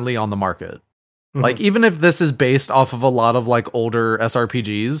this currently on the market. Mm-hmm. Like even if this is based off of a lot of like older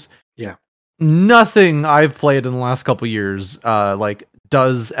SRPGs, nothing I've played in the last couple years like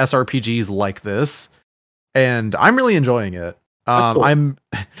does SRPGs like this, and I'm really enjoying it. Cool. I'm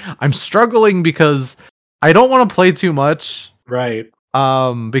struggling because I don't want to play too much, right?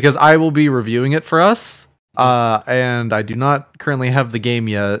 Because I will be reviewing it for us, and I do not currently have the game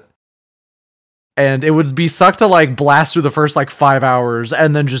yet. And it would be suck to like blast through the first like 5 hours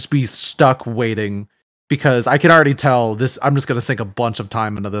and then just be stuck waiting, because I can already tell this. I'm just gonna sink a bunch of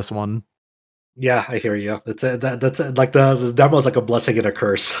time into this one. Yeah, I hear you. That's like the demo is like a blessing and a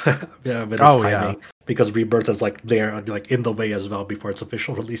curse. Because Rebirth is like there, like in the way as well before its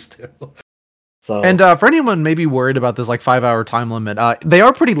official release too. So, and for anyone maybe worried about this like 5 hour time limit, they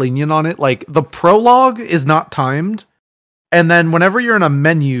are pretty lenient on it. Like the prologue is not timed. And then whenever you're in a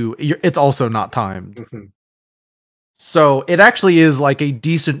menu, it's also not timed. Mm-hmm. So it actually is like a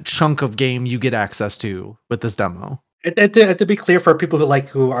decent chunk of game you get access to with this demo. And to be clear, for people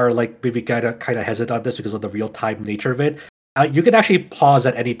who are like maybe kind of hesitant on this because of the real time nature of it, you can actually pause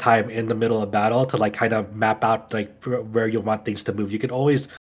at any time in the middle of battle to like kind of map out like where you want things to move. You can always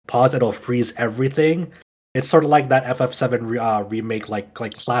pause, it'll freeze everything. It's sort of like that FF7 remake, like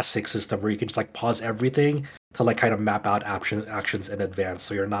classic system where you can just like pause everything to like kind of map out actions in advance,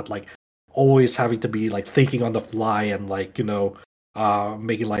 so you're not like always having to be like thinking on the fly and like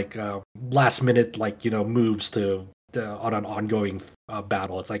making like last minute like moves to on an ongoing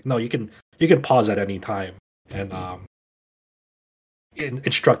battle. It's like no, you can pause at any time and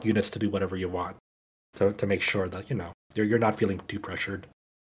instruct units to do whatever you want to make sure that you're not feeling too pressured.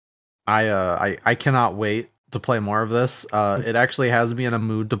 I cannot wait to play more of this. It actually has me in a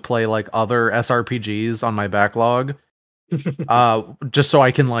mood to play like other SRPGs on my backlog. Just so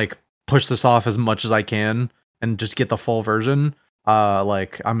I can like push this off as much as I can and just get the full version.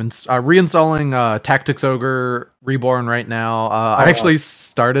 Like I'm reinstalling Tactics Ogre Reborn right now. I actually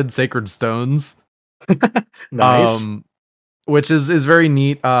started Sacred Stones. Nice. Which is very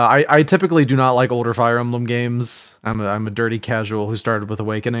neat. I typically do not like older Fire Emblem games. I'm a dirty casual who started with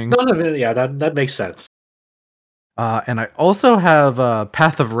Awakening. Yeah, that makes sense. And I also have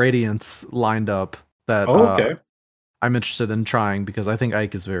Path of Radiance lined up that okay. I'm interested in trying because I think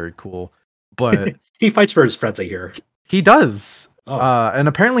Ike is very cool. But he fights for his friends, I hear. He does. Oh. And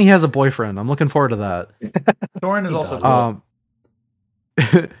apparently he has a boyfriend. I'm looking forward to that. Thorin is also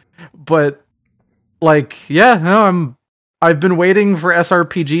cool. But like, yeah, no, I've been waiting for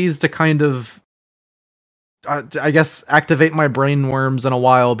SRPGs to kind of, I guess, activate my brain worms in a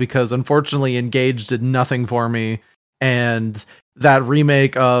while because unfortunately Engage did nothing for me, and that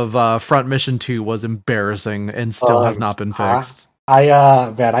remake of Front Mission 2 was embarrassing and still has not been fixed. I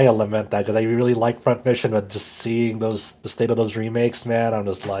lament that because I really like Front Mission, but just seeing the state of those remakes, man, I'm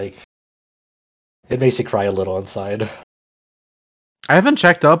just like, it makes you cry a little inside. I haven't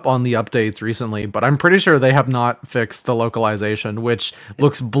checked up on the updates recently, but I'm pretty sure they have not fixed the localization, which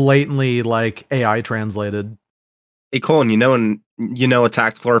looks blatantly like AI translated. Hey, Colin, a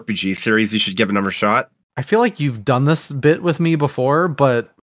tactical RPG series you should give another shot? I feel like you've done this bit with me before,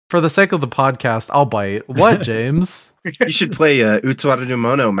 but for the sake of the podcast, I'll bite. What, James? You should play Utuara no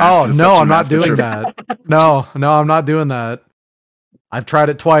Mono. Oh, no, I'm not doing that. No, I'm not doing that. I've tried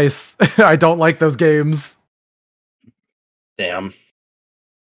it twice. I don't like those games. Damn.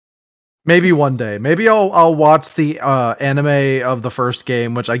 Maybe one day. Maybe I'll watch the anime of the first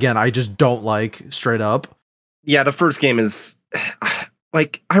game, which again I just don't like straight up. Yeah, the first game is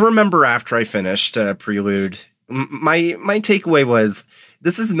like I remember after I finished Prelude, my takeaway was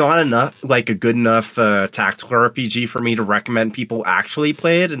this is not enough, like a good enough tactical RPG for me to recommend people actually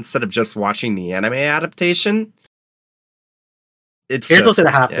play it instead of just watching the anime adaptation. Here's what's gonna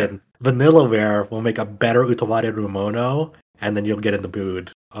happen: Vanillaware will make a better Utaware Rumono, and then you'll get in the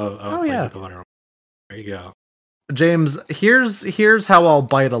mood. Yeah. There you go. James, here's how I'll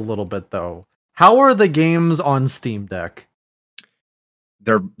bite a little bit though. How are the games on Steam Deck?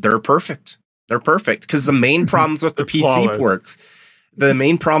 They're perfect. They're perfect because the main problems with the PC ports. The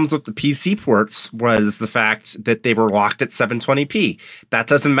main problems with the PC ports was the fact that they were locked at 720p. That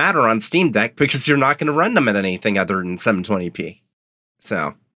doesn't matter on Steam Deck because you're not going to run them at anything other than 720p.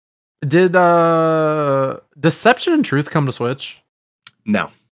 So, did Deception and Truth come to Switch? No.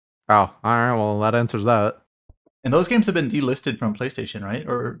 Oh, all right. Well, that answers that. And those games have been delisted from PlayStation, right?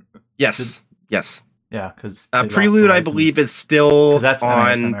 Or yes. Yeah, because Prelude, I believe, is still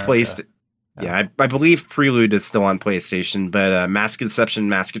on PlayStation. Yeah, I believe Prelude is still on PlayStation, but Mask of Deception,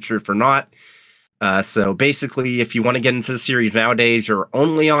 Mask of Truth are not. So basically, if you want to get into the series nowadays, your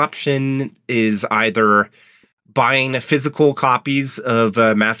only option is either buying physical copies of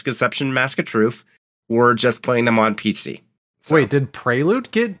Mask of Deception, Mask of Truth, or just playing them on PC. So, wait, did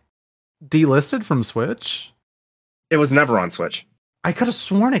Prelude get delisted from Switch? It was never on Switch. I could have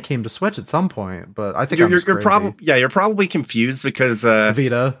sworn it came to Switch at some point, but I think you're probably confused because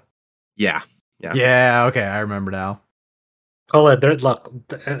Vita. Yeah. Okay, I remember now. Oh,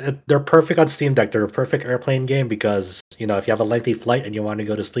 they're perfect on Steam Deck. They're a perfect airplane game because if you have a lengthy flight and you want to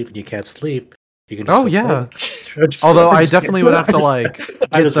go to sleep and you can't sleep, you can. Although I definitely would have to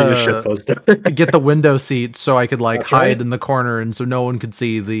get the window seat so I could hide in the corner and so no one could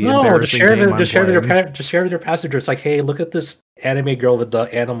see the embarrassing game I'm playing. Just share with your passengers, like, hey, look at this anime girl with the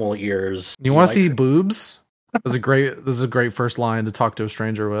animal ears. You want to see boobs? This is a great first line to talk to a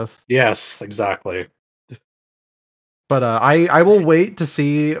stranger with. Yes, exactly. But I will wait to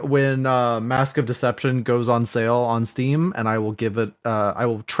see when Mask of Deception goes on sale on Steam, and I will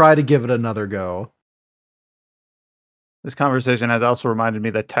try to give it another go. This conversation has also reminded me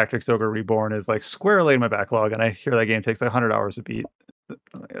that Tactics Ogre Reborn is squarely in my backlog, and I hear that game takes 100 hours to beat.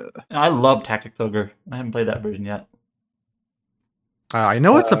 I love Tactics Ogre. I haven't played that version yet. I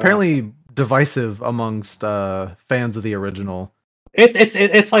know it's apparently divisive amongst fans of the original.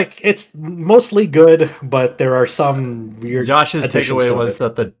 It's like it's mostly good, but there are some weird. Josh's additions takeaway to was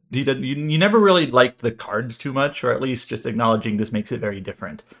it. that you never really liked the cards too much, or at least just acknowledging this makes it very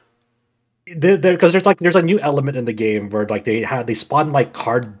different. Because there's a new element in the game where like they spawn like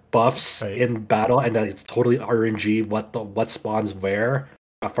card buffs Right. in battle, and then it's totally RNG what spawns where.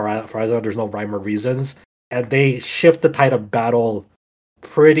 For as I know, there's no rhyme or reasons, and they shift the tide of battle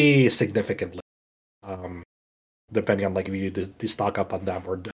pretty significantly, depending on like if you stock up on them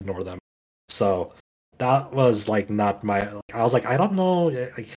or ignore them. So that was like not my. Like, I was like, I don't know.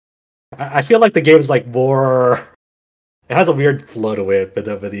 Like, I feel like the game's like more. It has a weird flow to it, but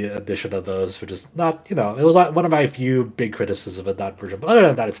with the addition of those, which is not, it was one of my few big criticisms of that version. But other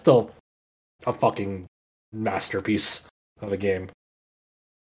than that, it's still a fucking masterpiece of a game.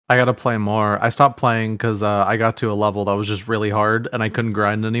 I gotta play more. I stopped playing because I got to a level that was just really hard and I couldn't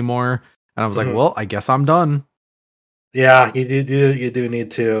grind anymore. And I was like, well, I guess I'm done. Yeah, you do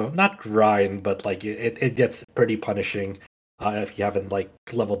need to not grind, but like it gets pretty punishing if you haven't like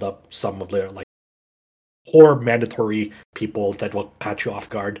leveled up some of their like core mandatory people that will catch you off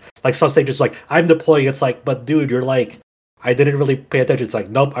guard. Like some stages, like I'm deploying. It's like, but dude, you're like, I didn't really pay attention. It's like,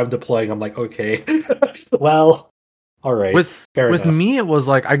 nope, I'm deploying. I'm like, okay, well, all right. With enough. me, it was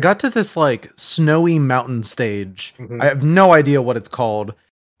like I got to this like snowy mountain stage. Mhm. I have no idea what it's called,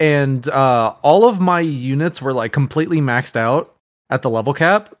 and all of my units were like completely maxed out at the level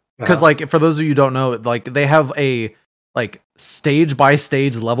cap. Because like for those of you who don't know, like they have a like stage by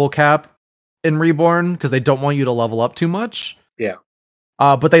stage level cap in Reborn because they don't want you to level up too much. Yeah.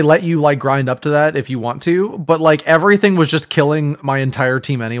 But they let you like grind up to that if you want to. But like everything was just killing my entire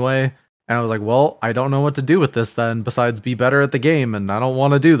team anyway. And I was like, well, I don't know what to do with this then besides be better at the game. And I don't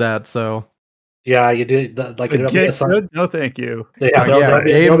want to do that. So yeah, you do like get good? No, thank you. Yeah,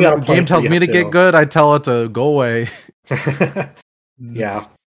 game tells me to get good. I tell it to go away. Yeah,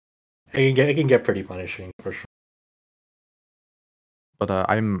 it can get pretty punishing for sure. But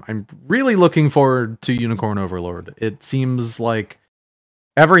I'm really looking forward to Unicorn Overlord. It seems like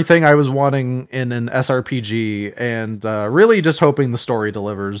everything I was wanting in an SRPG, and really just hoping the story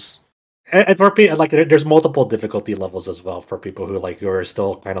delivers. And for people, like there's multiple difficulty levels as well for people who are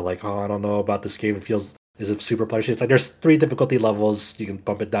still kind of like, oh, I don't know about this game. Is it super punishing? It's like there's 3 difficulty levels. You can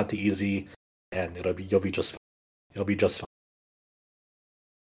bump it down to easy, and you'll be just fine. It'll be just fine.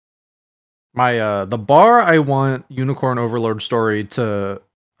 My the bar I want Unicorn Overlord story to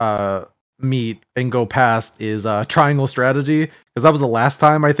meet and go past is Triangle Strategy, because that was the last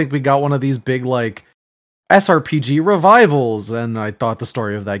time I think we got one of these big like SRPG revivals, and I thought the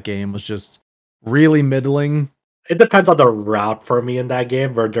story of that game was just really middling. It depends on the route for me in that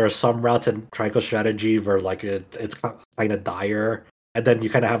game, where there are some routes in Triangle Strategy where like it's kind of dire, and then you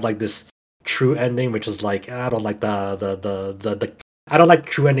kind of have like this true ending, which is like I don't like the I don't like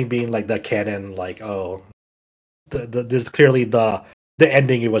true ending being like the canon, like oh, there's clearly the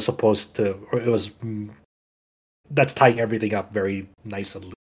ending it was supposed to, or it was that's tying everything up very nice and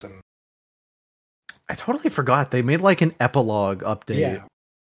loose. And I totally forgot they made like an epilogue update.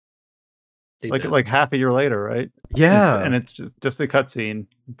 yeah, like half a year later, right? Yeah, and it's just a cutscene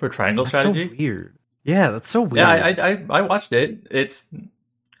for Triangle that's Strategy. So weird. Yeah, that's so weird. Yeah, I watched it. It's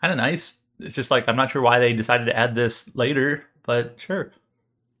kind of nice. It's just like I'm not sure why they decided to add this later, but sure.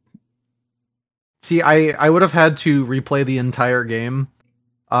 See, I would have had to replay the entire game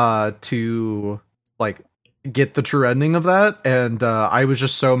to like get the true ending of that, and I was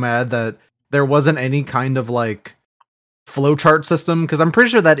just so mad that there wasn't any kind of like flowchart system, because I'm pretty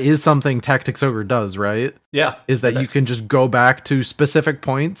sure that is something Tactics Ogre does, right? Yeah. Is that you can just go back to specific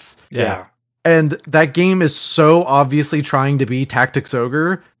points. Yeah. And that game is so obviously trying to be Tactics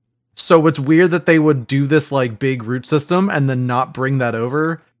Ogre, so it's weird that they would do this like big root system and then not bring that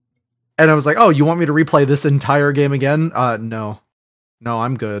over. And I was like, oh, you want me to replay this entire game again? No,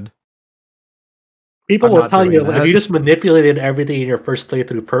 I'm good. People will tell you if you just manipulated everything in your first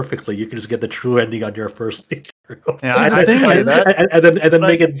playthrough perfectly, you can just get the true ending on your first playthrough. Yeah, I think that, and then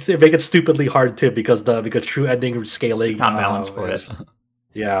make it stupidly hard too, because true ending scaling not balanced for it.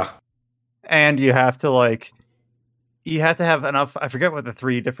 Yeah, and you have to have enough. I forget what the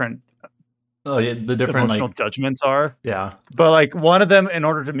 3 different. Oh yeah, the different emotional judgments are. Yeah, but like one of them, in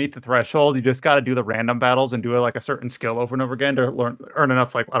order to meet the threshold, you just got to do the random battles and do like a certain skill over and over again to earn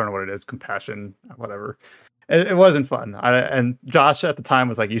enough. Like I don't know what it is, compassion, whatever. It wasn't fun. And Josh at the time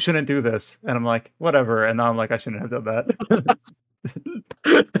was like, "You shouldn't do this," and I'm like, "Whatever." And now I'm like, "I shouldn't have done that."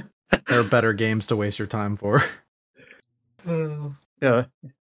 There are better games to waste your time for. Yeah,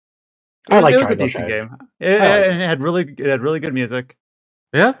 it was a decent game. It had really good music.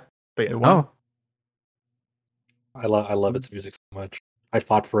 Yeah. But I love its music. much. I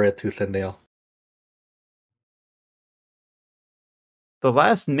fought for it tooth and nail. The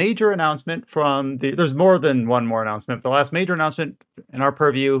last major announcement from there's more than one more announcement. The last major announcement in our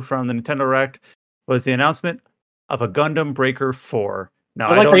purview from the Nintendo Direct was the announcement of a Gundam Breaker 4. Now,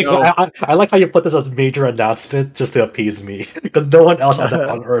 I don't know. I like how you put this as major announcement just to appease me, because no one else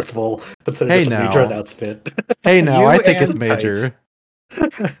on Earth will consider this a major announcement. Hey, now I think it's major.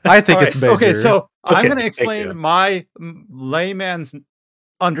 I think it's major. Okay, so I'm going to explain my layman's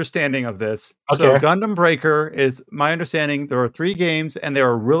understanding of this. Okay. So Gundam Breaker is my understanding. There are 3 games and they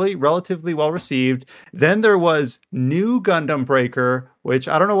are really relatively well received. Then there was New Gundam Breaker, which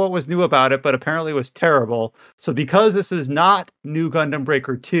I don't know what was new about it, but apparently was terrible. So because this is not New Gundam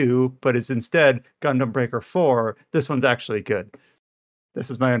Breaker 2, but is instead Gundam Breaker 4, this one's actually good. This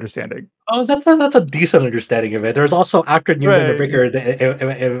is my understanding. Oh, that's a decent understanding of it. There's also after New Gundam Breaker,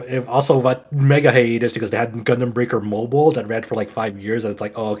 if also what mega hiatus because they had Gundam Breaker Mobile that ran for like 5 years, and it's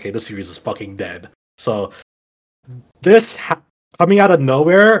like, oh, okay, this series is fucking dead. So this coming out of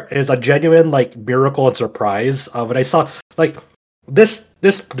nowhere is a genuine like miracle and surprise. When I saw like this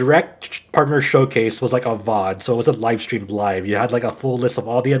direct partner showcase was like a VOD, so it wasn't live streamed live. You had like a full list of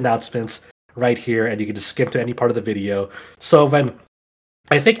all the announcements right here, and you could just skip to any part of the video. So when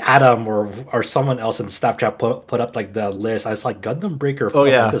I think Adam or someone else in the staff chat put up like the list. I was like Gundam Breaker. Oh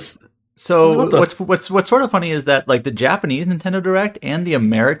yeah. So what's sort of funny is that like the Japanese Nintendo Direct and the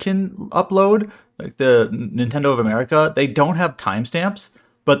American upload, like the Nintendo of America, they don't have timestamps,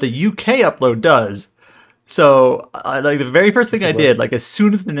 but the UK upload does. So like the very first thing I did, like as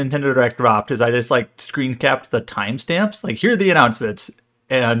soon as the Nintendo Direct dropped, is I just like screen capped the timestamps. Like here are the announcements,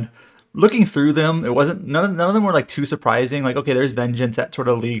 and looking through them, it wasn't none of them were like too surprising. Like, okay, there's Vengeance that sort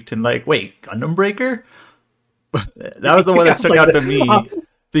of leaked, and like, wait, Gundam Breaker? That was the one that stuck out to me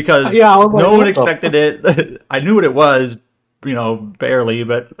because no one expected it. I knew what it was, barely,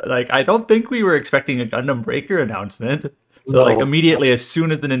 but like I don't think we were expecting a Gundam Breaker announcement. So like immediately as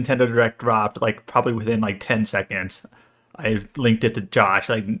soon as the Nintendo Direct dropped, like probably within like 10 seconds, I linked it to Josh,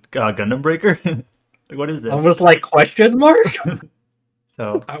 like Gundam Breaker. Like, what is this? I was like question mark.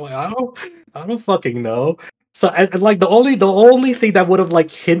 So I don't fucking know. So and like the only thing that would have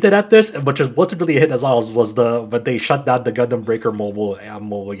like hinted at this, which wasn't really a hint as well, was when they shut down the Gundam Breaker mobile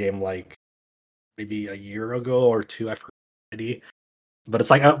game like maybe a year ago or 2. I forgot already. But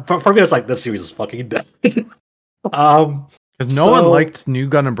it's like for me, it's like this series is fucking dead. Because no one liked New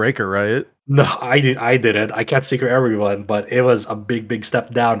Gundam Breaker, right? No, I didn't. I can't speak for everyone, but it was a big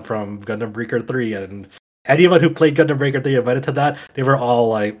step down from Gundam Breaker 3, and anyone who played Gundam Breaker 3 admitted to that, they were all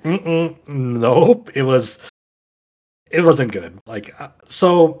like, nope, it wasn't good. Like,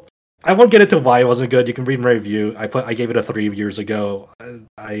 so I won't get into why it wasn't good. You can read my review. I gave it a 3 years ago.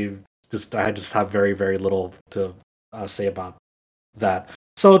 I just have very, very little to say about that.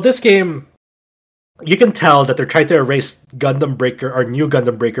 So this game, you can tell that they're trying to erase Gundam Breaker or New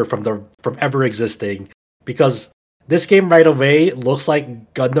Gundam Breaker from ever existing, because this game right away looks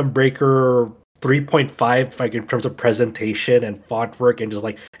like Gundam Breaker 3.5, like in terms of presentation and font work and just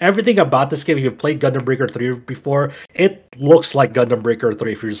like everything about this game. If you played Gundam Breaker 3 before, it looks like Gundam Breaker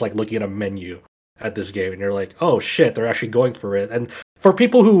 3 if you're just like looking at a menu at this game and you're like, oh shit, they're actually going for it. And for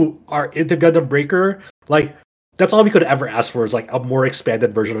people who are into Gundam Breaker, like that's all we could ever ask for is like a more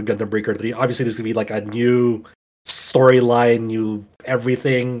expanded version of Gundam Breaker 3. Obviously there's gonna be like a new storyline, new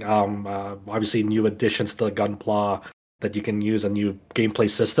everything, obviously new additions to Gunpla that you can use, and new gameplay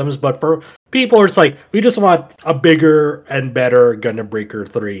systems. But for people, it's like, we just want a bigger and better Gundam Breaker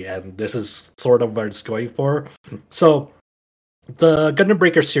 3, and this is sort of what it's going for. So, the Gundam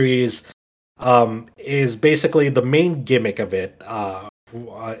Breaker series is basically the main gimmick of it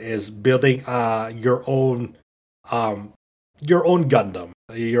is building your own Gundam,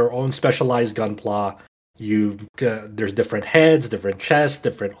 your own specialized Gunpla. There's different heads, different chests,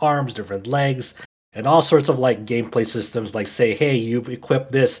 different arms, different legs, and all sorts of like gameplay systems. Like say, hey, you equip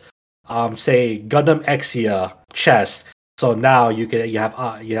this, say Gundam Exia chest, so now you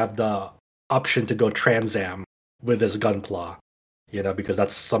have the option to go Transam with this Gunpla, because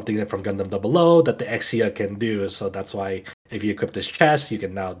that's something that from Gundam 00 that the Exia can do. So that's why if you equip this chest, you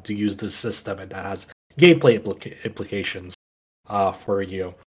can now use this system, and that has gameplay implications for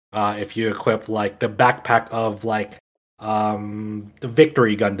you. If you equip like the backpack of like the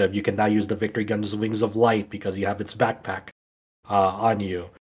Victory Gundam, you can now use the Victory Gundam's Wings of Light because you have its backpack on you,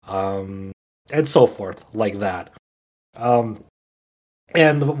 and so forth like that. And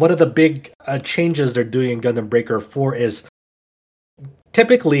one of the big changes they're doing in Gundam Breaker 4 is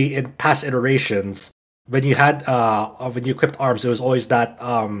typically in past iterations when you had when you equipped arms, it was always that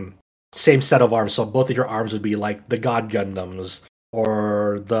same set of arms. So both of your arms would be like the God Gundams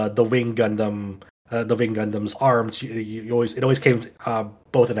or the Wing Gundam, the Wing Gundam's arms. It always came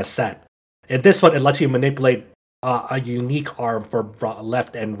both in a set. In this one, it lets you manipulate a unique arm for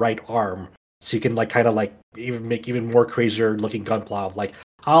left and right arm, so you can like kind of like even make even more crazier looking gunpla. Like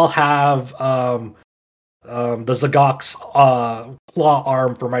I'll have the Zagok's claw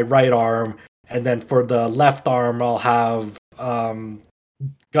arm for my right arm, and then for the left arm, I'll have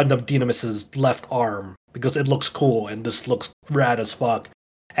Gundam Dynamis's left arm because it looks cool and this looks rad as fuck.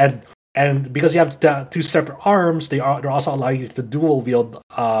 And because you have two separate arms, they're also allowing you to dual wield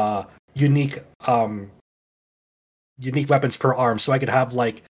unique weapons per arm. So I could have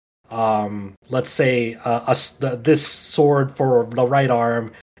like let's say this sword for the right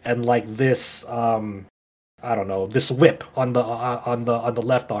arm and like this I don't know, this whip on the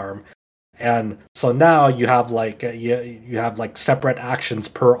left arm. And so now you have like you have like separate actions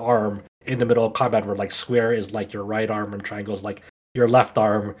per arm in the middle of combat, where like square is like your right arm and triangle is like your left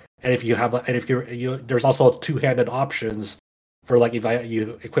arm. And if you have and if you there's also two-handed options for like if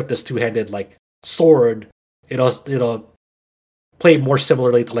you equip this two-handed like sword, it'll play more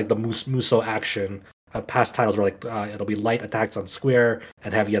similarly to like the Muso action. Past titles were like it'll be light attacks on square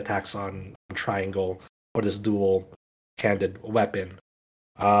and heavy attacks on triangle for this dual-handed weapon.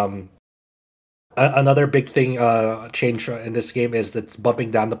 Another big thing change in this game is it's bumping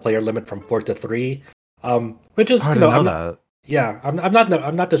down the player limit from 4 to 3, which is I didn't know that. Yeah, I'm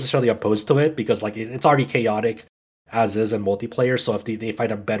not necessarily opposed to it because like it's already chaotic as is in multiplayer. So if they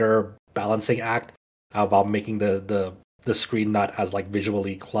find a better balancing act while making the screen not as like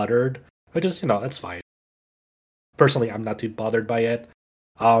visually cluttered, which is that's fine. Personally, I'm not too bothered by it.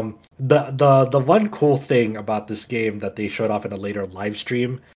 The one cool thing about this game that they showed off in a later live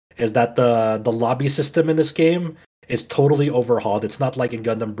stream is that the lobby system in this game is totally overhauled. It's not like in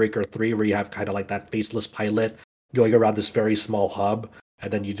Gundam Breaker 3 where you have kind of like that faceless pilot going around this very small hub,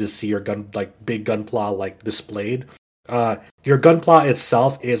 and then you just see your big gunpla like displayed. Your gunpla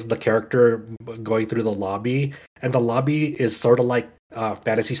itself is the character going through the lobby, and the lobby is sort of like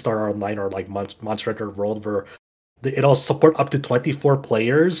Phantasy Star Online or like Monster Hunter World, where it'll support up to 24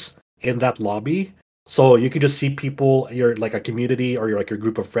 players in that lobby. So you can just see people, you're like a community or you're like your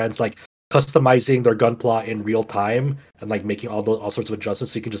group of friends, like customizing their gunpla in real time and like making all sorts of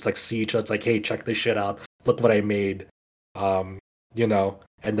adjustments. So you can just like see each other. It's like, hey, check this shit out. Look what I made. And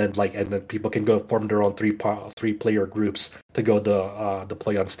then people can go form their own three player groups to go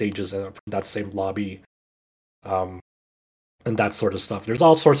deploy on stages from that same lobby. And that sort of stuff. There's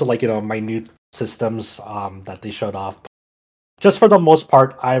all sorts of like minute systems that they showed off. Just for the most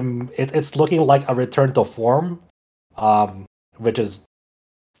part, it's looking like a return to form, which is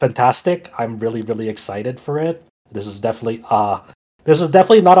fantastic. I'm really, really excited for it. This is definitely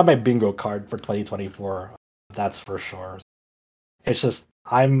not on my bingo card for 2024. That's for sure. It's just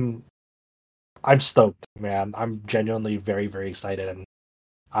I'm stoked, man. I'm genuinely very, very excited, and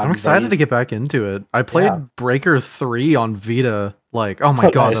I'm excited to get back into it. I played Breaker 3 on Vita. Like, oh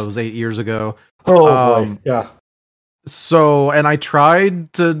my god, nice. That was 8 years ago. Oh boy, yeah. So, and I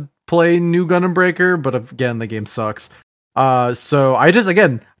tried to play New Gundam Breaker, but again, the game sucks. So I just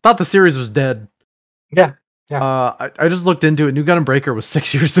thought the series was dead. Yeah. I just looked into it. New Gundam Breaker was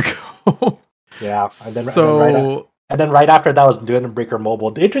 6 years ago. Yeah, and then right after that was Gundam Breaker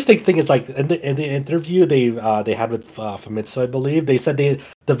Mobile. The interesting thing is, like in the interview they had with Famitsu, I believe, they said the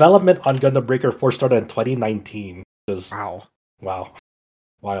development on Gundam Breaker 4 started in 2019. Wow,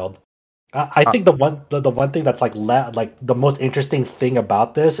 wild. I think the one thing that's like the most interesting thing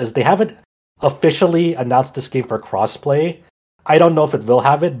about this is they haven't officially announced this game for crossplay. I don't know if it will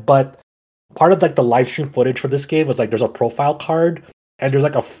have it, but part of like the live stream footage for this game was like there's a profile card and there's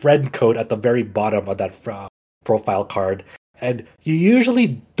like a friend code at the very bottom of that profile card, and you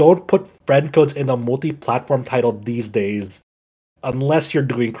usually don't put friend codes in a multi-platform title these days unless you're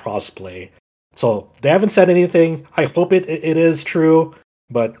doing crossplay. So they haven't said anything. I hope it is true,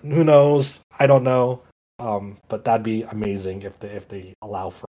 but who knows? I don't know. But that'd be amazing if they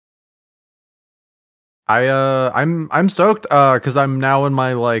allow for. I'm stoked because I'm now in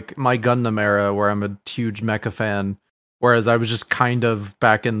my Gundam era where I'm a huge mecha fan, whereas I was just kind of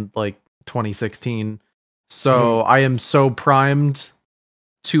back in like 2016. So I am so primed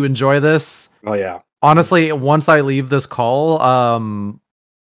to enjoy this. Oh yeah. Honestly, once I leave this call,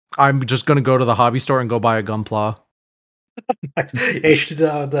 I'm just gonna go to the hobby store and go buy a Gunpla. Hey,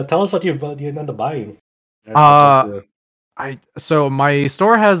 tell us what you end up buying. So my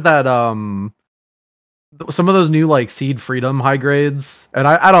store has that some of those new like Seed Freedom high grades, and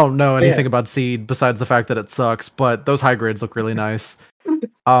I don't know anything about Seed besides the fact that it sucks, but those high grades look really nice.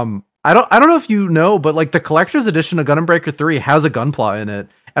 I don't know if you know, but like the collector's edition of Gundam Breaker 3 has a Gunpla in it,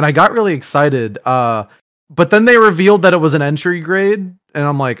 and I got really excited. But then they revealed that it was an entry grade, and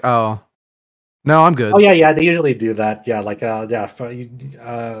I'm like, oh, no, I'm good. Oh yeah, they usually do that. Yeah, like I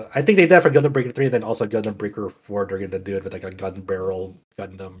think they did that for Gundam Breaker 3, and then also Gundam Breaker 4. They're gonna do it with like a gun barrel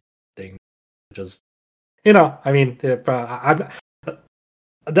Gundam thing, which is, I mean, I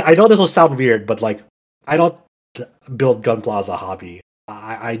know this will sound weird, but like I don't build Gunpla as a hobby.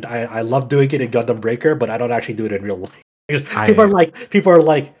 I love doing it in Gundam Breaker, but I don't actually do it in real life. People are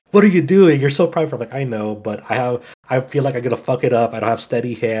like, what are you doing? You're so prideful. I'm like, I know, but I feel like I'm gonna fuck it up. I don't have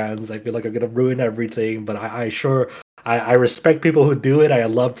steady hands. I feel like I'm gonna ruin everything. But I respect people who do it. I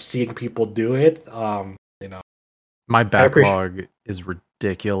love seeing people do it. My backlog is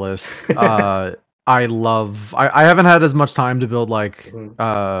ridiculous. I haven't had as much time to build like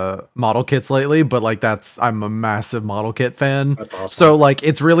model kits lately, but like I'm a massive model kit fan. That's awesome. So like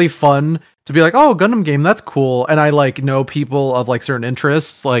it's really fun to be like, oh, Gundam game, that's cool. And I like know people of like certain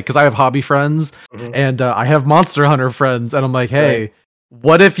interests, like because I have hobby friends and I have Monster Hunter friends, and I'm like, hey,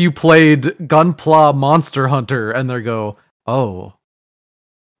 what if you played Gunpla Monster Hunter? And they go, oh,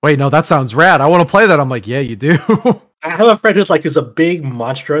 wait, no, that sounds rad. I want to play that. I'm like, yeah, you do. I have a friend who's a big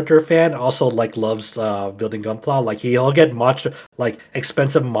Monster Hunter fan. Also, like loves building Gunpla. Like he'll get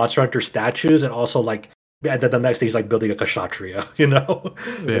expensive Monster Hunter statues, and also like, and then the next day he's like building a Kshatriya,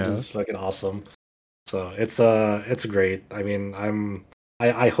 which is fucking awesome. So it's great. I mean,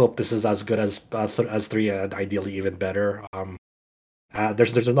 I hope this is as good as 3, and ideally even better.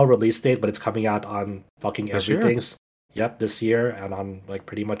 There's no release date, but it's coming out on fucking everything. Yep, this year, and on like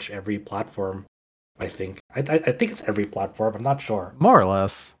pretty much every platform. I think it's every platform. I'm not sure. More or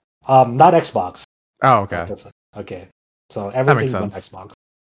less. Not Xbox. Oh, okay. Okay. So everything's on Xbox.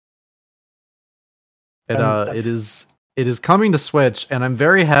 It is coming to Switch, and I'm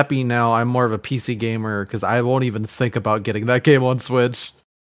very happy now. I'm more of a PC gamer because I won't even think about getting that game on Switch.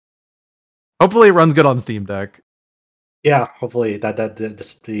 Hopefully, it runs good on Steam Deck. Yeah, hopefully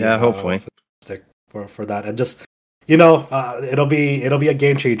hopefully stick for that, and just. It'll be a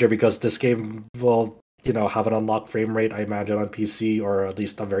game changer because this game will, have an unlocked frame rate, I imagine, on PC, or at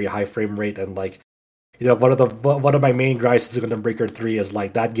least a very high frame rate. And like, one of my main gripes with Gundam Breaker 3 is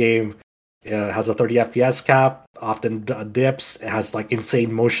like that game has a 30 FPS cap, often dips. It has like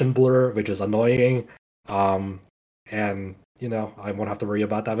insane motion blur, which is annoying. And I won't have to worry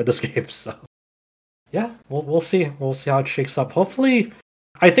about that with this game. So yeah, we'll see. We'll see how it shakes up. Hopefully.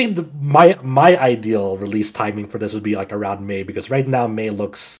 I think my ideal release timing for this would be like around May, because right now May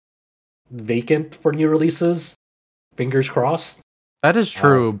looks vacant for new releases. Fingers crossed. That is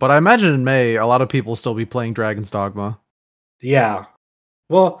true, but I imagine in May a lot of people will still be playing Dragon's Dogma. Yeah.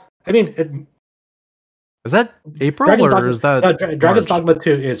 Well, I mean, is that April is that Dragon's Dogma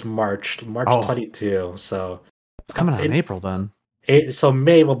 2 is March 22. So it's coming out in April then. So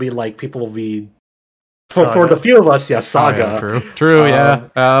May will be like people will be. For the few of us, Saga. Oh, yeah, true, yeah.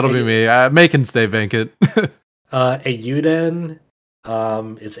 That'll be me. May can stay vacant. Eiyuden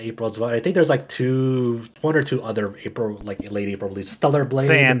is April as well. I think there's like one or two other April, like late April releases. Stellar Blade,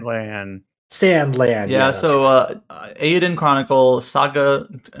 Sandland. Yeah. So Eiyuden Chronicle, Saga,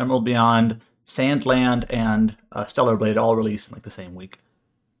 Emerald Beyond, Sandland, and Stellar Blade all released in like the same week.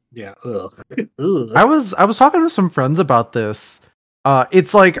 Yeah. I was talking to some friends about this.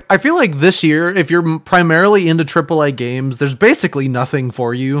 It's like, I feel like this year, if you're primarily into AAA games, there's basically nothing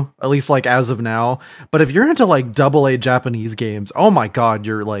for you, at least like as of now. But if you're into like AA Japanese games, oh my god,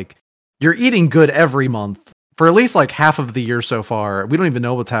 you're eating good every month for at least like half of the year so far. We don't even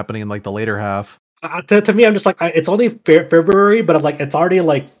know what's happening in like the later half. To me, I'm just like, it's only February, but I'm like, it's already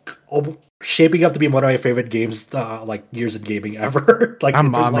like shaping up to be one of my favorite games, like years in gaming ever. Like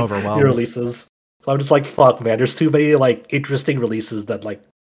I'm overwhelmed. New releases. So I'm just like, fuck, man. There's too many like interesting releases that like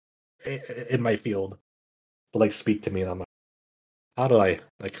in my field to like speak to me. And I'm like,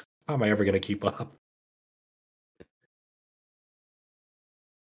 how am I ever gonna keep up?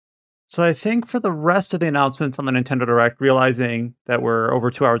 So I think for the rest of the announcements on the Nintendo Direct, realizing that we're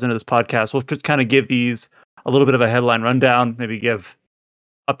over 2 hours into this podcast, we'll just kind of give these a little bit of a headline rundown. Maybe give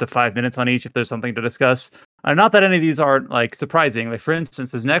up to 5 minutes on each if there's something to discuss. Not that any of these aren't like surprising. Like for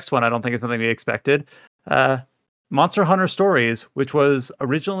instance, this next one I don't think is something we expected. Monster Hunter Stories, which was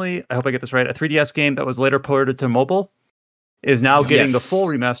originally, I hope I get this right, a 3DS game that was later ported to mobile, is now getting the full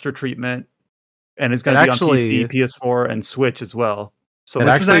remaster treatment and is going to be on PC, PS4, and Switch as well. So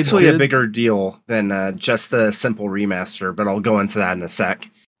this is actually a bigger deal than just a simple remaster, but I'll go into that in a sec.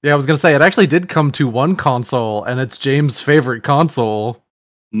 Yeah, I was going to say, it actually did come to one console, and it's James' favorite console.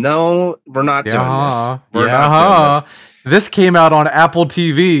 No, we're not doing this. We're not doing this. This came out on Apple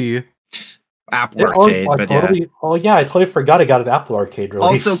TV. Apple Arcade. I totally forgot it got an Apple Arcade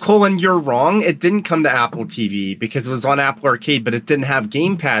release. Also, Colin, you're wrong. It didn't come to Apple TV because it was on Apple Arcade, but it didn't have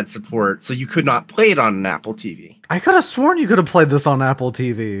gamepad support, so you could not play it on an Apple TV. I could have sworn you could have played this on Apple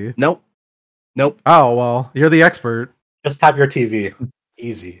TV. Nope. Oh, well, you're the expert. Just have your TV.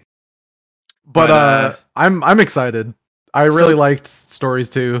 Easy. But I'm excited. I really liked Stories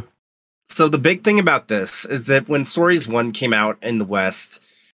 2. So the big thing about this is that when Stories 1 came out in the West,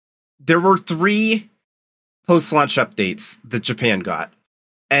 there were 3 post-launch updates that Japan got.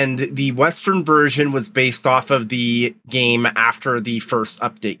 And the Western version was based off of the game after the first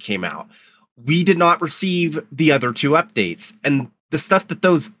update came out. We did not receive the other 2 updates. And the stuff that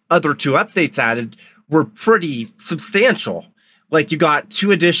those other 2 updates added were pretty substantial. Like, you got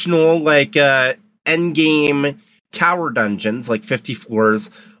 2 additional, endgame tower dungeons, 50 floors,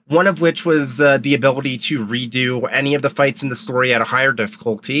 one of which was the ability to redo any of the fights in the story at a higher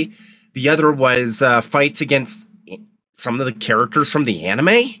difficulty. The other was fights against some of the characters from the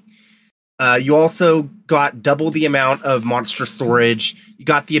anime. You also got double the amount of monster storage. You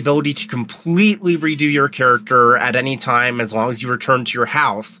got the ability to completely redo your character at any time as long as you return to your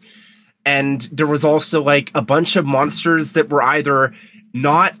house. And there was also a bunch of monsters that were either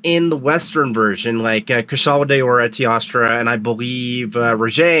not in the Western version, like Kushalade or Etiastra, and I believe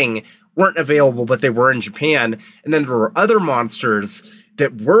Rajang weren't available, but they were in Japan. And then there were other monsters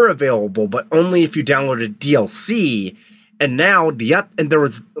that were available, but only if you downloaded DLC. And now the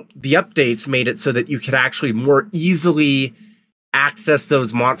updates made it so that you could actually more easily access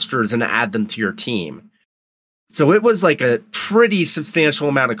those monsters and add them to your team. So it was a pretty substantial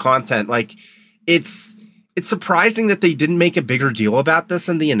amount of content. It's surprising that they didn't make a bigger deal about this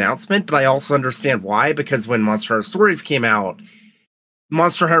in the announcement, but I also understand why, because when Monster Hunter Stories came out,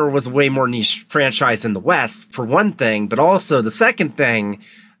 Monster Hunter was a way more niche franchise in the West, for one thing, but also the second thing,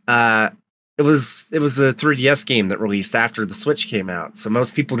 it was a 3DS game that released after the Switch came out, so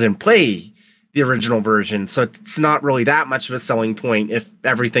most people didn't play the original version, so it's not really that much of a selling point if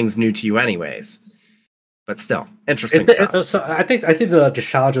everything's new to you anyways. But still, interesting stuff. So I think the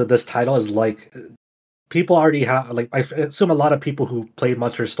challenge of this title is people already have I assume a lot of people who played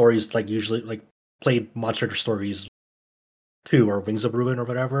Monster Stories usually played Monster Stories 2 or Wings of Ruin or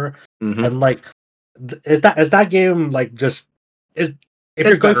whatever. Mm-hmm. And is that game if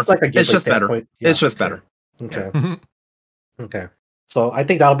you're going for a game, it's just better. Yeah, it's just better. Okay. Yeah. Okay. So I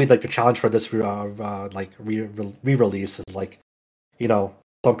think that'll be the challenge for this re-release is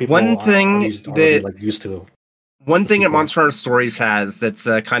some people used to. One thing that Monster Hunter Stories has that's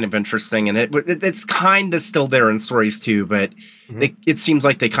kind of interesting, and it's kind of still there in Stories too, but it seems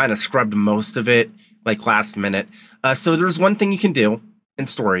like they kind of scrubbed most of it last minute. So there's one thing you can do in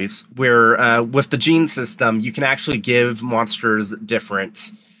Stories where with the gene system, you can actually give monsters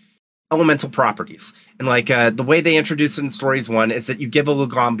different elemental properties. And the way they introduced it in Stories 1 is that you give a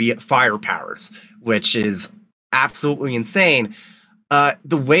Lugambi fire powers, which is absolutely insane.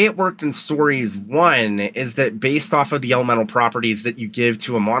 The way it worked in Stories 1 is that based off of the elemental properties that you give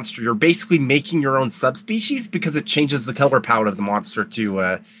to a monster, you're basically making your own subspecies because it changes the color palette of the monster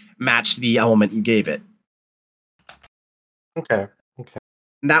to match the element you gave it. Okay.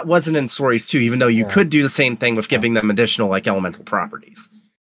 And that wasn't in Stories 2, even though you could do the same thing with giving them additional elemental properties.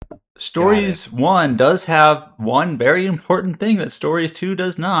 Stories 1 does have one very important thing that Stories 2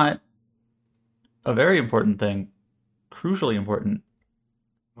 does not. A very important thing. Crucially important.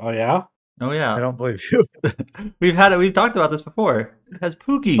 Oh yeah? Oh yeah. I don't believe you. We've talked about this before. It has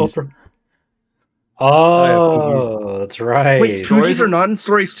Poogies. Oh, that's right. Wait, Poogies are not in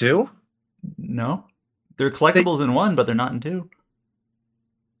Stories 2? No. They're collectibles in 1, but they're not in 2.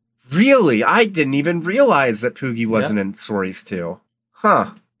 Really? I didn't even realize that Poogie wasn't in Stories 2.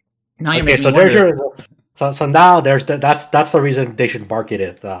 Huh. Now you're making me wonder. So now that's the reason they should market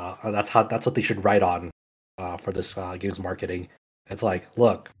it. That's what they should write on for this game's marketing. It's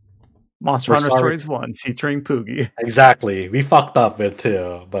look, Monster Hunter Stories 1 featuring Poogie. Exactly. We fucked up with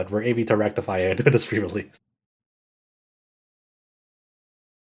 2, but we're aiming to rectify it in this re-release.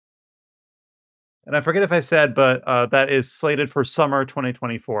 And I forget if I said, but that is slated for summer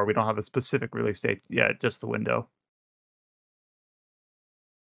 2024. We don't have a specific release date yet, just the window.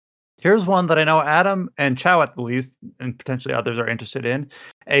 Here's one that I know Adam and Chow at the least, and potentially others are interested in.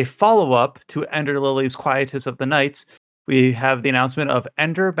 A follow-up to Ender Lily's Quietus of the Nights. We have the announcement of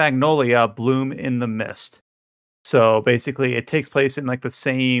Ender Magnolia Bloom in the Mist. So basically it takes place in the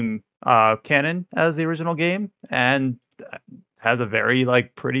same canon as the original game and has a very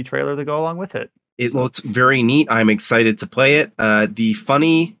pretty trailer to go along with it. It looks very neat. I'm excited to play it. The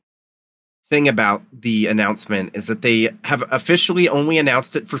funny thing about the announcement is that they have officially only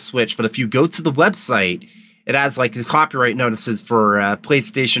announced it for Switch, but if you go to the website, it has like the copyright notices for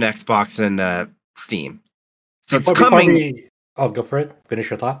PlayStation, Xbox, and Steam. So it's coming. Go for it. Finish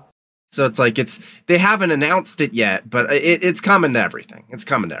your thought. So it's like they haven't announced it yet, but it's coming to everything. It's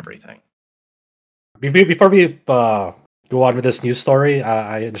coming to everything. Before we go on with this news story,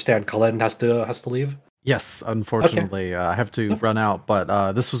 I understand Cullen has to leave. Yes, unfortunately, I have to run out,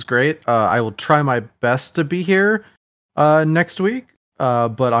 but this was great. I will try my best to be here next week,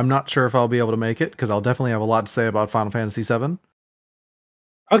 but I'm not sure if I'll be able to make it because I'll definitely have a lot to say about Final Fantasy VII.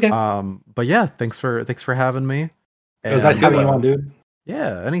 Okay. But yeah, thanks for having me. It was nice having you on, dude.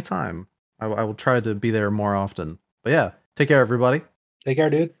 Yeah, anytime. I will try to be there more often. But yeah, take care, everybody. Take care,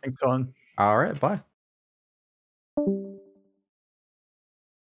 dude. Thanks, Colin. All right, bye.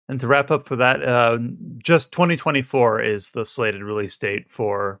 And to wrap up for that, just 2024 is the slated release date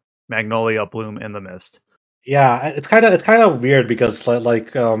for Magnolia Bloom in the Mist. Yeah, it's kind of weird because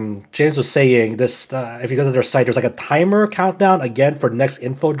like James was saying, this if you go to their site, there's like a timer countdown again for next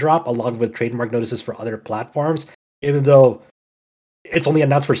info drop, along with trademark notices for other platforms. Even though it's only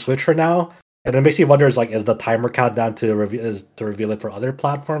announced for Switch for now, and it makes me wonder: is the timer countdown to reveal it for other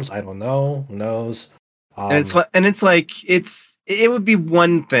platforms? I don't know. Who knows? It would be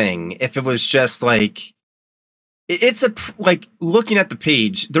one thing if it was just like looking at the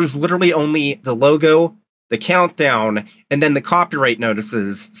page. There's literally only the logo, the countdown, and then the copyright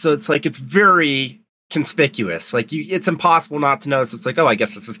notices. So it's like it's very conspicuous. Like it's impossible not to notice. It's like, oh, I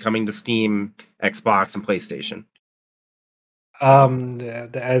guess this is coming to Steam, Xbox, and PlayStation. And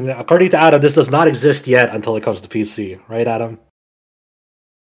according to Adam, this does not exist yet until it comes to PC, right, Adam?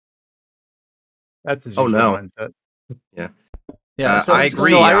 That's his mindset. Yeah. Yeah, so I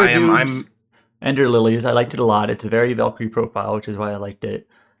agree. So I'm Ender Lilies. I liked it a lot. It's a very Valkyrie profile, which is why I liked it.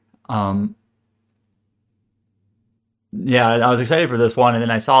 Yeah, I was excited for this one, and then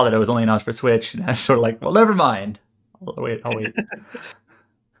I saw that it was only announced for Switch, and I was sort of like, well, never mind. I'll wait.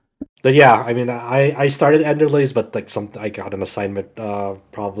 But yeah, I mean, I started Ender Lilies, but I got an assignment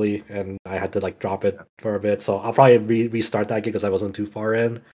probably, and I had to drop it for a bit. So I'll probably restart that game because I wasn't too far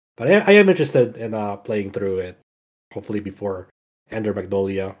in. But I am interested in playing through it, hopefully before Ender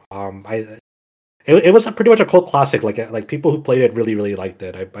Magnolia. It was pretty much a cult classic. Like people who played it really, really liked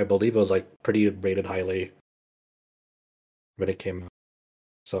it. I believe it was pretty rated highly when it came out.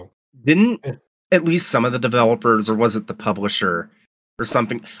 So didn't at least some of the developers, or was it the publisher or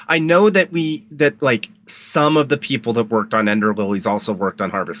something? I know that some of the people that worked on Ender Lilies also worked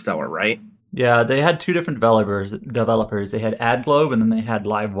on Harvestella, right? Yeah, they had two different developers. They had AdGlobe and then they had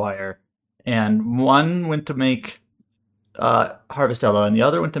Livewire. And one went to make Harvestella, and the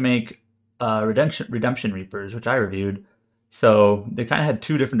other went to make Redemption Reapers, which I reviewed. So they kind of had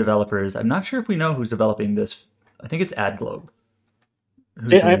two different developers. I'm not sure if we know who's developing this. I think it's AdGlobe.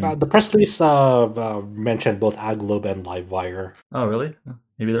 The press release mentioned both AdGlobe and Livewire. Oh, really?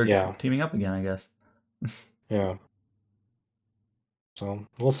 Maybe they're teaming up again, I guess. Yeah. So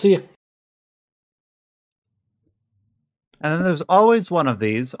we'll see. And then there's always one of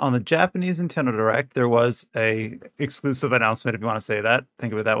these. On the Japanese Nintendo Direct, there was a exclusive announcement, if you want to say that,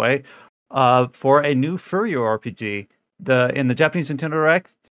 think of it that way, for a new Furio RPG. In the Japanese Nintendo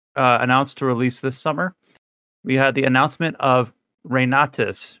Direct, announced to release this summer, we had the announcement of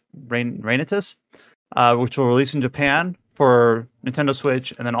Reinatus, which will release in Japan for Nintendo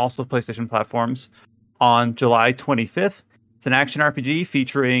Switch and then also PlayStation platforms on July 25th. It's an action RPG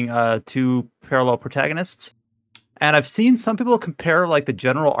featuring two parallel protagonists. And I've seen some people compare the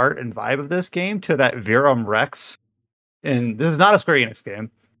general art and vibe of this game to that Verum Rex. And this is not a Square Enix game,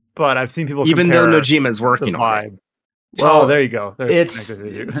 but I've seen people even though Nojima's working on it. Well, there you go.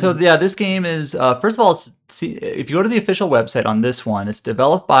 This game is first of all, if you go to the official website on this one, it's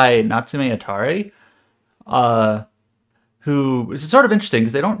developed by Natsume Atari, which is sort of interesting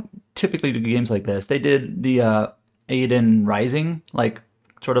because they don't typically do games like this. They did the Aiden Rising,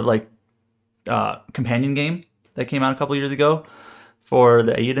 companion game that came out a couple years ago for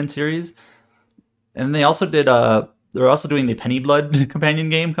the Aiden series, and they also did they're also doing the Penny Blood companion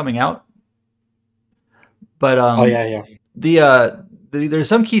game coming out. But there's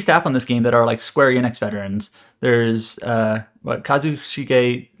some key staff on this game that are Square Enix veterans. There's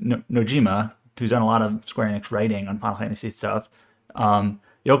Kazushige Nojima, who's done a lot of Square Enix writing on Final Fantasy stuff. Yoko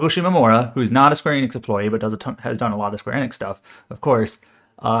Shimomura, who's not a Square Enix employee but has done a lot of Square Enix stuff, of course.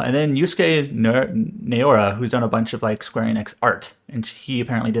 And then Yusuke Naora, who's done a bunch of Square Enix art, and he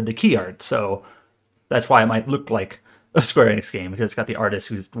apparently did the key art. So that's why it might look like a Square Enix game, because it's got the artist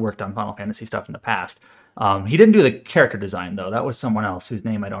who's worked on Final Fantasy stuff in the past. He didn't do the character design though. That was someone else whose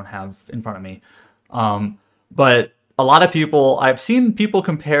name I don't have in front of me. But a lot of people, I've seen people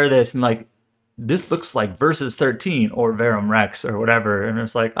compare this and like, this looks like Versus 13 or Verum Rex or whatever, and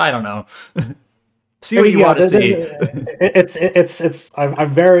it's like, I don't know. See what you want to see. It's.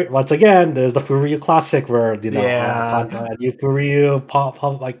 I'm very once again. There's the Furyu Classic where new Furyu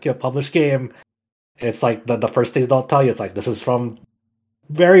published game. It's like the first things they'll tell you. It's like this is from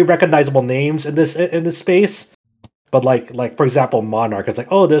very recognizable names in this space. But like for example, Monarch. It's like,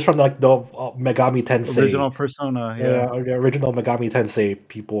 oh, this is from like the Megami Tensei original Persona, the original Megami Tensei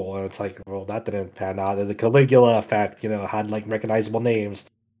people. And it's like, well, that didn't pan out. And the Caligula effect, had like recognizable names,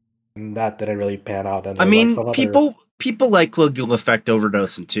 and that didn't really pan out. And I mean, people like Caligula effect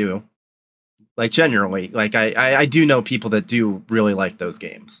overdosing too. Like generally, like I do know people that do really like those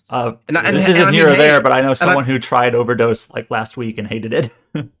games. This isn't here or there, but I know someone who tried Overdose like last week and hated it.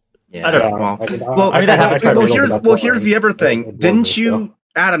 Yeah, I don't know. Here's the other thing. Didn't you,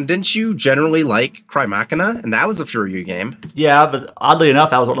 Adam? Didn't you generally like Cry Machina? And that was a Furyu game. Yeah, but oddly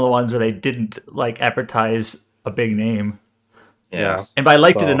enough, that was one of the ones where they didn't like advertise a big name. Yeah, and I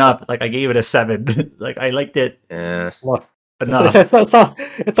liked it enough. Like I gave it a 7. Like I liked it. Yeah. Enough.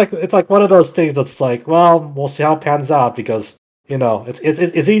 It's like one of those things that's like, well, we'll see how it pans out because it's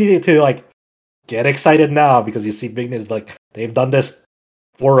easy to like get excited now because you see big news like they've done this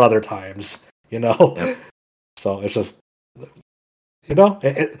 4 other times, Yep. So it's just,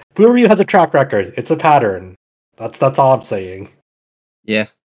 Furyu has a track record. It's a pattern. That's all I'm saying. Yeah.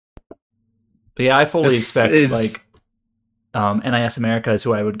 But yeah, I fully expect like NIS America is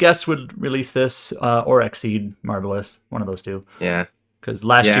who I would guess would release this, or Exceed Marvelous, one of those two. Yeah. Because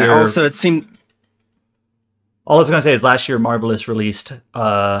last year, also it seemed. All I was gonna say is last year Marvelous released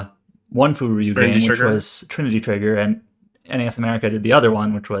one Furyu game, which was Trinity Trigger, and NAS America did the other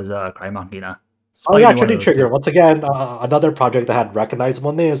one, which was Cry Machina. Oh yeah, Trinity Trigger. Once again, another project that had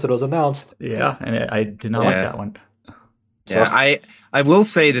recognizable names that was announced. Yeah, and I did not like that one. Yeah, I will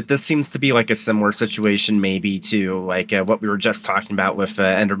say that this seems to be like a similar situation maybe to like what we were just talking about with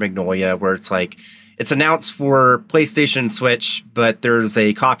Ender Magnolia, where it's like it's announced for PlayStation and Switch, but there's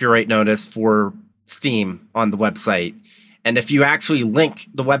a copyright notice for Steam on the website. And if you actually link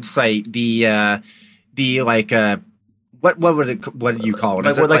the website, the like what do you call it?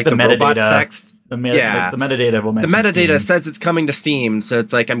 Is it like the robots text? The metadata will mention the metadata Steam. says it's coming to Steam, so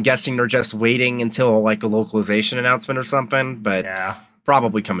it's like I'm guessing they're just waiting until like a localization announcement or something, but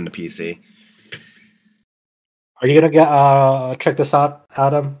probably coming to PC. Are you gonna check this out,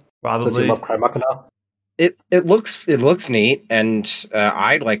 Adam? Probably. Does you love Cry Machina? It looks neat, and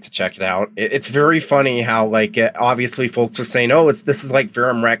I'd like to check it out. It's very funny how like obviously folks are saying, "Oh, this is like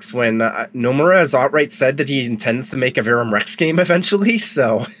Verum Rex," when Nomura has outright said that he intends to make a Verum Rex game eventually.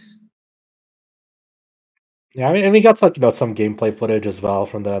 So. Yeah, I mean, we got some gameplay footage as well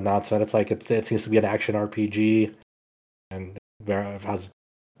from the announcement. It's like it seems to be an action RPG, and it has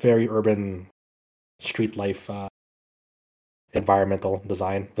very urban street life environmental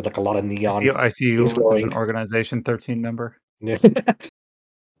design with like a lot of neon. I see you as an Organization 13 member.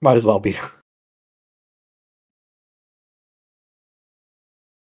 Might as well be.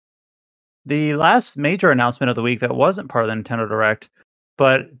 The last major announcement of the week that wasn't part of the Nintendo Direct,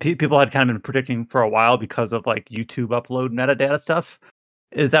 but people had kind of been predicting for a while because of like YouTube upload metadata stuff,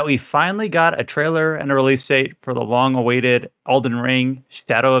 is that we finally got a trailer and a release date for the long-awaited Elden Ring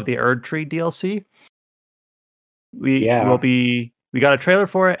Shadow of the Erd Tree DLC. We got a trailer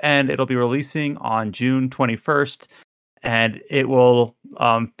for it, and it'll be releasing on June 21st, and it will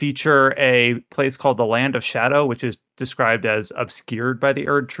feature a place called the Land of Shadow, which is described as obscured by the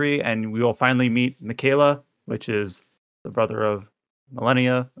Erd Tree, and we will finally meet Michaela, which is the brother of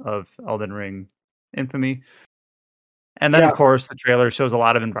Millennia of Elden Ring infamy. And then, of course, the trailer shows a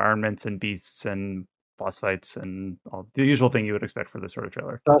lot of environments and beasts and boss fights and all the usual thing you would expect for this sort of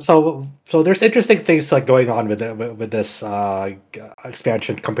trailer. So there's interesting things like going on with this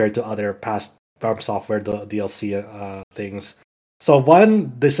expansion compared to other past From Software DLC things. So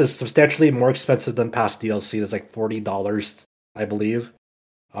one, this is substantially more expensive than past DLC. It's like $40, I believe,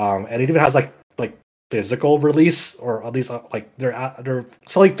 and it even has like physical release, or at least like they're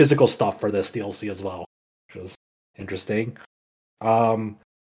selling physical stuff for this DLC as well, which is interesting.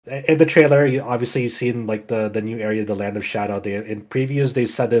 In the trailer, you've seen like the new area, the Land of Shadow. In previews, they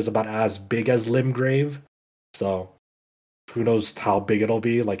said it's about as big as Limgrave, so who knows how big it'll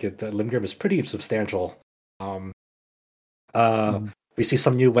be. Like Limgrave is pretty substantial. We see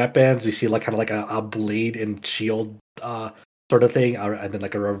some new weapons. We see like kind of like a blade and shield sort of thing, and then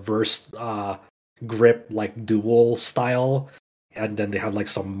like a reverse grip like dual style, and then they have like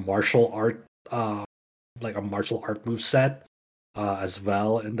some martial art like a martial art move set as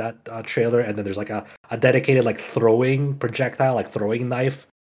well in that trailer, and then there's like a dedicated like throwing projectile, like throwing knife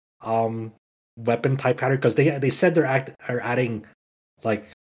weapon type category, because they said are adding like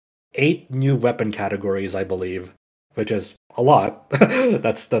 8 new weapon categories, I believe, which is a lot.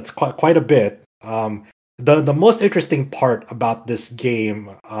 that's quite a bit. The most interesting part about this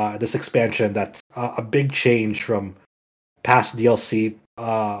game, this expansion, that's a big change from past DLC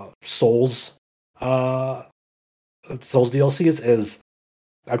Souls Souls DLCs, is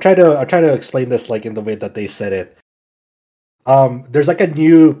I'm trying to explain this like in the way that they said it. There's like a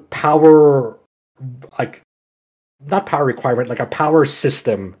new power, like not power requirement, like a power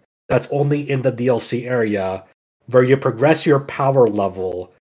system that's only in the DLC area, where you progress your power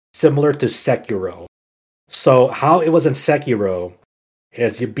level similar to Sekiro. So how it was in Sekiro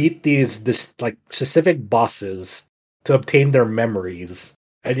is you beat this like specific bosses to obtain their memories,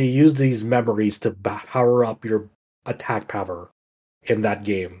 and you use these memories to power up your attack power in that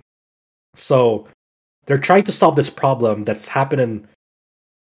game. So they're trying to solve this problem that's happened in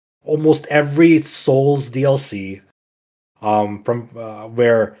almost every Souls DLC, from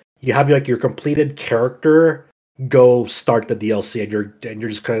where you have like your completed character go start the DLC, and you're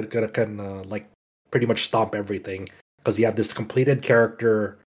just gonna like pretty much stomp everything because you have this completed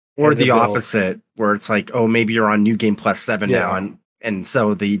character. Or the opposite, where it's like, oh, maybe you're on New Game Plus 7 now, and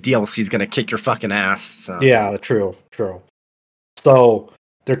so the DLC is gonna kick your fucking ass. So. Yeah, true. So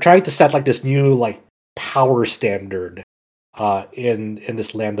they're trying to set like this new like power standard in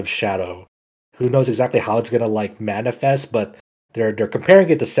this land of shadow. Who knows exactly how it's gonna like manifest, but they're comparing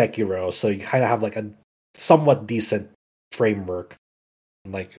it to Sekiro, so you kind of have like a somewhat decent framework,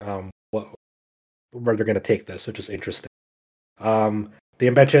 like where they're gonna take this, which is interesting. They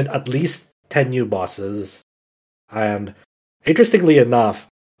mentioned at least 10 new bosses, and interestingly enough,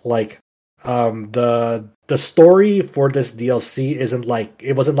 like the story for this DLC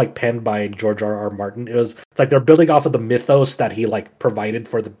wasn't like penned by George R.R. Martin. It's like they're building off of the mythos that he like provided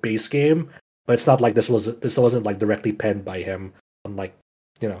for the base game, but it's not like this wasn't like directly penned by him, unlike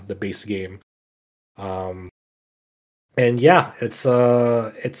the base game. And yeah,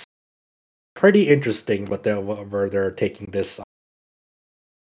 it's pretty interesting where they're taking this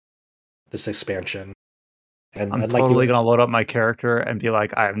expansion. And I'm like totally gonna load up my character and be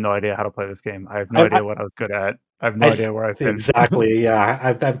like, I have no idea how to play this game. I have no idea what I was good at. I have no idea where I've been. Exactly.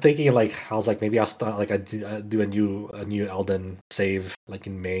 Yeah, I'm thinking like I was like maybe I'll start like I do a new Elden save like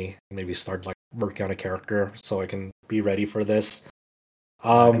in May, and maybe start like working on a character so I can be ready for this.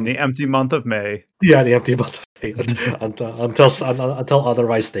 In the empty month of May. Yeah, the empty month of May until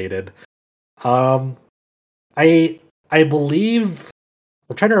otherwise stated. I believe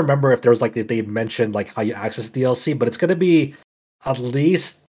I'm trying to remember if there was like if they mentioned like how you access DLC, but it's gonna be at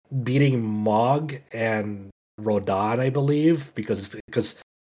least beating Mog and Rodan, I believe, because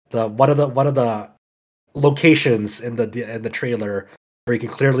the one of the locations in the trailer where you can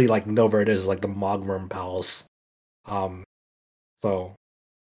clearly like know where it is like the Mogworm Palace. So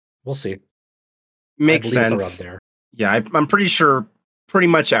we'll see. Makes sense. It's around there. Yeah, I'm pretty sure pretty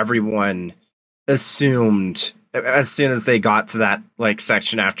much everyone assumed as soon as they got to that like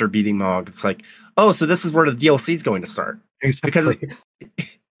section after beating Mog, it's like, oh, so this is where the DLC is going to start. Exactly. Because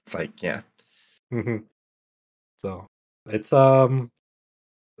it's like, yeah. Mm-hmm. So it's gonna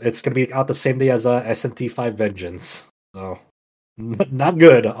be out the same day as SMT 5 Vengeance. So not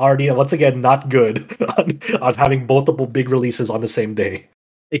good. Already once again not good on having multiple big releases on the same day.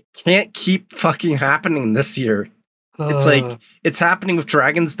 It can't keep fucking happening this year. It's like, it's happening with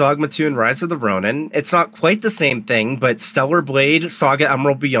Dragon's Dogma 2 and Rise of the Ronin. It's not quite the same thing, but Stellar Blade, Saga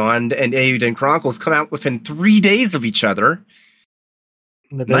Emerald Beyond, and Eiyuden Chronicles come out within 3 days of each other.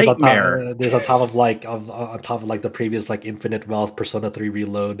 Nightmare. There's on top of like the previous like Infinite Wealth, Persona 3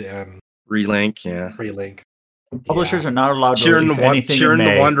 Reload, and Relink, yeah. Relink. Publishers are not allowed to release anything in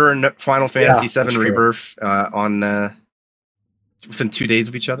May. The Wanderer and Final Fantasy VII Rebirth on within 2 days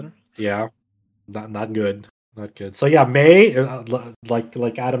of each other. Yeah, not good. Not good. So yeah, May,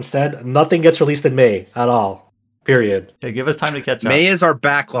 like Adam said, nothing gets released in May at all. Period. Okay, give us time to catch up. May is our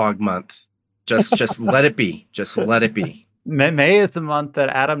backlog month. Just let it be. Just let it be. May is the month that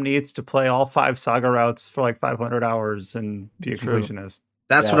Adam needs to play all 5 saga routes for like 500 hours and be a completionist.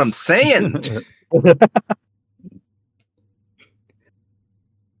 That's what I'm saying.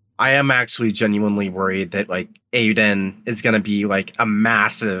 I am actually genuinely worried that like Eiyuden is going to be like a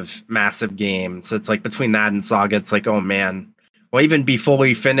massive, massive game. So it's like between that and Saga, it's like, oh man, we'll even be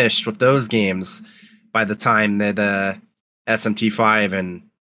fully finished with those games by the time that SMT5 and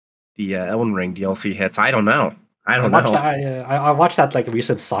the Elden Ring DLC hits. I don't know. I don't know. I watched that like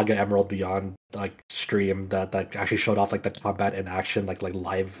recent Saga Emerald Beyond like stream that actually showed off like the combat in action, like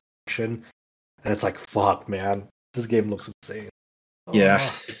live action, and it's like fuck, man, this game looks insane. Yeah.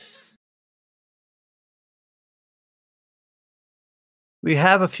 We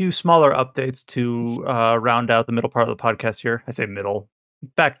have a few smaller updates to round out the middle part of the podcast here. I say middle,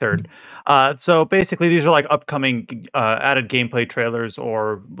 back third. So basically, these are like upcoming added gameplay trailers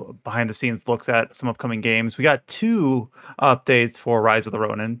or behind the scenes looks at some upcoming games. We got 2 updates for Rise of the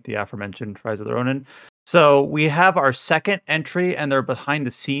Ronin, the aforementioned Rise of the Ronin. So we have our second entry and their behind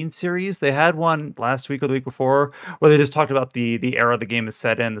the scenes series. They had one last week or the week before where they just talked about the era the game is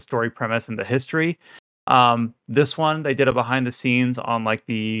set in, the story premise, and the history. This one they did a behind the scenes on like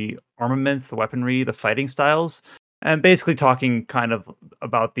the armaments, the weaponry, the fighting styles, and basically talking kind of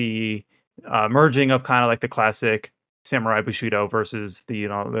about the merging of kind of like the classic samurai bushido versus the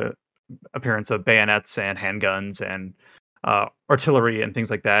the appearance of bayonets and handguns and artillery and things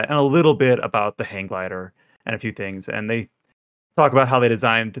like that, and a little bit about the hang glider and a few things. And they talk about how they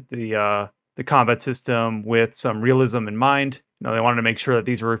designed the combat system with some realism in mind. They wanted to make sure that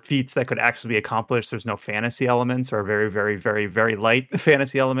these were feats that could actually be accomplished. There's no fantasy elements or very, very, very, very light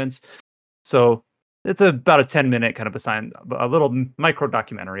fantasy elements. So it's about a 10-minute kind of a little micro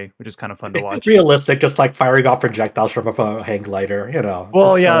documentary, which is kind of fun to watch. Realistic, just like firing off projectiles from a hang glider,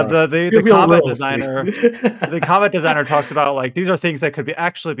 Well, just, yeah, the combat designer, the combat designer talks about like these are things that could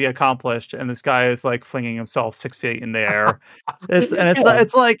actually be accomplished, and this guy is like flinging himself 6 feet in the air.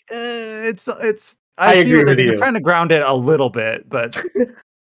 It's like I agree with you. They're trying to ground it a little bit, but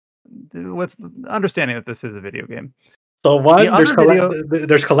with understanding that this is a video game. So there's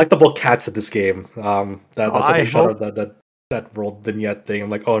collectible cats in this game. That's what they showed that world vignette thing. I'm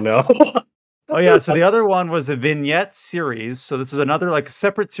like, oh no. Oh yeah, so the other one was a vignette series. So this is another like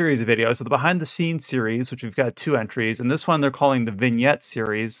separate series of videos. So the behind the scenes series, which we've got 2 entries, and this one they're calling the vignette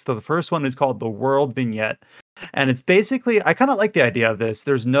series. So the first one is called the World Vignette. And it's basically, I kind of like the idea of this.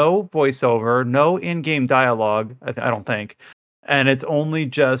 There's no voiceover, no in-game dialogue, I don't think. And it's only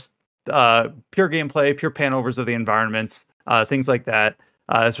just pure gameplay, pure panovers of the environments, things like that.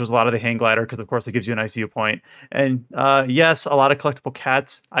 There's a lot of the hang glider because, of course, it gives you a nice viewpoint. And yes, a lot of collectible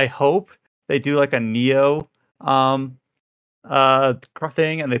cats. I hope they do like a Neo thing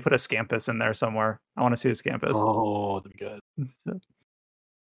and they put a Scampus in there somewhere. I want to see a Scampus. Oh, that'd be good. So,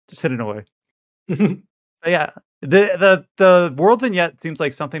 just hidden away. Yeah, the world vignette seems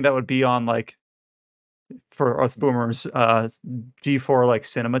like something that would be on like for us boomers, G4 like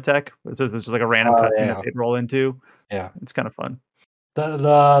Cinematech. There's just like a random cutscene that they'd roll into. Yeah, it's kind of fun.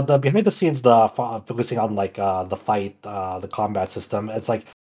 The behind the scenes, focusing on like the fight, the combat system. It's like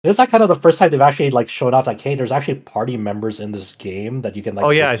this is like kind of the first time they've actually like shown off like, hey, there's actually party members in this game that you can like.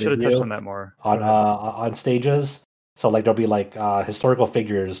 Oh yeah, I should have touched on that more on stages. So like there'll be like historical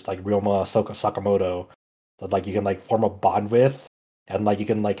figures like Ryoma Sakamoto that like you can like form a bond with, and like you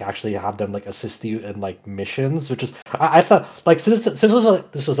can like actually have them like assist you in like missions, which is I thought like since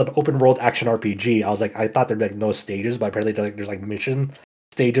this was an open world action RPG, I thought there'd be like no stages, but apparently there's like mission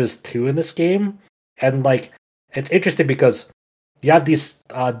stages too in this game, and like it's interesting because you have these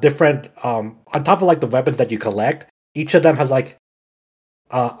different on top of like the weapons that you collect, each of them has like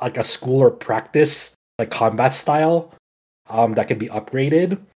a school or practice like combat style that can be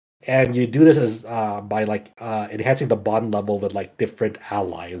upgraded. And you do this as by like enhancing the bond level with like different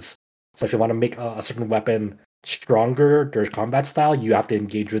allies. So if you want to make a certain weapon stronger, their combat style, you have to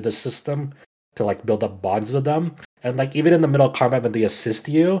engage with the system to like build up bonds with them. And like even in the middle of combat when they assist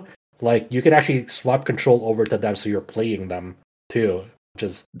you, like you can actually swap control over to them so you're playing them too.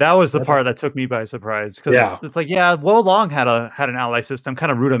 That was the part that took me by surprise because it's like Wo Long had an ally system,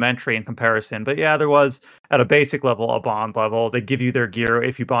 kind of rudimentary in comparison, but there was at a basic level a bond level. They give you their gear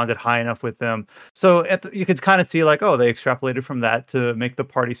if you bonded high enough with them. So you could kind of see like, oh, they extrapolated from that to make the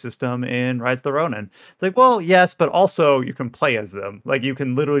party system in Rise of the Ronin. It's like, well, yes, but also you can play as them. Like you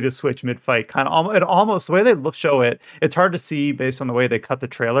can literally just switch mid fight. Kind of almost the way they show it. It's hard to see based on the way they cut the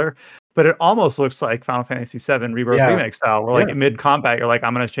trailer. But it almost looks like Final Fantasy VII Rebirth Remake style, where like mid combat, you're like,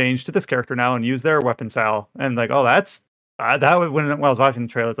 I'm going to change to this character now and use their weapon style, and like, oh, that's when I was watching the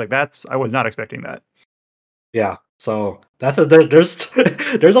trailer, it's like I was not expecting that. Yeah, so there's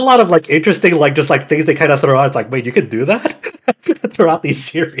there's a lot of like interesting like just like things they kind of throw out. It's like, wait, you can do that throughout these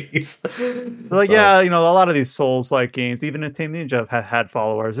series. Like a lot of these Souls like games, even in Team Ninja, have had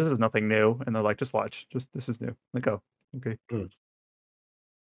followers. This is nothing new, and they're like, just watch, this is new. Like, oh, okay.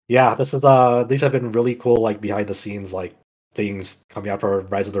 Yeah, these have been really cool, like behind the scenes, like things coming out for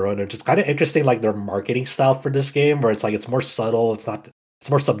Rise of the Ronin. Just kind of interesting, like their marketing style for this game, where it's like it's more subtle, it's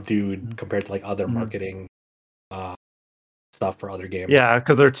more subdued compared to like other marketing stuff for other games. Yeah,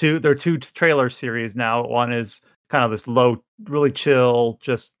 because they're two trailer series now. One is kind of this low, really chill,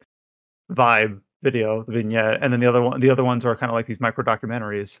 just vibe video vignette, and then the other ones are kind of like these micro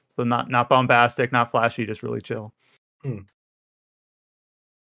documentaries. So not bombastic, not flashy, just really chill.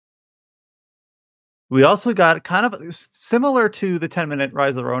 We also got kind of similar to the 10-minute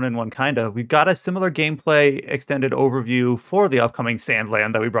Rise of the Ronin one, we got a similar gameplay extended overview for the upcoming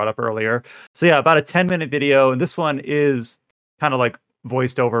Sandland that we brought up earlier. So yeah, about a 10-minute video, and this one is kind of like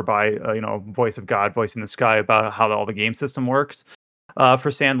voiced over by voice of God, voice in the sky, about how all the game system works for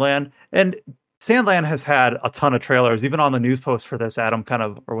Sandland. And Sandland has had a ton of trailers, even on the news post for this. Adam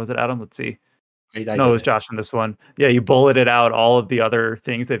or was it Adam? Let's see. No, it was Josh on this one. Yeah, you bulleted out all of the other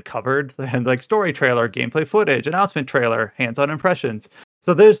things they've covered, and like story trailer, gameplay footage, announcement trailer, hands-on impressions.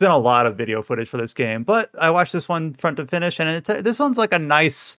 So there's been a lot of video footage for this game, but I watched this one front to finish, and this one's like a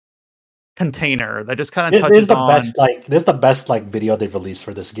nice container that just kind of touches on. This is the best video they've released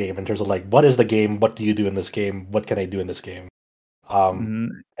for this game in terms of what is the game, what do you do in this game, what can I do in this game,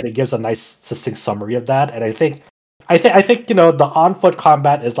 and it gives a nice succinct summary of that. And I think the on-foot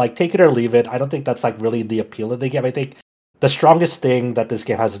combat is take it or leave it. I don't think that's really the appeal of the game. I think the strongest thing that this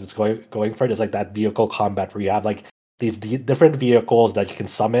game has is going for it is that vehicle combat, where you have these different vehicles that you can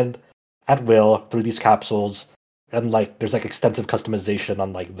summon at will through these capsules, and there's extensive customization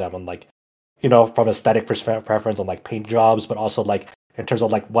on them, on from aesthetic preference on paint jobs, but also in terms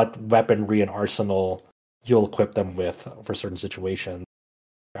of what weaponry and arsenal you'll equip them with for certain situations.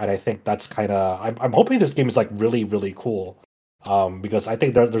 And I think that's kind of... I'm hoping this game is really, really cool, because I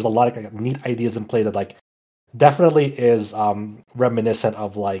think there's a lot of neat ideas in play that definitely is reminiscent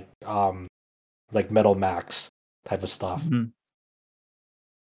of Metal Max type of stuff. Mm-hmm.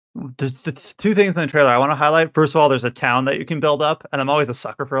 There's two things in the trailer I want to highlight. First of all, there's a town that you can build up, and I'm always a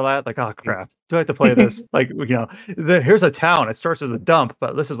sucker for that. Oh crap, do I have to play this? Here's a town. It starts as a dump,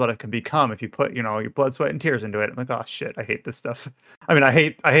 but this is what it can become if you put your blood, sweat, and tears into it. I'm like, oh shit, I hate this stuff. I mean, I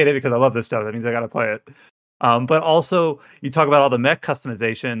hate it because I love this stuff. That means I gotta play it. But also, you talk about all the mech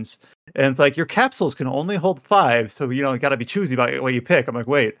customizations, and it's your capsules can only hold 5, so you got to be choosy about what you pick. I'm like,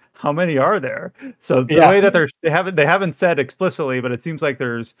 wait, how many are there? So the way that they haven't said explicitly, but it seems like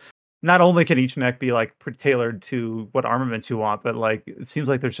there's not only can each mech be tailored to what armaments you want, but it seems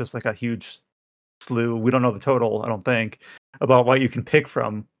like there's just a huge slew. We don't know the total, I don't think, about what you can pick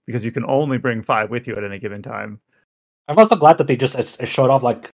from, because you can only bring 5 with you at any given time. I'm also glad that they just showed off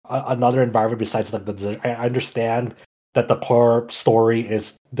another environment besides the desert. I understand that the core story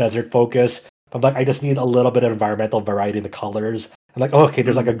is desert focused, but I just need a little bit of environmental variety in the colors. I'm okay,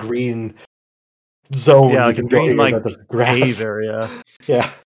 there's a green zone. Yeah, a green grass cave area. Yeah.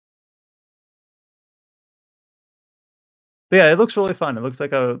 But yeah, it looks really fun. It looks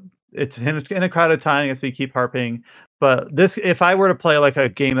it's in a crowded time, I guess we keep harping. But this, if I were to play a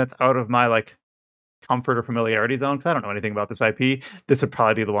game that's out of my comfort or familiarity zone, because I don't know anything about this IP, this would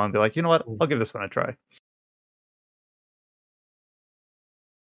probably be the one to be you know what, I'll give this one a try.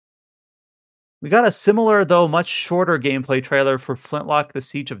 We got a similar, though much shorter gameplay trailer for Flintlock: The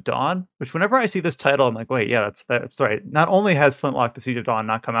Siege of Dawn, which whenever I see this title, I'm like, wait, yeah, that's right. Not only has Flintlock: The Siege of Dawn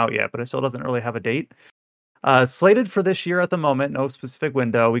not come out yet, but it still doesn't really have a date. Slated for this year at the moment, no specific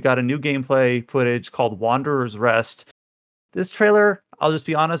window. We got a new gameplay footage called Wanderer's Rest. This trailer, I'll just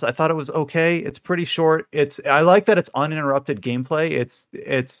be honest, I thought it was okay. It's pretty short. I like that it's uninterrupted gameplay.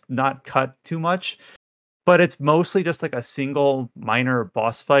 It's not cut too much, but it's mostly just a single minor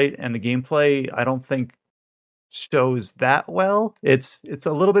boss fight, and the gameplay I don't think shows that well. It's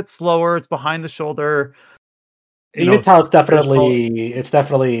a little bit slower. It's behind the shoulder. You can tell it's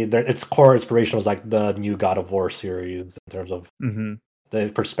definitely its core inspiration was the new God of War series in terms of the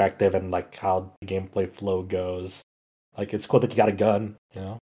perspective and how the gameplay flow goes. It's cool that you got a gun,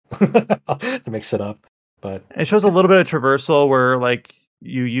 to mix it up. But it shows a little bit of traversal where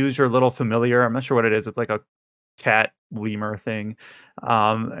you use your little familiar. I'm not sure what it is. It's a cat lemur thing,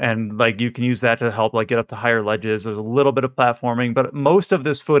 and you can use that to help get up to higher ledges. There's a little bit of platforming, but most of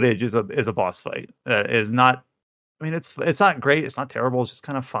this footage is a boss fight. Is not. I mean, it's not great. It's not terrible. It's just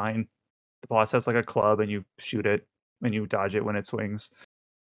kind of fine. The boss has a club, and you shoot it, and you dodge it when it swings.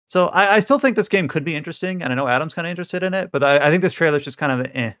 So I still think this game could be interesting, and I know Adam's kind of interested in it, but I think this trailer's just kind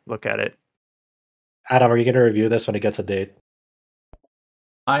of look at it. Adam, are you going to review this when it gets a date?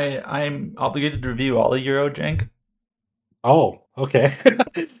 I'm obligated to review all of Eurojank. Oh, okay.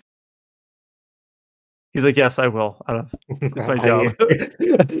 He's like, yes, I will. It's my job.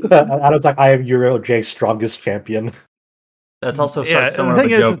 Adam's I am Eurojank's strongest champion. That's also somewhat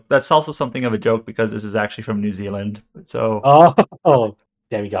of a joke. That's also something of a joke because this is actually from New Zealand. So oh,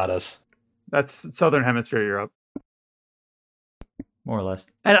 damn, he got us. That's Southern Hemisphere Europe. more or less.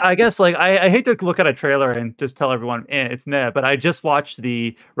 And I guess like I hate to look at a trailer and just tell everyone it's meh, but I just watched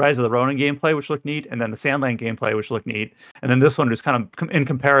the Rise of the Ronin gameplay, which looked neat, and then the Sandland gameplay, which looked neat, and then this one just kind of in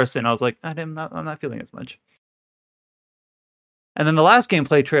comparison, I was like, I'm not feeling as much. And then the last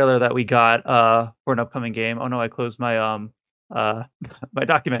gameplay trailer that we got for an upcoming game. Oh no, I closed my my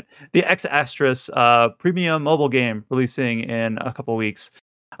document. The X Astris premium mobile game releasing in a couple weeks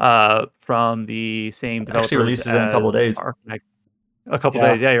from the same developers. Actually releases in a couple of days. A couple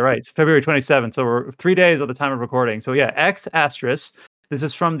days. Yeah, you're right. It's February 27th. So we're 3 days at the time of recording. So yeah, X Astris. This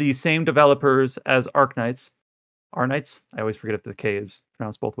is from the same developers as Arknights. Arknights? I always forget if the K is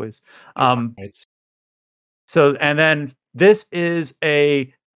pronounced both ways. So, and then this is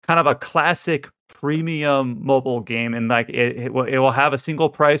a kind of a classic premium mobile game, and like it will have a single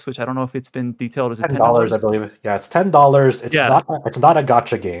price, which I don't know if it's been detailed. Is it $10? I believe. Yeah, it's $10. It's not a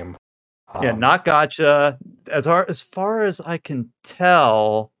gacha game. Yeah, not gacha. As far as I can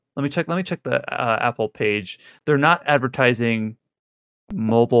tell, let me check the Apple page. They're not advertising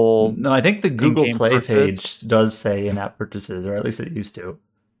mobile. No, I think the Google Play page does say in-app purchases, or at least it used to.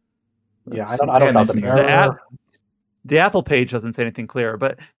 Yeah, I don't know if that's an error. The Apple page doesn't say anything clear,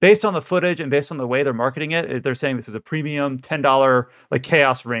 but based on the footage and based on the way they're marketing it, they're saying this is a premium $10 like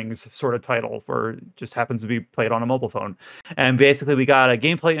Chaos Rings sort of title, where it just happens to be played on a mobile phone. And basically, we got a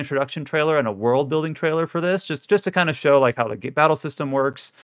gameplay introduction trailer and a world building trailer for this, just to kind of show like how the battle system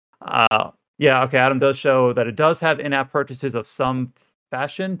works. Adam does show that it does have in-app purchases of some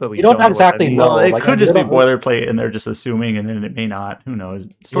fashion, but we don't exactly know. Well, it could just be boilerplate, and they're just assuming, and then it may not. Who knows?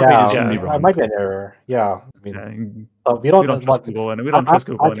 Story pages can be wrong. It might be an error. Yeah, I mean, we don't trust Google, and we don't trust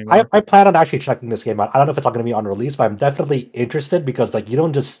Google anymore. I plan on actually checking this game out. I don't know if it's not going to be on release, but I'm definitely interested because like you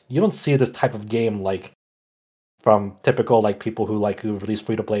don't see this type of game like from typical like people who release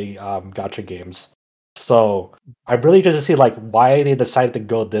free to play gacha games. So I'm really just to see like why they decided to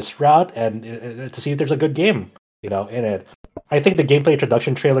go this route and to see if there's a good game, in it. I think the gameplay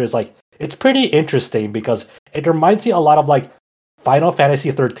introduction trailer is like it's pretty interesting because it reminds me a lot of like Final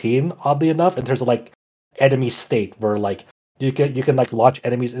Fantasy 13, oddly enough, in terms of like enemy state where like you can like launch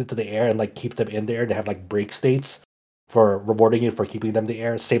enemies into the air and like keep them in there. They have like break states for rewarding you for keeping them in the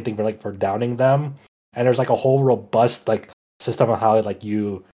air. Same thing for downing them. And there's like a whole robust like system of how like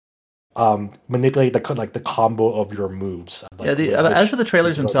you manipulate the combo of your moves. Like, as for the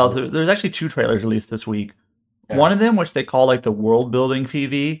trailers themselves, there's actually 2 trailers released this week. Yeah. One of them, which they call like the world building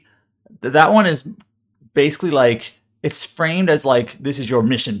PV, that one is basically like it's framed as like this is your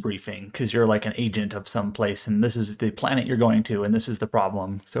mission briefing because you're like an agent of some place and this is the planet you're going to and this is the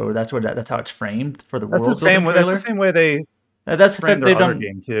problem. So that's how it's framed for the world building trailer. That's the same way they've done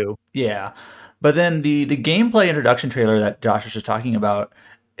game too. Yeah, but then the gameplay introduction trailer that Josh was just talking about,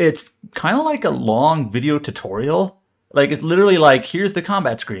 it's kind of like a long video tutorial. Like it's literally like here's the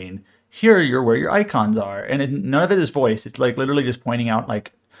combat screen. Here are where your icons are. And none of it is voiced. It's like literally just pointing out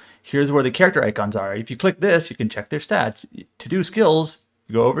like, here's where the character icons are. If you click this, you can check their stats. To do skills,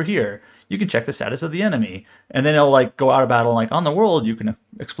 you go over here. You can check the status of the enemy. And then it'll like go out of battle and like on the world, you can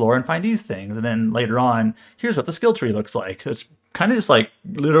explore and find these things. And then later on, here's what the skill tree looks like. So it's kind of just like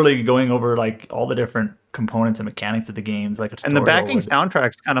literally going over like all the different components and mechanics of the games. Like a tutorial. And the backing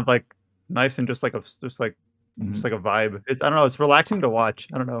soundtrack's kind of like nice and just like a vibe. I don't know. It's relaxing to watch.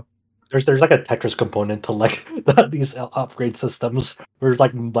 I don't know. There's like a Tetris component to like these upgrade systems. There's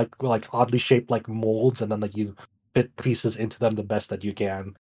like oddly shaped like molds, and then like you fit pieces into them the best that you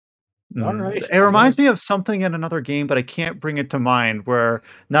can. All right. It reminds me of something in another game, but I can't bring it to mind. Where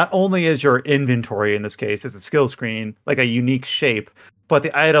not only is your inventory in this case, it's a skill screen, like a unique shape, but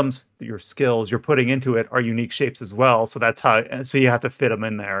the items, your skills you're putting into it are unique shapes as well. So that's how. So you have to fit them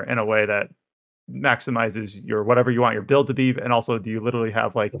in there in a way that maximizes your whatever you want your build to be, and also do you literally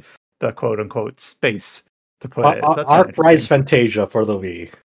have like the quote-unquote space to put it. So that's Rise Fantasia for the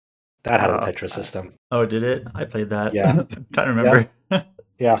Wii. That had a Tetris system. Oh, did it? I played that. Yeah. I'm trying to remember.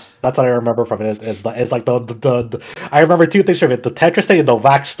 Yeah, that's what I remember from it. It's like the I remember 2 things from it. The Tetris thing and the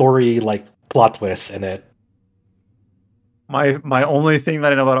wax story like plot twist in it. My only thing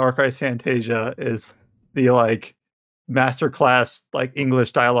that I know about Rise Fantasia is the like masterclass like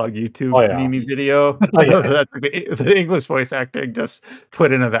English dialogue YouTube meme video. That's the English voice acting just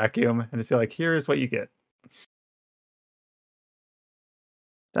put in a vacuum and just feel like here's what you get.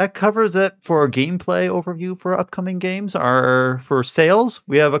 That covers it for gameplay overview for upcoming games. For sales,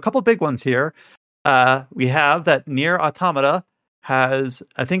 we have a couple big ones here. We have that Nier Automata has,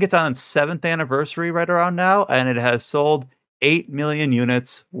 I think it's on its 7th anniversary right around now, and it has sold 8 million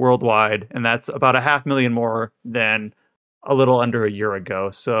units worldwide, and that's about 500,000 more than a little under a year ago.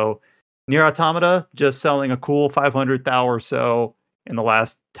 So Nier Automata just selling a cool 500,000 or so in the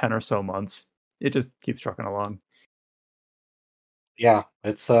last 10 or so months. It just keeps trucking along. Yeah,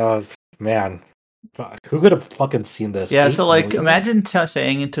 it's man, who could have fucking seen this? Yeah, 8 so like million? imagine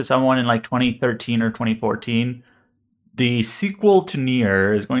saying to someone in like 2013 or 2014, the sequel to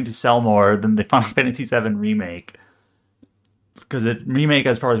Nier is going to sell more than the Final Fantasy VII remake. Because the remake,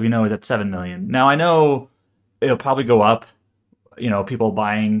 as far as we know, is at 7 million. Now, I know it'll probably go up, people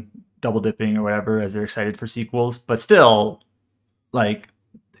buying, double dipping or whatever as they're excited for sequels, but still, like,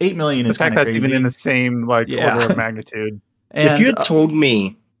 8 million is kind of crazy. The fact that's even in the same order of magnitude. And, if you had told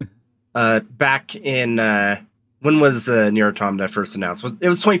me back in when was Nier Automata first announced? It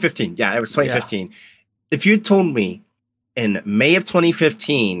was 2015. Yeah, it was 2015. Yeah. If you had told me in May of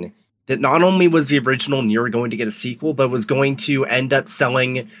 2015 that not only was the original Nier going to get a sequel, but was going to end up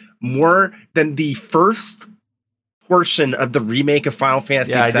selling more than the first portion of the remake of Final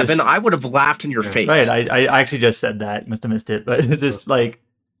Fantasy VII, I would have laughed in your face. Right, I actually just said that. Must have missed it, but just like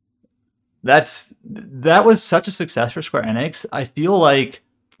that was such a success for Square Enix. I feel like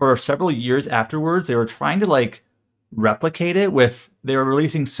for several years afterwards, they were trying to like replicate it they were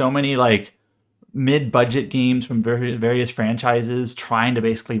releasing so many like mid-budget games from various franchises, trying to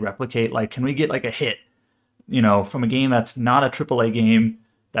basically replicate, like, can we get like a hit, from a game that's not a AAA game,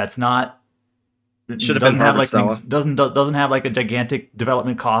 that's not doesn't have like a gigantic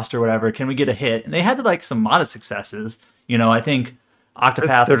development cost or whatever. Can we get a hit? And they had like some modest successes. I think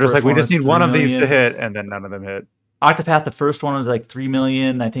Octopath. They're just like, we just need one of these to hit, and then none of them hit. Octopath, the first one was like 3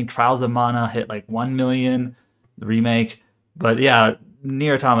 million. I think Trials of Mana hit like 1 million, the remake. But yeah,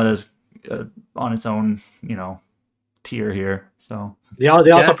 Nier Automata is on its own, tier here. So they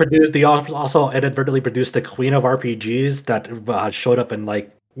also produced. They also inadvertently produced the Queen of RPGs that showed up in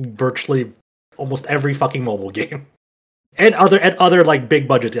like virtually almost every fucking mobile game, and other like big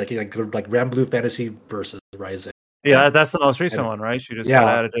budget like Granblue Fantasy versus Rising. Yeah, that's the most recent one, right? She just got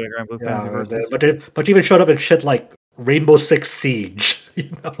added to Granblue Fantasy. But she even showed up in shit like Rainbow Six Siege.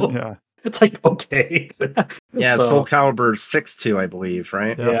 Yeah. It's like, okay. Yeah, Soul Calibur 6-2, I believe,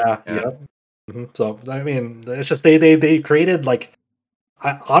 right? Yeah. Mm-hmm. So, I mean, it's just they created, like,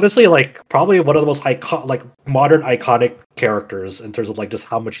 honestly, like, probably one of the most modern iconic characters in terms of, like, just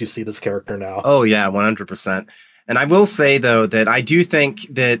how much you see this character now. Oh, yeah, 100%. And I will say, though, that I do think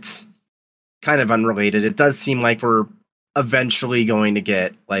that, kind of unrelated, it does seem like we're eventually going to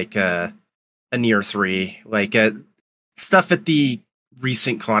get, like, a Nier 3. Like, stuff at the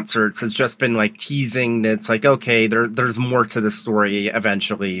recent concerts has just been like teasing that it's like, okay, there's more to the story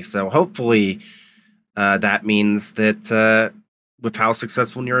eventually. So hopefully that means that with how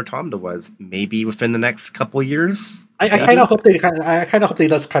successful Nier Automata was, maybe within the next couple of years. I kind of hope they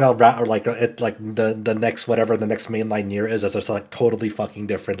just kind of wrap, or like it, like the next whatever the next mainline Nier is, as it's like totally fucking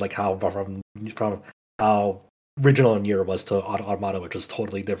different, like how from how original Nier was to Automata, which was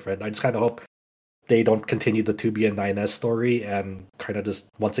totally different. I just kind of hope they don't continue the 2B and 9S story and kind of just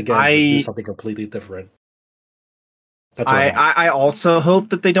once again do something completely different. That's I also hope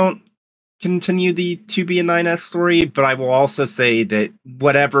that they don't continue the 2B and 9S story, but I will also say that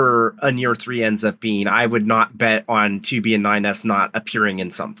whatever a Nier 3 ends up being, I would not bet on 2B and 9S not appearing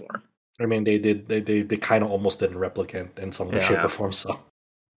in some form. I mean, they kind of almost did Replicant in some shape or form, so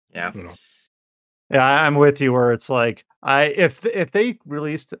yeah. Yeah, I'm with you where it's like, if they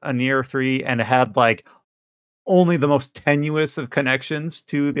released a Nier 3 and had like only the most tenuous of connections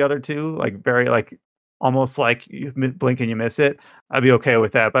to the other two, like very like almost like you blink and you miss it, I'd be okay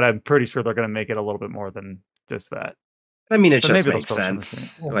with that. But I'm pretty sure they're going to make it a little bit more than just that. I mean, it just makes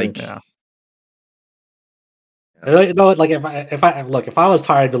sense. Like, yeah. Like if I was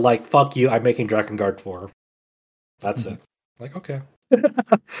tired to like fuck you, I'm making Drakengard 4. That's it. Like, okay.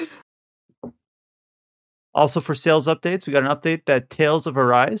 Also, for sales updates, we got an update that Tales of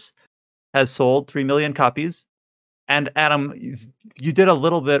Arise has sold 3 million copies. And Adam, you did a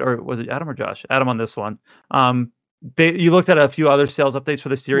little bit, or was it Adam or Josh? Adam on this one. You looked at a few other sales updates for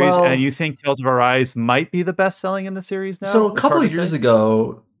the series, and you think Tales of Arise might be the best selling in the series now? So a couple of years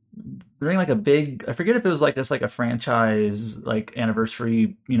ago, during like a big, I forget if it was like just like a franchise like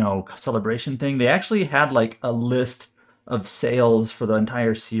anniversary, celebration thing, they actually had like a list of sales for the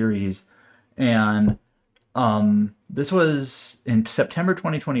entire series. And this was in September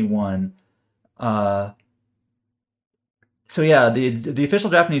 2021. So yeah, the official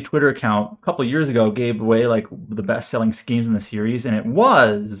Japanese Twitter account a couple of years ago gave away like the best-selling games in the series, and it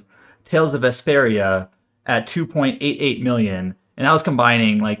was Tales of Vesperia at 2.88 million, and that was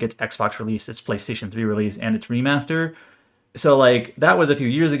combining like its Xbox release, its PlayStation 3 release, and its remaster. So like that was a few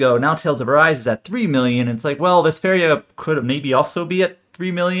years ago. Now Tales of Arise is at 3 million. It's like, well, Vesperia could maybe also be at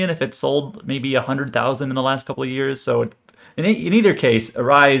 3 million if it sold maybe 100,000 in the last couple of years. So in either case,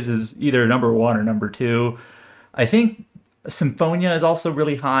 Arise is either number 1 or number 2. I think Symphonia is also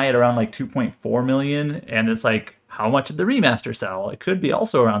really high at around like 2.4 million, and it's like, how much did the remaster sell? It could be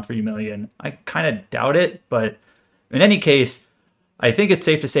also around 3 million. I kind of doubt it, but in any case, I think it's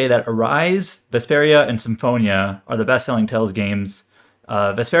safe to say that Arise, Vesperia, and Symphonia are the best-selling Tales games.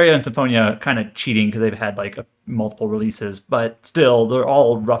 Vesperia and Symphonia kind of cheating because they've had like multiple releases, but still, they're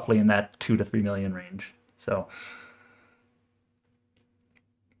all roughly in that 2 to 3 million range. So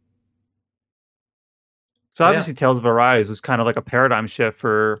obviously, Tales of Arise was kind of like a paradigm shift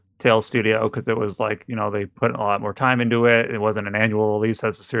for Tales Studio because it was like, they put a lot more time into it. It wasn't an annual release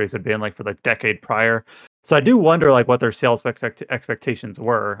as the series had been like for the decade prior. So I do wonder like what their sales expectations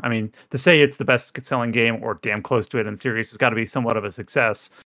were. I mean, to say it's the best selling game or damn close to it in the series has got to be somewhat of a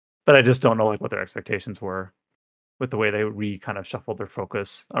success. But I just don't know like what their expectations were with the way they kind of shuffled their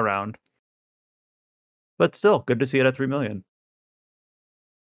focus around. But still, good to see it at 3 million.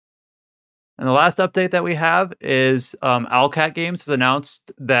 And the last update that we have is Owlcat Games has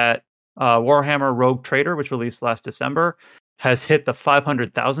announced that Warhammer Rogue Trader, which released last December, has hit the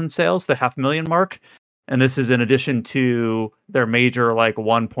 500,000 sales, the 500,000 mark. And this is in addition to their major like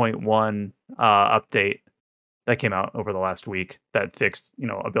 1.1 update that came out over the last week that fixed,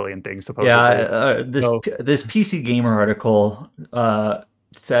 a billion things supposedly. Yeah, this PC Gamer article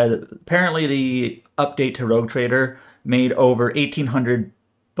said apparently the update to Rogue Trader made over 1,800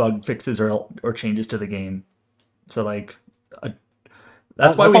 bug fixes or changes to the game. So like,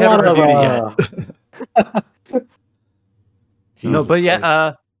 that's why we haven't reviewed it yet. No, but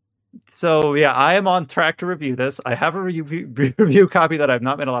yeah. So yeah, I am on track to review this. I have a review copy that I've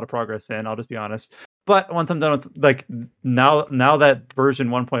not made a lot of progress in. I'll just be honest. But once I'm done with like now that version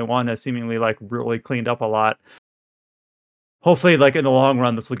 1.1 has seemingly like really cleaned up a lot. Hopefully, like in the long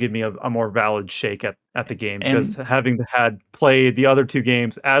run, this will give me a more valid shake at the game because having had played the other two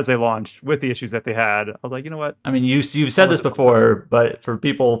games as they launched with the issues that they had, I was like, you know what? I mean, you've said this before, but for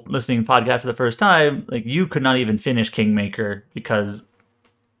people listening to the podcast for the first time, like you could not even finish Kingmaker because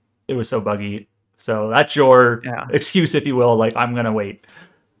it was so buggy. So that's your excuse, if you will. Like, I'm gonna wait.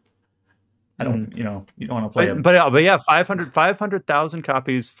 I don't, you don't want to play it. But yeah, 500,000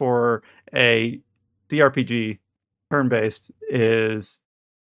 copies for a CRPG turn-based is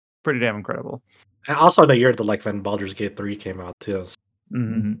pretty damn incredible. And also the year that like when Baldur's Gate 3 came out too.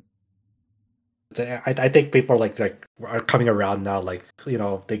 Mm-hmm. I think people are coming around now. Like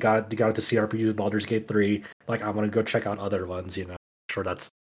they got into CRPG with Baldur's Gate 3. Like I'm gonna go check out other ones. I'm sure that's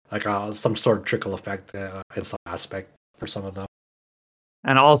like some sort of trickle effect in some aspect for some of them.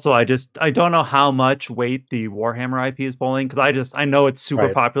 And also, I don't know how much weight the Warhammer IP is bowling because I know it's super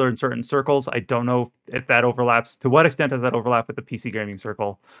popular in certain circles. I don't know if that overlaps. To what extent does that overlap with the PC gaming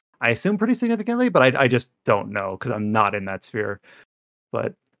circle? I assume pretty significantly, but I just don't know because I'm not in that sphere.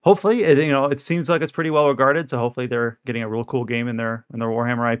 But hopefully, it seems like it's pretty well regarded. So hopefully, they're getting a real cool game in their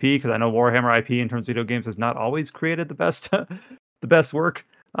Warhammer IP because I know Warhammer IP in terms of video games has not always created the best work.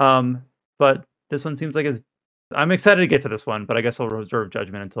 But this one seems like I'm excited to get to this one, but I guess I'll reserve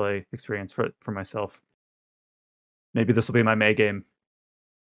judgment until I experience it for myself. Maybe this will be my May game.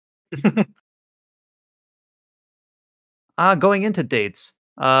 Going into dates,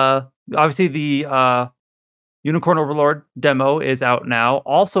 obviously the Unicorn Overlord demo is out now.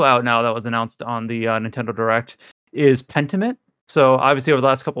 Also out now, that was announced on the Nintendo Direct, is Pentiment. So obviously over the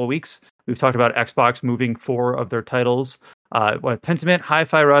last couple of weeks, we've talked about Xbox moving 4 of their titles, Pentiment,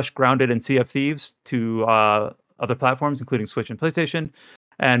 Hi-Fi Rush, Grounded, and Sea of Thieves to other platforms, including Switch and PlayStation.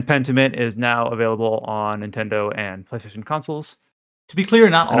 And Pentiment is now available on Nintendo and PlayStation consoles. To be clear,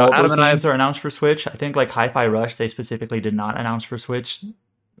 not all of those games are announced for Switch. I think like Hi-Fi Rush, they specifically did not announce for Switch.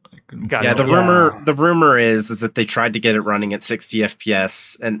 The rumor is that they tried to get it running at 60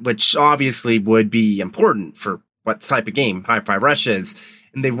 FPS, and which obviously would be important for what type of game Hi-Fi Rush is.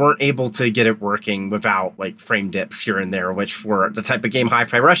 And they weren't able to get it working without like frame dips here and there, which for the type of game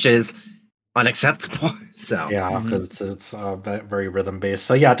Hi-Fi Rush is unacceptable. So because it's very rhythm based.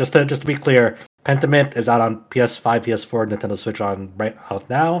 So yeah, just to be clear, Pentiment is out on PS5, PS4, Nintendo Switch out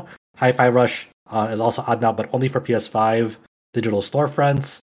now. Hi-Fi Rush is also out now, but only for PS5 digital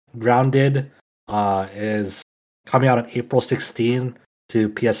storefronts. Grounded is coming out on April 16 to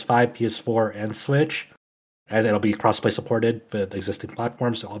PS5, PS4, and Switch, and it'll be crossplay supported with existing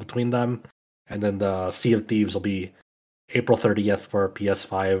platforms, all between them. And then the Sea of Thieves will be April 30th for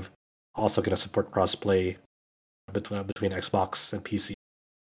PS5. Also going to support crossplay between Xbox and PC.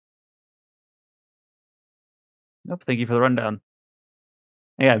 Nope, thank you for the rundown.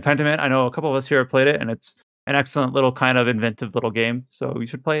 Yeah, Pentiment, I know a couple of us here have played it, and it's an excellent little kind of inventive little game. So you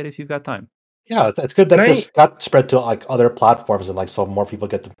should play it if you've got time. Yeah, it's good that this got spread to like other platforms and like so more people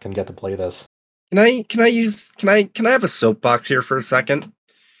can get to play this. Can I have a soapbox here for a second?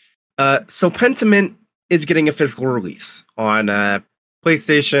 So Pentiment is getting a physical release on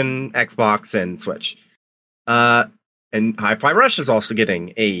PlayStation, Xbox, and Switch. And Hi-Fi Rush is also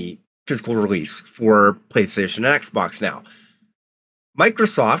getting a physical release for PlayStation and Xbox now.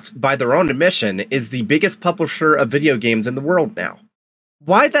 Microsoft, by their own admission, is the biggest publisher of video games in the world now.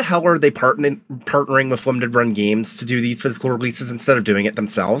 Why the hell are they partnering with Limited Run Games to do these physical releases instead of doing it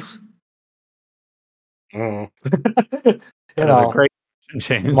themselves? You That is a great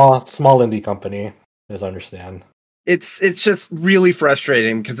change. Small indie company, as I understand. It's just really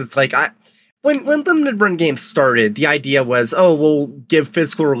frustrating because it's like when Limited Run Games started, the idea was, oh, we'll give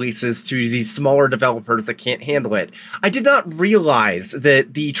physical releases to these smaller developers that can't handle it. I did not realize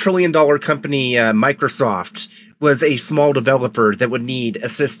that the trillion-dollar company Microsoft was a small developer that would need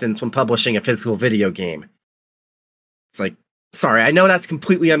assistance when publishing a physical video game. It's like, sorry, I know that's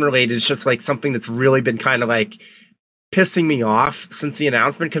completely unrelated. It's just like something that's really been kind of like pissing me off since the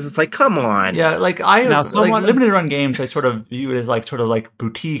announcement, because it's like, come on. Yeah, like Limited Run Games, I sort of view it as like sort of like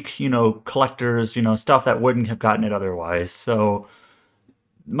boutique, collectors, stuff that wouldn't have gotten it otherwise. So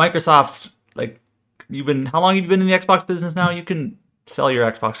Microsoft, like, how long have you been in the Xbox business now? You can sell your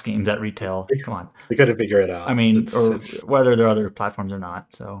Xbox games at retail. Come on. They couldn't figure it out. I mean, whether there are other platforms or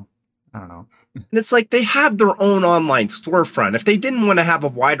not. So I don't know. And it's like they have their own online storefront. If they didn't want to have a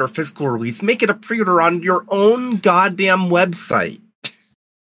wider physical release, make it a pre-order on your own goddamn website.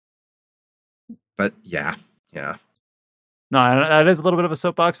 But yeah. No, that is a little bit of a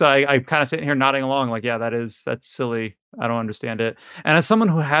soapbox, but I'm kind of sitting here nodding along like, yeah, that's silly. I don't understand it. And as someone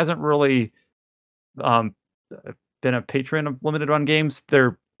who hasn't really been a patron of Limited Run Games,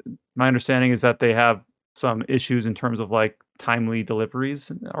 my understanding is that they have some issues in terms of like timely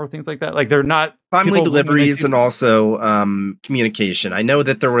deliveries or things like that. Like they're not timely deliveries and also communication. I know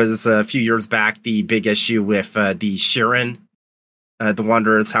that there was a few years back the big issue with the Shiren, the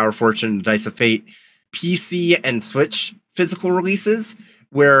Wanderer, Tower of Fortune, Dice of Fate PC and Switch physical releases,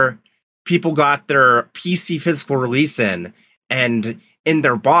 where people got their PC physical release in, and in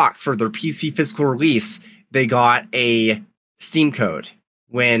their box for their PC physical release, they got a Steam code.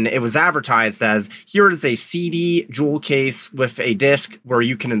 When it was advertised as, here is a CD jewel case with a disc where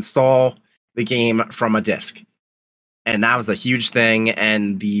you can install the game from a disc. And that was a huge thing.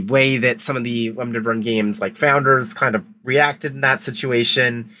 And the way that some of the Limited Run Games like founders kind of reacted in that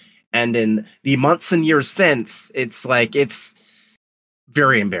situation, and in the months and years since, it's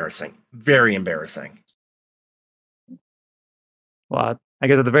very embarrassing. Very embarrassing. Well, I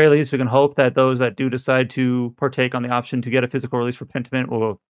guess at the very least, we can hope that those that do decide to partake on the option to get a physical release for Pentiment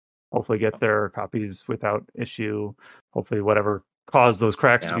will hopefully get their copies without issue. Hopefully whatever caused those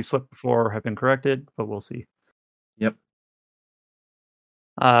cracks to be slipped before have been corrected, but we'll see. Yep.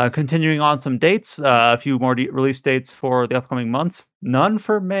 Continuing on some dates, a few more release dates for the upcoming months. None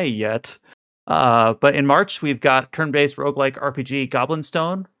for May yet. But in March, we've got turn-based roguelike RPG Goblin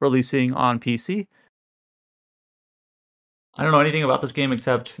Stone releasing on PC. I don't know anything about this game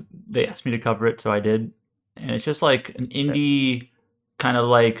except they asked me to cover it, so I did. And it's just like an indie kind of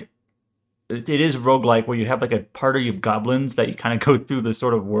like, it is roguelike where you have like a party of goblins that you kind of go through this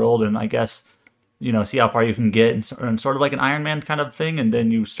sort of world and I guess, see how far you can get, and sort of like an Iron Man kind of thing, and then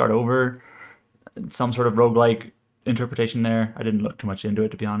you start over. Some sort of roguelike interpretation there. I didn't look too much into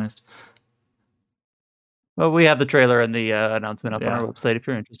it, to be honest. Well, we have the trailer and the announcement up on our website if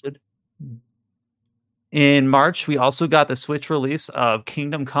you're interested. In March, we also got the Switch release of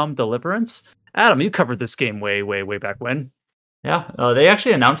Kingdom Come Deliverance. Adam, you covered this game way, way, way back when. Yeah, they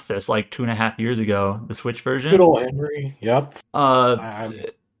actually announced this like 2.5 years ago, the Switch version. Good old Henry. Yep.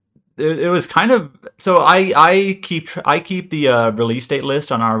 It was kind of, so I keep the release date list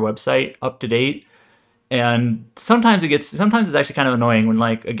on our website up to date, and sometimes it's actually kind of annoying when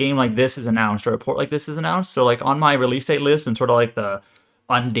like a game like this is announced or a port like this is announced. So like on my release date list and sort of like the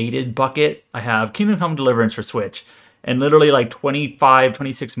undated bucket, I have Kingdom Come Deliverance for Switch, and literally like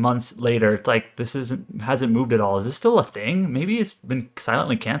 26 months later, it's like this hasn't moved at all. Is this still a thing? Maybe it's been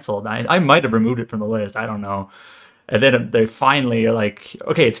silently canceled. I might have removed it from the list. I don't know. And then they finally are like,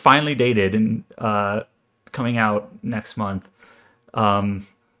 okay, it's finally dated and coming out next month.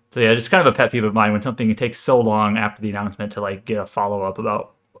 So yeah, just kind of a pet peeve of mine when something takes so long after the announcement to like get a follow up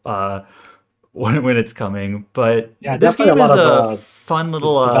about when it's coming. But yeah, this game is a fun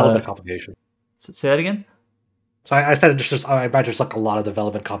little development complication. Say that again. So I said I imagine there's like a lot of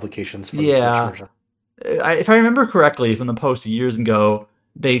development complications for the Switch version. If I remember correctly from the post years ago,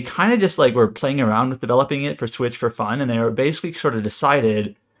 they kind of just like were playing around with developing it for Switch for fun, and they were basically sort of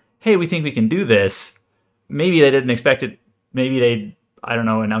decided, hey, we think we can do this. Maybe they didn't expect it. Maybe they, I don't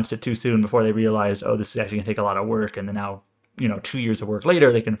know, announced it too soon before they realized, oh, this is actually going to take a lot of work. And then now, 2 years of work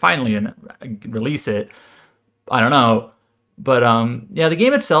later, they can finally release it. I don't know. But yeah, the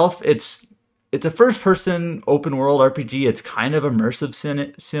game itself, it's a first-person open-world RPG. It's kind of immersive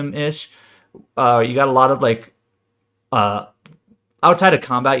sim-ish. You got a lot of like outside of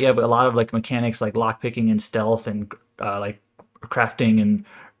combat, you have a lot of like mechanics like lockpicking and stealth and like crafting and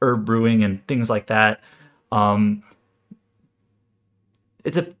herb brewing and things like that.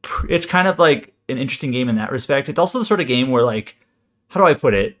 It's kind of like an interesting game in that respect. It's also the sort of game where, like, how do I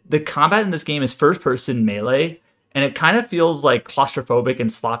put it? The combat in this game is first-person melee, and it kind of feels like claustrophobic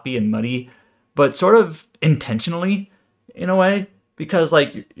and sloppy and muddy, but sort of intentionally in a way, because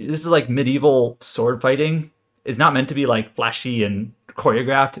like this is like medieval sword fighting. It's not meant to be like flashy and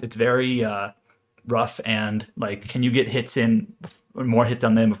choreographed. It's very rough and like, can you get more hits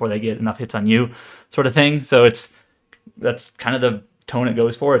on them before they get enough hits on you, sort of thing. So that's kind of the tone it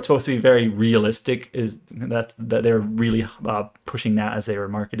goes for. It's supposed to be very realistic. That they're really pushing that as they were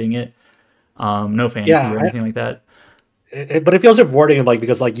marketing it. No fantasy or anything like that. But it feels rewarding, like,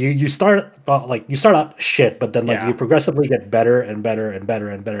 because like you start out shit, but then like you progressively get better and better and better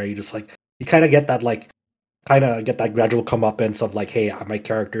and better. You just like you kind of get that gradual comeuppance of like, hey, my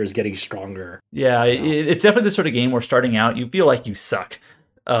character is getting stronger. Yeah, it's definitely the sort of game where starting out you feel like you suck,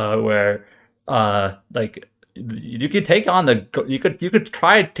 where like you could take on you could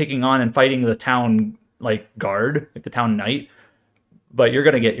try taking on and fighting the town like guard, like the town knight, but you're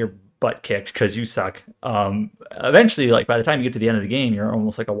gonna get your butt kicked because you suck. Eventually, like by the time you get to the end of the game, you're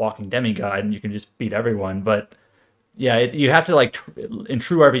almost like a walking demigod and you can just beat everyone. But yeah, you have to like in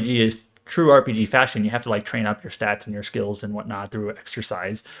true RPG fashion, you have to like train up your stats and your skills and whatnot through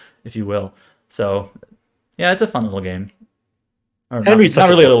exercise, if you will. So yeah, it's a fun little game. Henry's not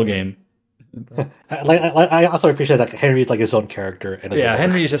really a little game. I also appreciate that Henry's like his own character.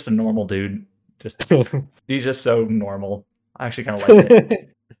 Henry's just a normal dude. He's just so normal. I actually kind of like it.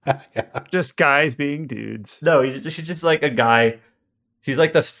 Just guys being dudes. No, she's just like a guy. He's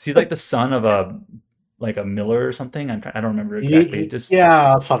like the son of a miller or something. I don't remember exactly.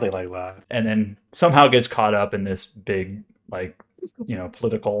 Something like that. And then somehow gets caught up in this big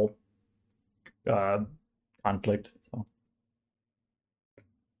political conflict. So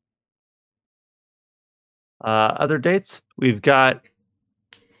other dates, we've got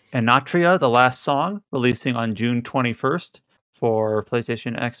Anatria, The Last Song, releasing on June 21st for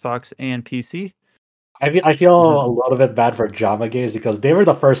PlayStation, Xbox, and PC. I feel a little bit bad for Jama Games because they were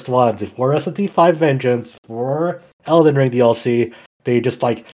the first ones before Resident Evil 5 Vengeance, for Elden Ring DLC. They just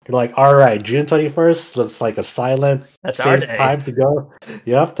they're like, all right, June 21st looks like a silent, safe time to go.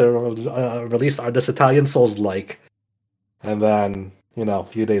 Yep, to release this Italian Souls-like. And then, a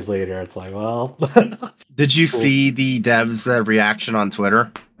few days later, it's like, well. Did you see the devs' reaction on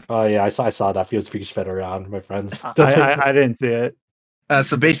Twitter? Oh yeah, I saw that. Feels freaking fed around, my friends. I didn't see it.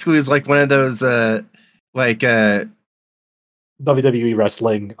 So basically, it was like one of those WWE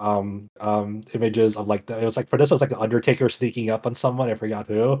wrestling images of like it was like the Undertaker sneaking up on someone. I forgot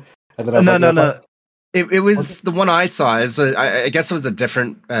who. And then no. It was the one I saw. I guess it was a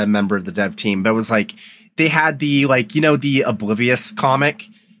different member of the dev team, but it was like they had the the Oblivious comic.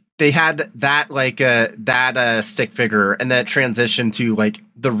 They had that that stick figure, and that transitioned to like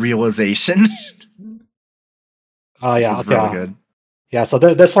the Realization. Oh yeah, it was really good. Yeah, so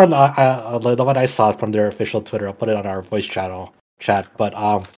this one, the one I saw from their official Twitter, I'll put it on our voice chat. But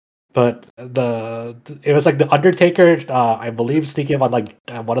it was like the Undertaker, I believe, sneaking up on like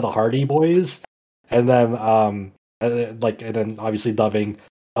one of the Hardy Boys, and then obviously dubbing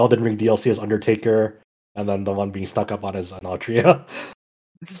Elden Ring DLC as Undertaker, and then the one being snuck up on as Anatria.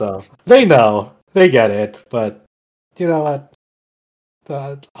 So they get it, but you know what?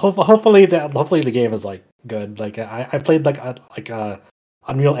 Hopefully the game is like good. Like I played like a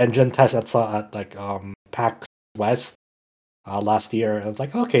Unreal Engine test at PAX West last year, and it's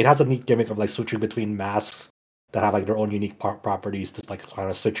like, okay, it has a neat gimmick of like switching between masks that have like their own unique properties to like kind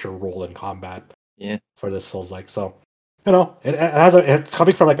of switch your role in combat. Yeah. For this Souls-like, so it's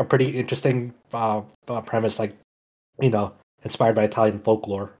coming from like a pretty interesting premise, like inspired by Italian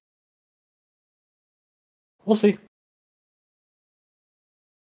folklore. We'll see.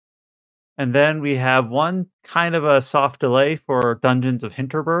 And then we have one kind of a soft delay for Dungeons of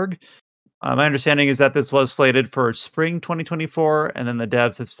Hinterberg. My understanding is that this was slated for spring 2024, and then the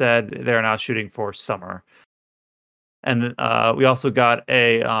devs have said they're now shooting for summer. And we also got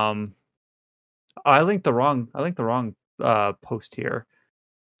a I linked the wrong post here,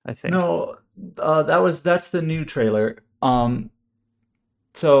 I think. No, that's the new trailer.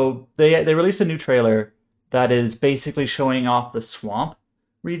 So they released a new trailer that is basically showing off the swamp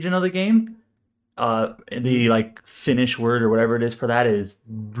region of the game. The like Finnish word or whatever it is for that is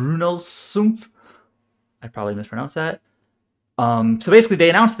Brunelssumpf. I probably mispronounced that. So basically, they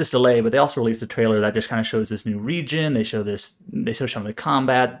announced this delay, but they also released a trailer that just kind of shows this new region. They show some of the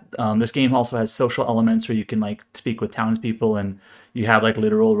combat. This game also has social elements where you can like speak with townspeople, and you have like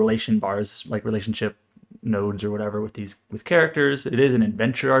literal relation bars, like relationship nodes or whatever with characters. It is an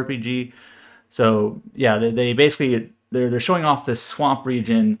adventure RPG. So yeah, they basically they're showing off this swamp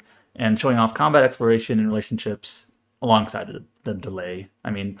region and showing off combat exploration and relationships alongside the delay.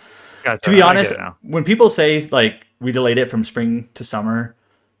 I mean, Gotcha. to be I honest, get it now. when people say like we delayed it from spring to summer,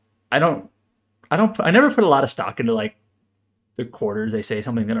 I never put a lot of stock into like the quarters they say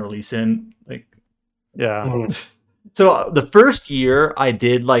something's going to release in. Like, Yeah. so the first year I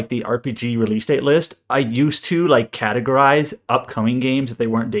did like the RPG release date list, I used to like categorize upcoming games if they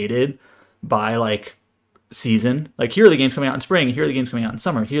weren't dated by like season. Like, here are the games coming out in spring, here are the games coming out in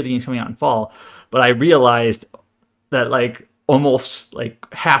summer, here are the games coming out in fall. But I realized that like almost like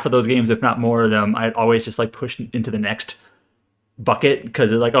half of those games, if not more of them, I'd always just like push into the next bucket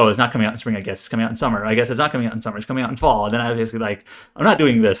because it's like, oh, it's not coming out in spring, I guess it's coming out in summer, I guess it's not coming out in summer, it's coming out in fall. And then I basically like, I'm not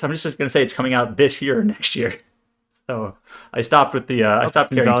doing this, I'm just gonna say it's coming out this year or next year. So I stopped with the I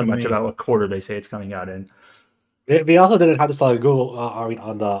stopped caring too much about what quarter they say it's coming out in. We also didn't have this on Google,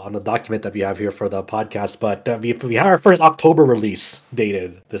 on the document that we have here for the podcast, but we had our first October release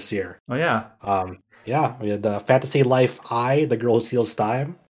dated this year. Oh yeah. Yeah, we had the Fantasy Life I, The Girl Who Steals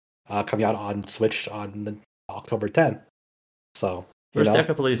Time, coming out on Switch on October 10th. So, Where's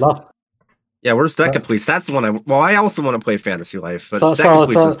Deca Police? Yeah, where's Deca Police? That's the one I also want to play Fantasy Life, but so, Deca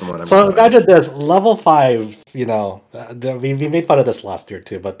Police is the one I'm So going imagine this, level 5, we made fun of this last year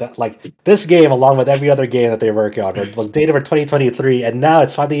too, but this game, along with every other game that they work on, was dated for 2023, and now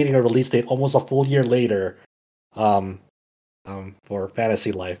it's finally getting a release date almost a full year later for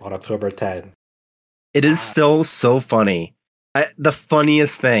Fantasy Life on October 10th. It is still so funny. The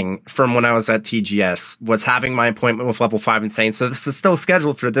funniest thing from when I was at TGS was having my appointment with Level 5 and saying, so this is still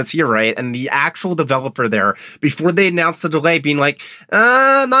scheduled for this year, right? And the actual developer there, before they announced the delay, being like,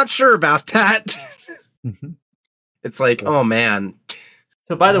 not sure about that. It's like, oh man.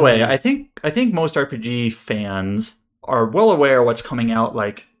 So by the way, I think most RPG fans are well aware of what's coming out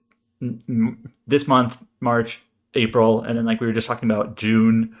like this month, March, April, and then like we were just talking about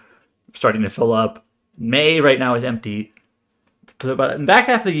June starting to fill up. May right now is empty. But in the back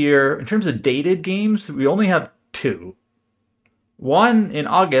half of the year, in terms of dated games, we only have 2. One, in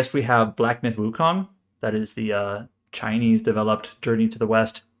August, we have Black Myth Wukong. That is the Chinese-developed Journey to the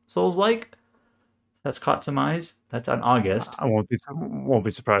West Souls-like. That's caught some eyes. That's on August. I won't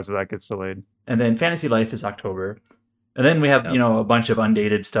be surprised if that gets delayed. And then Fantasy Life is October. And then we have, a bunch of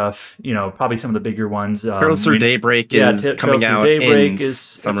undated stuff. Probably some of the bigger ones. Trails Through Daybreak is coming out in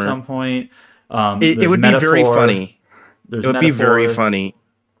summer. At some point. It would be very funny. It would be very funny.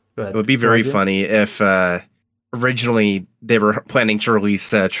 It would be very funny if originally they were planning to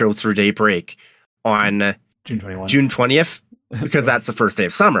release Trails Through Daybreak on June 21. June 20th, because that's the first day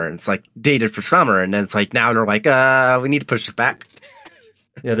of summer. It's like dated for summer, and then it's like now they're like, we need to push this back.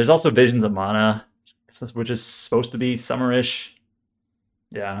 Yeah, there's also Visions of Mana, which is supposed to be summerish.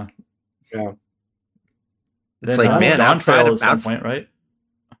 Yeah. It's like, man, outside of some point, right?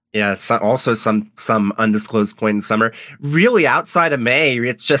 Yeah, also some undisclosed point in summer. Really, outside of May,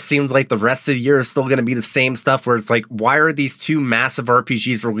 it just seems like the rest of the year is still going to be the same stuff, where it's like, why are these 2 massive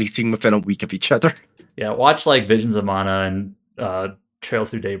RPGs releasing within a week of each other? Yeah, watch like Visions of Mana and Trails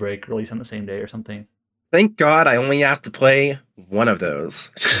Through Daybreak release on the same day or something. Thank God I only have to play one of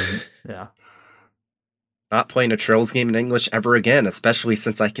those. Yeah. Not playing a Trails game in English ever again, especially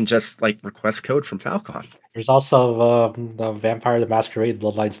since I can just like request code from Falcon. There's also the Vampire the Masquerade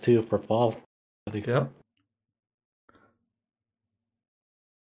Bloodlines 2 for fall. Yep.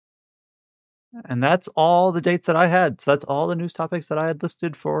 And that's all the dates that I had. So that's all the news topics that I had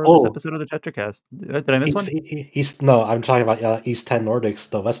listed for this episode of the Tetracast. Did I miss one? No, I'm talking about East 10 Nordics,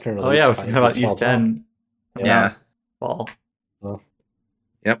 the Western release. Oh yeah, we're talking about East 10. Yeah. Fall.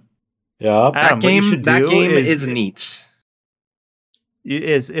 Yep. Yeah. That game is neat.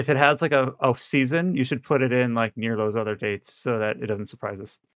 Is if it has like a season, you should put it in like near those other dates so that it doesn't surprise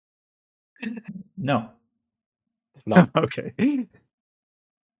us. No. Okay.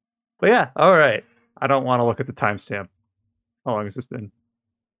 But yeah, all right. I don't want to look at the timestamp. How long has this been?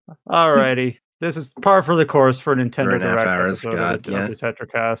 Alrighty. This is par for the course for Nintendo Direct episode of the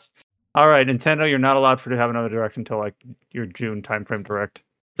Tetracast. All right, Nintendo, you're not allowed to have another Direct until like your June timeframe Direct.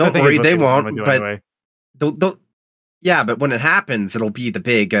 Don't worry, they won't. But Yeah, but when it happens, it'll be the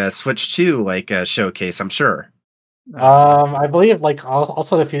big Switch 2 showcase, I'm sure. I believe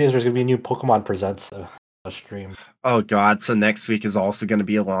also in a few days there's gonna be a new Pokemon Presents stream. Oh god, so next week is also going to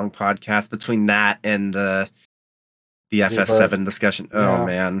be a long podcast between that and the FS7 discussion. Oh Yeah.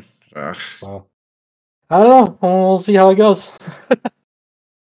 man. Ugh. Well, I don't know. We'll see how it goes.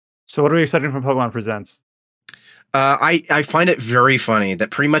 So what are we expecting from Pokemon Presents? I find it very funny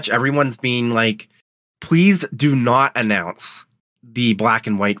that pretty much everyone's being like, please do not announce the Black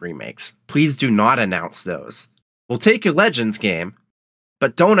and White remakes. Please do not announce those. We'll take a Legends game,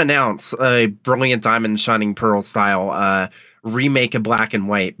 but don't announce a Brilliant Diamond Shining Pearl style remake of Black and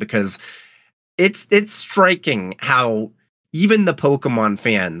White, because it's striking how even the Pokemon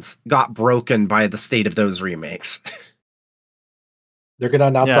fans got broken by the state of those remakes. They're gonna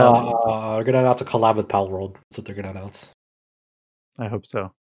announce a collab with Pal World. That's what they're gonna announce. I hope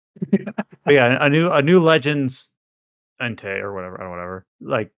so. But yeah, a new Legends Entei or whatever.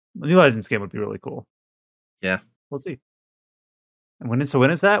 Like a new Legends game would be really cool. Yeah. We'll see. And when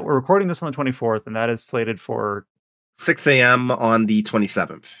is that? We're recording this on the 24th, and that is slated for 6 a.m. on the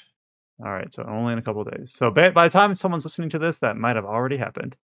 27th. All right, so only in a couple of days. So by the time someone's listening to this, that might have already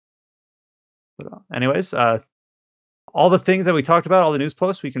happened. But anyways, all the things that we talked about, all the news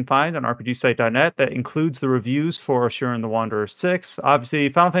posts we can find on rpgsite.net. That includes the reviews for Shiren the Wanderer 6. Obviously,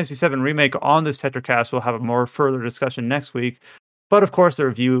 Final Fantasy VII Remake on this Tetracast. We'll have a more further discussion next week. But of course, the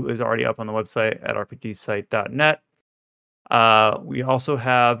review is already up on the website at rpgsite.net. We also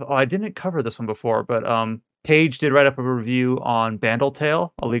have, I didn't cover this one before, but Paige did write up a review on Bandle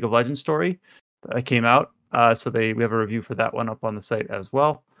Tale, a League of Legends story that came out. So we have a review for that one up on the site as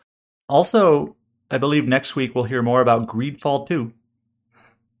well. Also, I believe next week we'll hear more about Greedfall 2.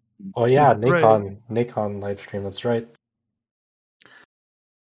 Oh yeah, Nacon live stream. That's right.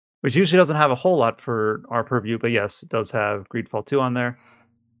 Which usually doesn't have a whole lot for our purview, but yes, it does have Greedfall 2 on there.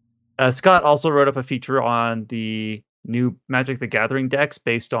 Scott also wrote up a feature on the new Magic the Gathering decks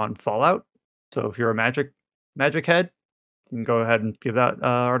based on Fallout. So if you're a Magic head, you can go ahead and give that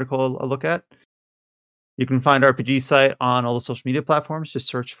article a look at. You can find RPG Site on all the social media platforms. Just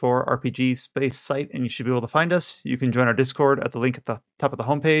search for RPG Space Site and you should be able to find us. You can join our Discord at the link at the top of the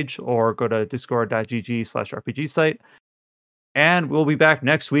homepage or go to discord.gg/RPG Site. And we'll be back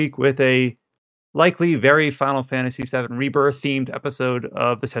next week with a likely very Final Fantasy VII Rebirth themed episode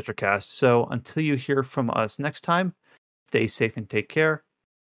of the Tetracast. So until you hear from us next time, stay safe and take care.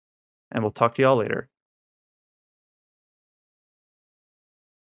 And we'll talk to y'all later.